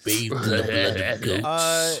mother bathed in the blood of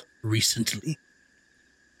goats recently?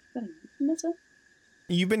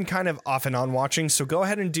 You've been kind of off and on watching, so go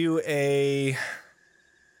ahead and do a...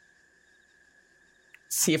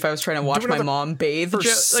 See if I was trying to watch my another mom bathe,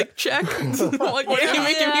 check. Like, what are you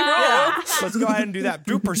making me Yeah. roll? Let's go ahead and do that.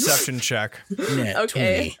 Do a perception check. Nat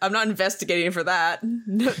Okay, 20. I'm not investigating for that.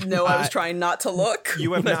 No, I was trying not to look.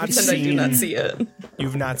 You have I not pretend I do not seen- see it.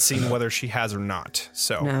 You've not seen whether she has or not,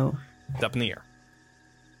 so No. it's up in the air.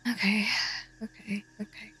 Okay.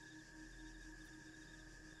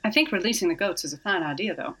 I think releasing the goats is a fine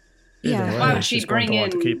idea, though. Yeah. Why would she She's going to bring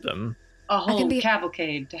want to in keep them. a whole be-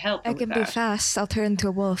 cavalcade to help her I with can be that? fast. I'll turn into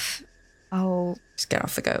a wolf. I'll Just get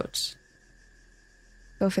off the goats.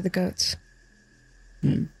 go for the goats.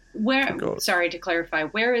 Where? Goats. Sorry to clarify.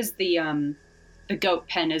 Where is the goat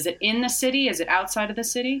pen? Is it in the city? Is it outside of the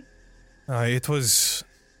city? It was...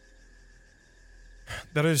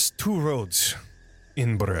 There is 2 roads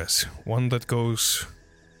in Brez. One that goes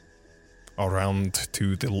around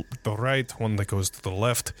to the right, one that goes to the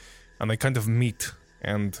left, and they kind of meet.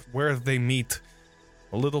 And where they meet,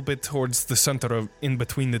 a little bit towards the center of in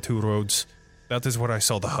between the 2 roads, that is where I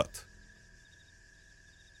saw the hut.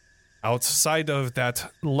 Outside of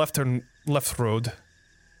that left road,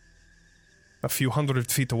 a few 100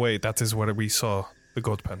 feet away, that is where we saw the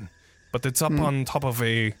goat pen. But it's up on top of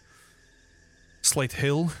a slight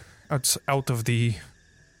hill out of the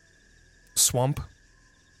swamp.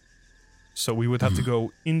 So we would have to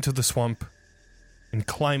go into the swamp and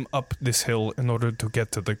climb up this hill in order to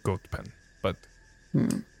get to the goat pen. But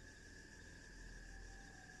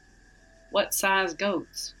What size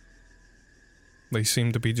goats? they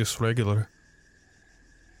seem to be just regular.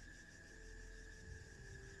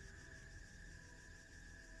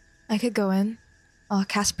 I could go in. I'll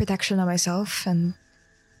cast protection on myself and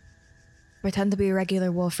pretend to be a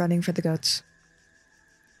regular wolf running for the goats.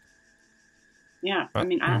 Yeah, I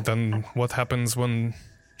mean, I, Then what happens when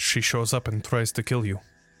she shows up and tries to kill you?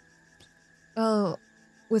 Well,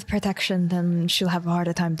 with protection, then she'll have a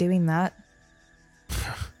harder time doing that.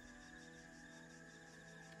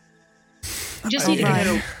 We just need to get Alright.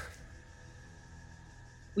 her.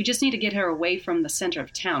 We just need to get her away from the center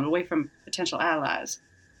of town, away from potential allies.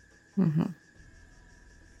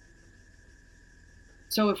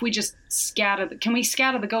 So if we just can we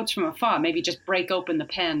scatter the goats from afar? Maybe just break open the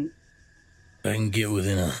pen. If I can get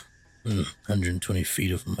within 120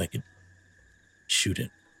 feet of him, I could shoot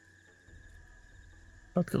it.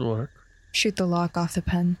 That could work. Shoot the lock off the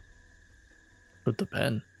pen. With the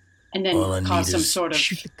pen. And then All I cause need some is- sort of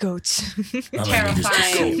Shoot the goats. All I need is the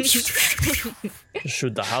terrifying. goats. Just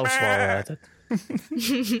shoot the house while we're at it.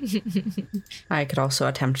 I could also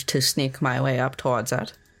attempt to sneak my way up towards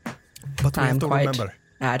it. But we I'm have to quite remember,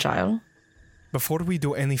 agile. before we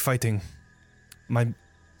do any fighting, my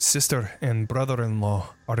sister and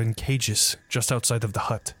brother-in-law are in cages just outside of the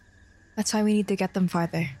hut. That's why we need to get them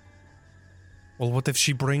farther. Well, what if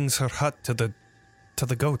she brings her hut to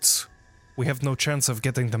the goats? We have no chance of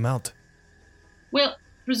getting them out. Well,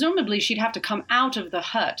 presumably she'd have to come out of the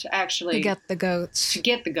hut, actually, To get the goats. to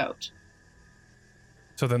get the goat.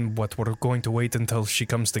 So then what, we're going to wait until she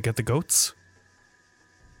comes to get the goats?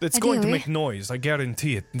 It's going to Ideally. make noise, I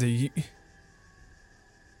guarantee it.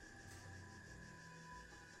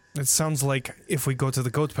 It sounds like if we go to the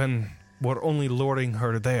goat pen, we're only luring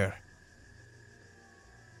her there.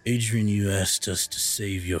 Adrian, you asked us to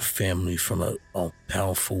save your family from a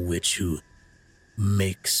all-powerful witch who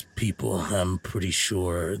makes people. I'm pretty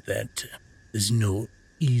sure that there's no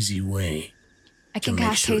easy way I to can make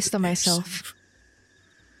cast sure haste that on they're myself. safe.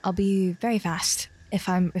 I'll be very fast.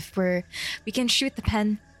 We can shoot the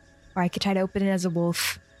pen, or I could try to open it as a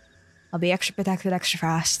wolf. I'll be extra protected, extra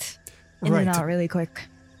fast. In and Right. out really quick.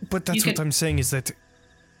 But that's You what could- I'm saying is that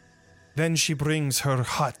then she brings her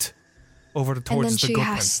hut over And then towards the she goat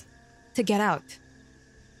pen. has to get out.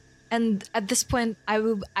 And at this point,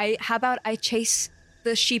 how about I chase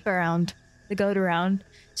the sheep around, the goat around,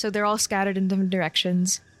 so they're all scattered in different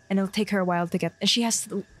directions, and it'll take her a while to get, and she has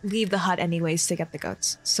to leave the hut anyways to get the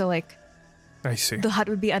goats. So like, I see. the hut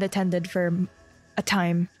would be unattended for a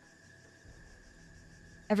time.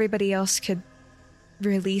 Everybody else could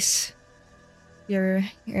release your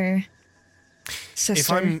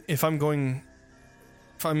sister. If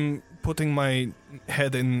I'm putting my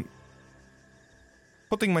head in,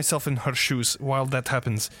 putting myself in her shoes while that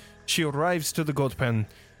happens, she arrives to the goat pen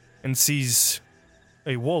and sees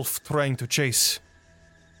a wolf trying to chase.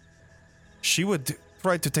 She would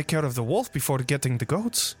try to take care of the wolf before getting the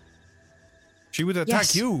goats. She would attack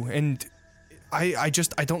Yes. you, and I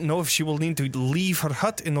don't know if she will need to leave her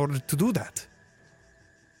hut in order to do that.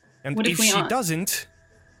 And What if if we she aren't? doesn't,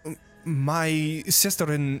 my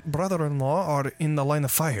sister and brother-in-law are in the line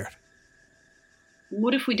of fire.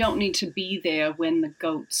 What if we don't need to be there when the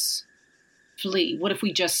goats flee? What if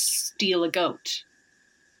we just steal a goat?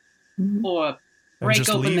 Or And break just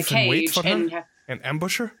open the leave and wait cage for her? and And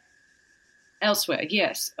ambush her? elsewhere,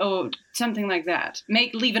 yes. Or something like that.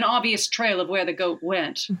 Leave an obvious trail of where the goat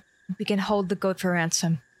went. We can hold the goat for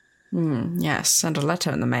ransom. Yes, send a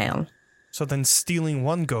letter in the mail. So then stealing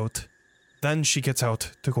one goat, then she gets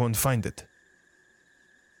out to go and find it.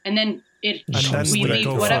 And then And then we we leave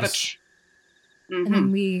go whatever. first. And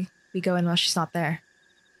then we go in while she's not there.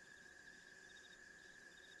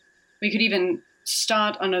 We could even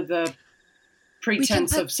start under the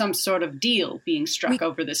pretense put- of some sort of deal being struck We-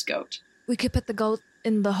 over this goat. We could put the goat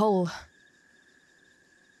in the hole.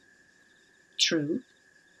 True.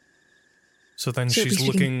 So then So at she's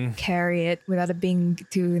least we can looking... carry it without it being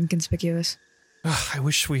too inconspicuous. I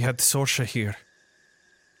wish we had Sorsha here.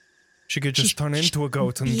 She could just turn into a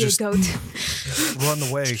goat and Be just a goat. run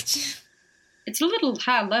away. It's a little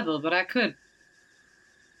high level, but I could,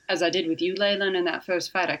 as I did with you, Leyland, in that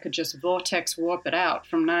first fight, I could just vortex warp it out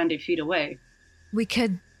from 90 feet away. We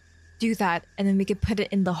could do that, and then we could put it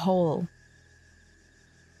in the hole.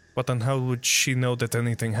 But then how would she know that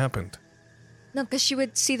anything happened? No, because she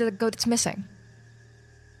would see that the goat is missing.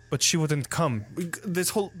 But she wouldn't come.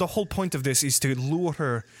 The whole point of this is to lure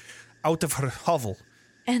her out of her hovel.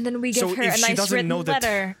 And then we give So her if a she nice doesn't wrin know that-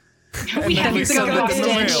 letter. We then have we your send goat it in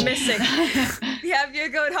the hostage. mail. missing. We have your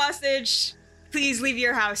goat hostage. Please leave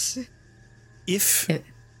your house. If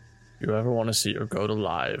You ever want to see your goat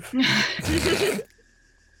alive? If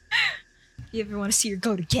you ever want to see your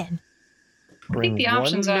goat again. Bring the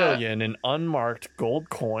options 1 are- million in unmarked gold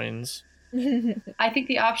coins. I think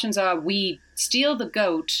the options are we steal the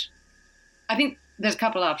goat. I think there's a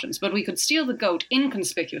couple options, but we could steal the goat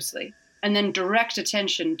inconspicuously and then direct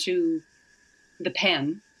attention to the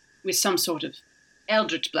pen with some sort of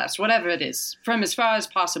eldritch blast, whatever it is, from as far as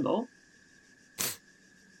possible.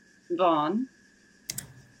 Vaughn.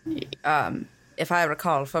 if I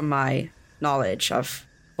recall from my knowledge of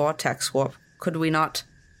vortex warp, could we not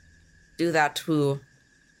do that to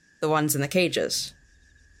the ones in the cages?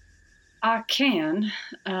 I can.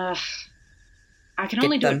 I can Get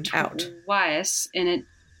only do them it out. twice, and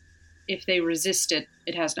if they resist it,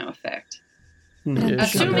 it has no effect.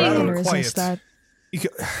 Assuming rather resist quiet. that.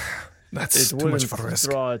 That's It too much wouldn't of a risk.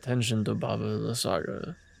 draw attention to Baba the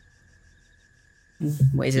Saga. Is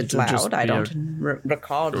it It would just loud? I be don't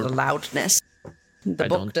recall the loudness. The I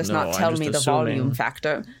book don't does know, not I'm tell just me the assuming. volume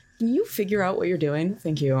factor. Can you figure out what you're doing?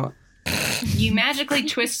 Thank you. You magically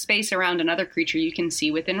twist space around another creature you can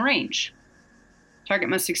see within range. Target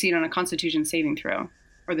must succeed on a Constitution saving throw,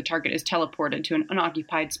 or the target is teleported to an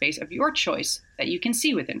unoccupied space of your choice that you can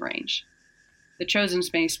see within range. The chosen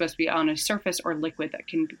space must be on a surface or liquid that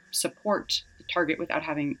can support the target without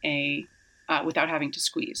having to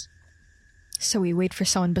squeeze. So we wait for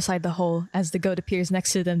someone beside the hole. As the goat appears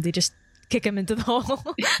next to them, they just kick him into the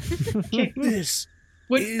hole. This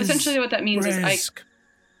Essentially, what that means is risk.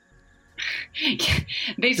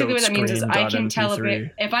 Basically, what that means is I can Goat teleport.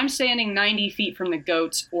 scream.mp3. If I'm standing 90 feet from the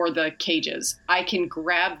goats or the cages, I can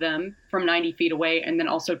grab them from 90 feet away and then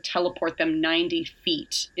also teleport them 90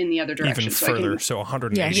 feet in the other direction. Even So further, I so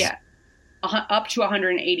 180. can, up to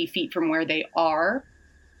 180 feet from where they are.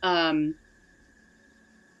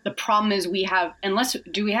 The problem is we have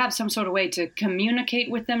some sort of way to communicate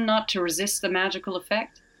with them, not to resist the magical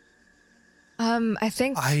effect? I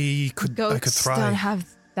think I could goats try. don't have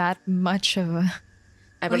that much of a.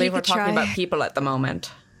 I Well, believe you we're could talking try. about people at the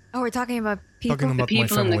moment. Oh, we're talking about people. Talking The about my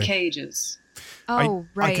people in the family. cages. Oh,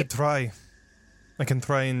 right. I could try. I can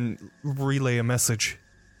try and relay a message.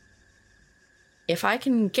 If I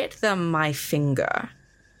can get them my finger,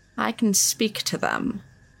 I can speak to them.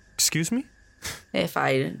 Excuse me? If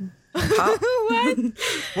I pop, Wait,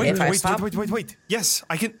 If I wait, stop- wait. Yes,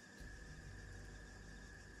 I can.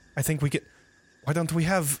 I think we can. Why don't we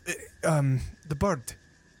have the bird?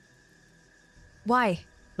 Why?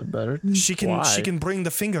 The better. She Why? can bring the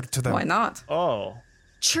finger to them. why not? Oh,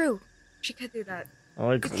 True. She could do that. I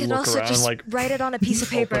like We could look also around just like write it on a piece of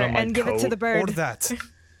paper Open up my and give it to coat. the bird. Or that.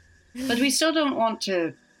 But we still don't want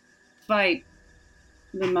to fight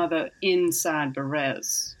the mother inside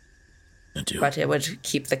Berez. I do. But it would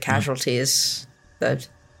keep the casualties.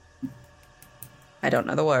 I don't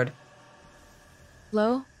know the word.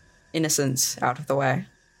 Low? Innocents out of the way.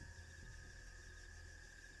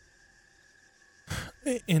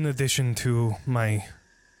 In addition to my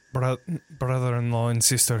brother-in-law and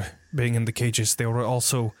sister being in the cages, there were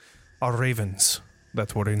also our ravens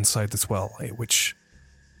that were inside as well, which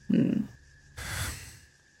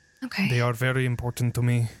Okay. they are very important to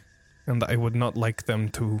me, and I would not like them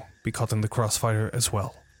to be caught in the crossfire as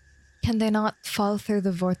well. Can they not fall through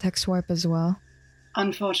the vortex warp as well?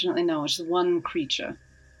 Unfortunately, no. It's one creature.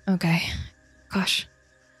 Okay. Gosh.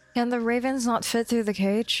 Can the ravens not fit through the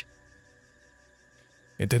cage?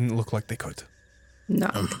 It didn't look like they could. No,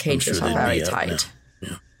 I'm the cages sure are they'd very be out tight.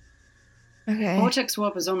 now. Okay. Vortex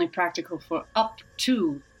warp is only practical for up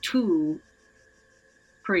to 2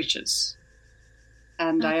 creatures.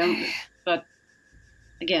 And but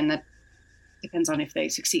again, that depends on if they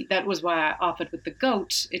succeed. That was why I offered with the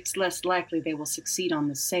goat. It's less likely they will succeed on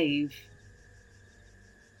the save.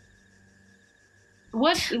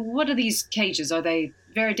 What are these cages? Are they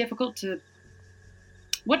very difficult to...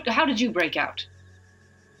 How did you break out?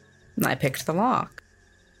 And I picked the lock.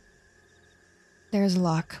 There's a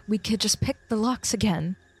lock. We could just pick the locks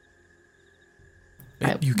again.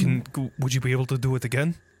 You can... Would you be able to do it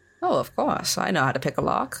again? Oh, of course. I know how to pick a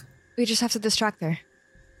lock. We just have to distract her.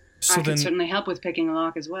 So I can then, certainly help with picking a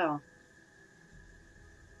lock as well.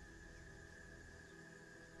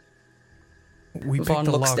 we pick Vaughn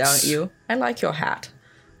the looks locks. down at you. I like your hat.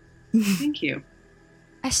 Thank you.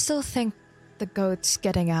 I still think the goats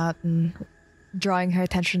getting out and drawing her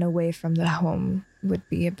attention away from the home would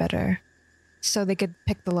be a better. So they could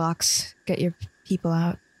pick the locks, get your people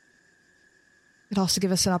out. It'd also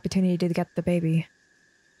give us an opportunity to get the baby.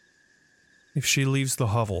 If she leaves the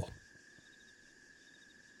hovel.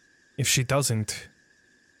 If she doesn't,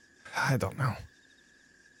 I don't know.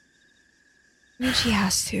 I mean, she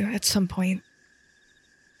has to at some point.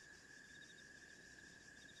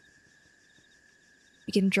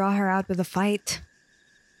 We can draw her out with a fight.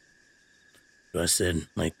 I said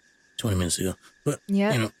like 20 minutes ago. But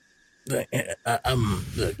Yeah. you know,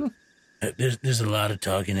 look, there's a lot of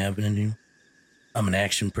talking happening here. I'm an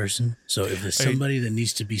action person, so if there's Hey. somebody that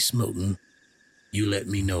needs to be smoten, you let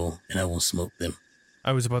me know, and I will smoke them.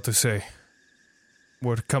 I was about to say,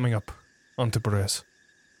 we're coming up onto Perez.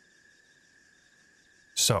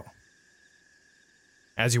 So,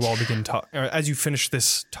 As you all as you finish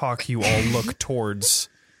this talk, you all look towards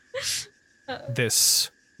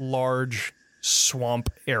this large swamp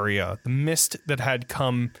area. The mist that had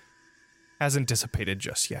come hasn't dissipated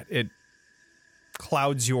just yet. It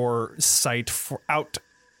clouds your sight out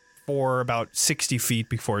for about 60 feet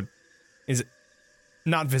before it is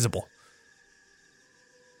not visible.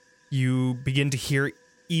 You begin to hear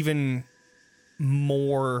even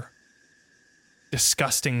more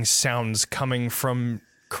disgusting sounds coming from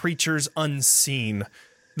creatures unseen.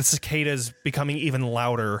 The cicadas becoming even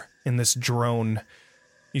louder in this drone.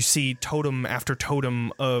 You see totem after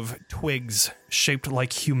totem of twigs shaped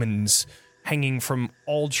like humans hanging from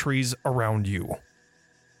all trees around you.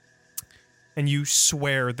 And you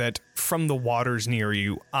swear that from the waters near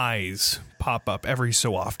you, eyes pop up every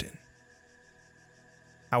so often.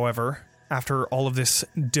 However, after all of this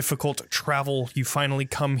difficult travel, you finally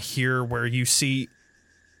come here where you see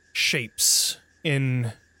shapes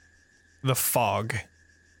in the fog.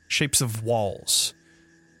 Shapes of walls.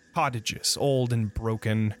 Cottages, old and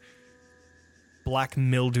broken. Black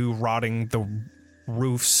mildew rotting the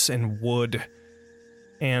roofs and wood.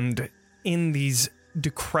 And in these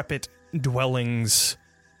decrepit dwellings,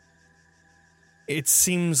 it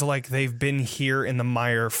seems like they've been here in the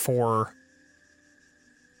mire for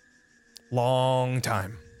long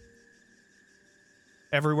time.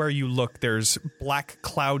 Everywhere you look, there's black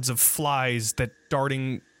clouds of flies that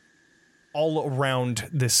darting all around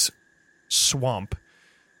this swamp.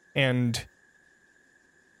 And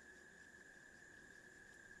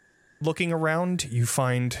looking around, you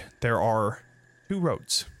find there are 2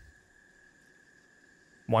 roads.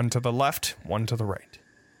 One to the left, one to the right.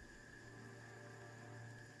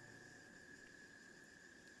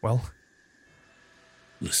 Well?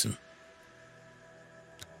 Listen.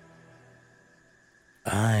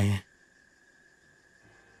 I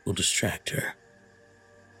will distract her.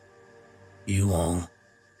 You all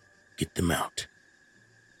get them out.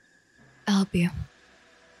 I'll help you.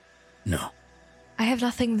 No. I have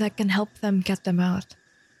nothing that can help them get them out.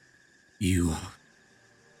 You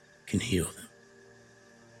can heal them.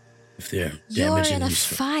 If they're You're damaging in a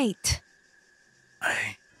themselves, fight.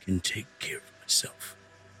 I can take care of myself.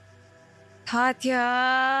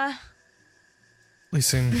 Katya.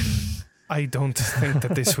 Listen, I don't think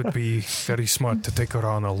that this would be very smart to take her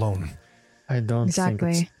on alone. I don't think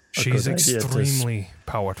Exactly. it's a She's good idea to extremely split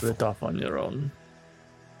powerful. off on your own.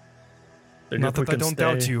 Not that I don't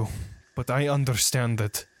doubt you, but I understand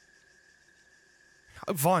that.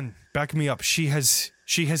 Vaughn, back me up. She has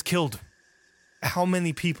killed how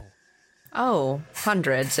many people? Oh,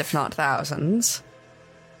 hundreds, if not thousands.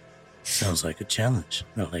 Sounds like a challenge.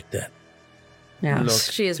 I like that. Yes,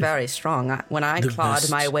 Look, she is very strong. When I The clawed best-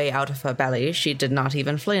 my way out of her belly, she did not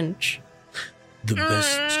even flinch. The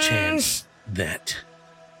best chance that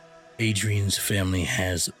Adrian's family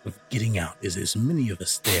has of getting out is as many of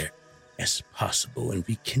us there as possible, and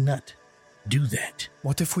we cannot do that.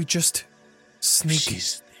 What if we just sneak?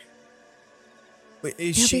 She's there.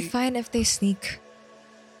 Is It'll she? be fine if they sneak.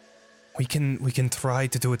 We can try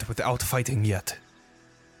to do it without fighting yet.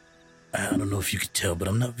 I don't know if you could tell, but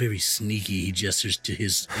I'm not very sneaky. He gestures to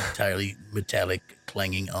his entirely metallic,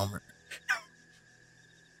 clanging armor.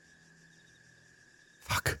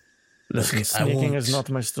 Fuck. Listen, Look, I sneaking is won't-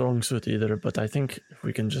 not my strong suit either, but I think if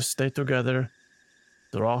we can just stay together,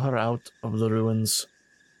 draw her out of the ruins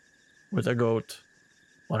with a goat,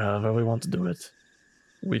 or however we want to do it,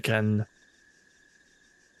 we can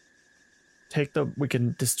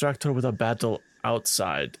distract her with a battle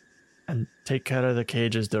outside and take care of the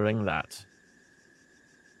cages during that.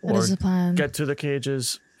 That Or is the plan. get to the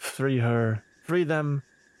cages, free them,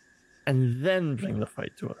 and then bring the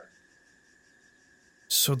fight to her.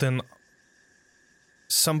 So then,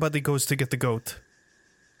 somebody goes to get the goat,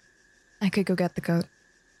 I could go get the goat.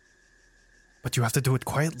 but you have to do it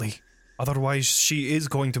quietly. Otherwise, she is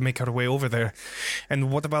going to make her way over there.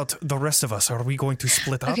 And what about the rest of us? Are we going to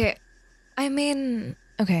split up? Okay. I mean,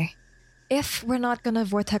 okay. If we're not gonna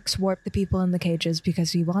vortex warp the people in the cages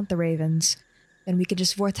because we want the ravens, then we could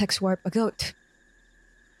just vortex warp a goat.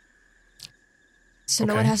 So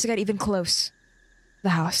no one Okay. has to get even close to the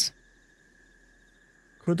house.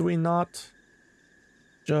 Could we not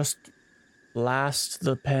just blast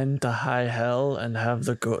the pen to high hell and have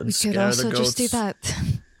the goat We scare could also the goats just do that.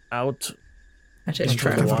 out? That is Into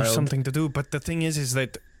true. the Give her wild. something to do. But the thing is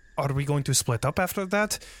that are we going to split up after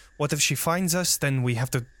that? What if she finds us? Then we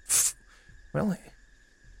have to. Well,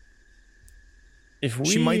 If we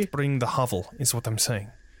she might bring the hovel, is what I'm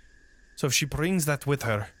saying. So if she brings that with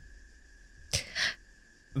her,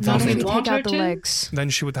 Not Does if we we want take her out the to? legs. then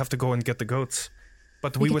she would have to go and get the goats.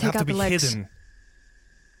 But We we could would take have to out be the legs. hidden.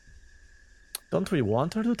 Don't we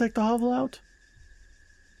want her to take the hovel out?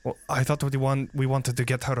 Well, I thought we wanted to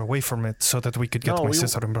get her away from it so that we could get my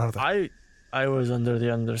sister and brother. I was under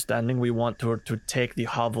the understanding we want her to take the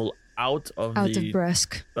hovel out of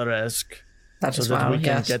Bresk. That's so that we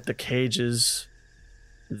can get the cages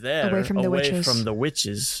there, away from the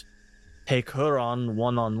witches, take her on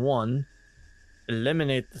one-on-one,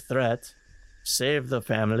 eliminate the threat, save the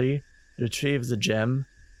family, retrieve the gem,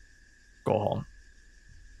 go home.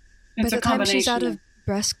 By the time she's out of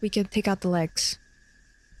Bresk, we can take out the legs.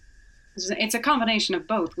 It's a combination of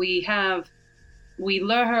both. We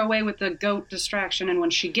lure her away with the goat distraction, and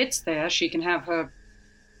when she gets there, she can have her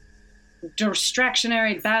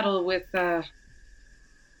distractionary battle with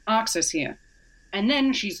Oxus here. And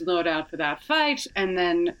then she's lured out for that fight, and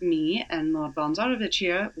then me and Lord Von Zarovich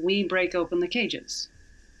here, we break open the cages.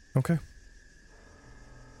 Okay.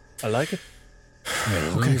 I like it. Right,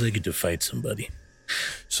 as long as I get to fight somebody.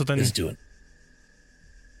 So then, let's do it.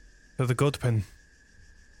 To the goat pen.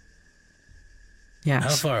 Yeah. How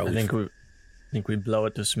far are we? I think we blow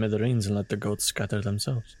it to smithereens and let the goats scatter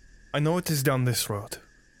themselves. I know it is down this road.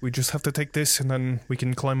 We just have to take this, and then we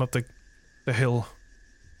can climb up the hill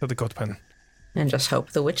to the goat pen. And just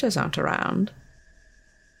hope the witches aren't around.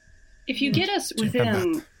 If you get us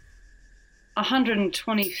within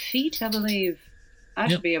 120 feet, I believe I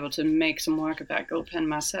should be able to make some work of that goat pen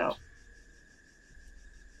myself.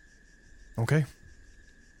 Okay.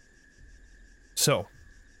 So,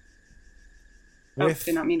 with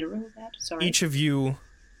did not mean to roll that. Sorry. each of you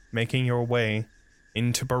making your way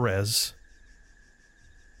into Berez,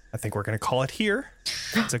 I think we're going to call it here.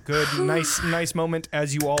 It's a good, nice moment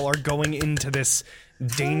as you all are going into this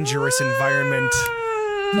dangerous environment.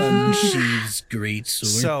 Unsheathes great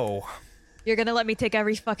sword. So, You're gonna let me take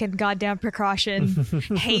every fucking goddamn precaution.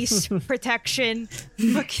 Haste, protection,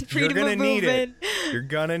 fucking freedom you're of gonna need movement. it. You're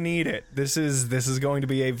gonna need it. This is going to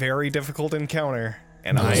be a very difficult encounter,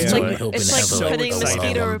 and I It's am like, it's like so putting excited.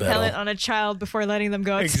 mosquito repellent on a child before letting them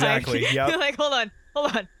go outside. Exactly, yep. You're like, hold on.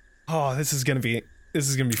 Oh, this is gonna be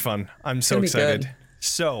fun. I'm so It's gonna be excited. good.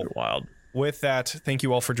 So, Wild. with that, thank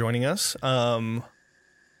you all for joining us.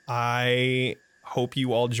 I hope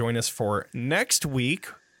you all join us for next week,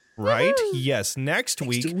 right? Woo! Yes, next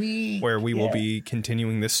week, where we will be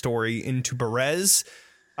continuing this story into Berez.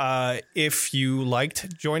 If you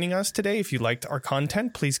liked joining us today, if you liked our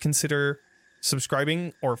content, please consider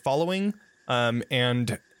subscribing or following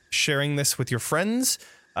and sharing this with your friends.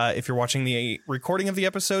 If you're watching the recording of the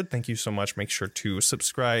episode, thank you so much. Make sure to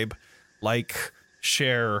subscribe, like,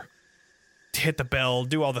 share, hit the bell,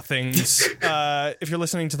 do all the things. If you're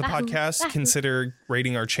listening to the podcast, consider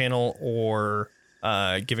rating our channel or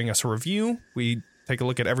giving us a review. We take a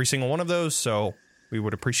look at every single one of those, so we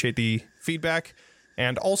would appreciate the feedback.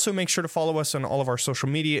 And also make sure to follow us on all of our social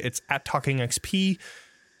media. It's at TalkingXP.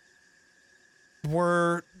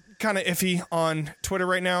 We're kind of iffy on Twitter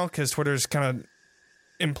right now because Twitter's kind of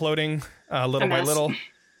imploding little by little.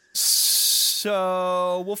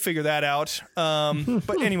 So we'll figure that out.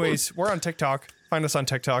 But anyways, we're on TikTok. Find us on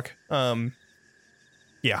TikTok.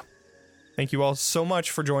 Yeah. Thank you all so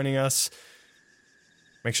much for joining us.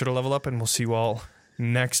 Make sure to level up, and we'll see you all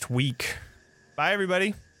next week. Bye,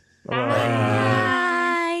 everybody. Bye.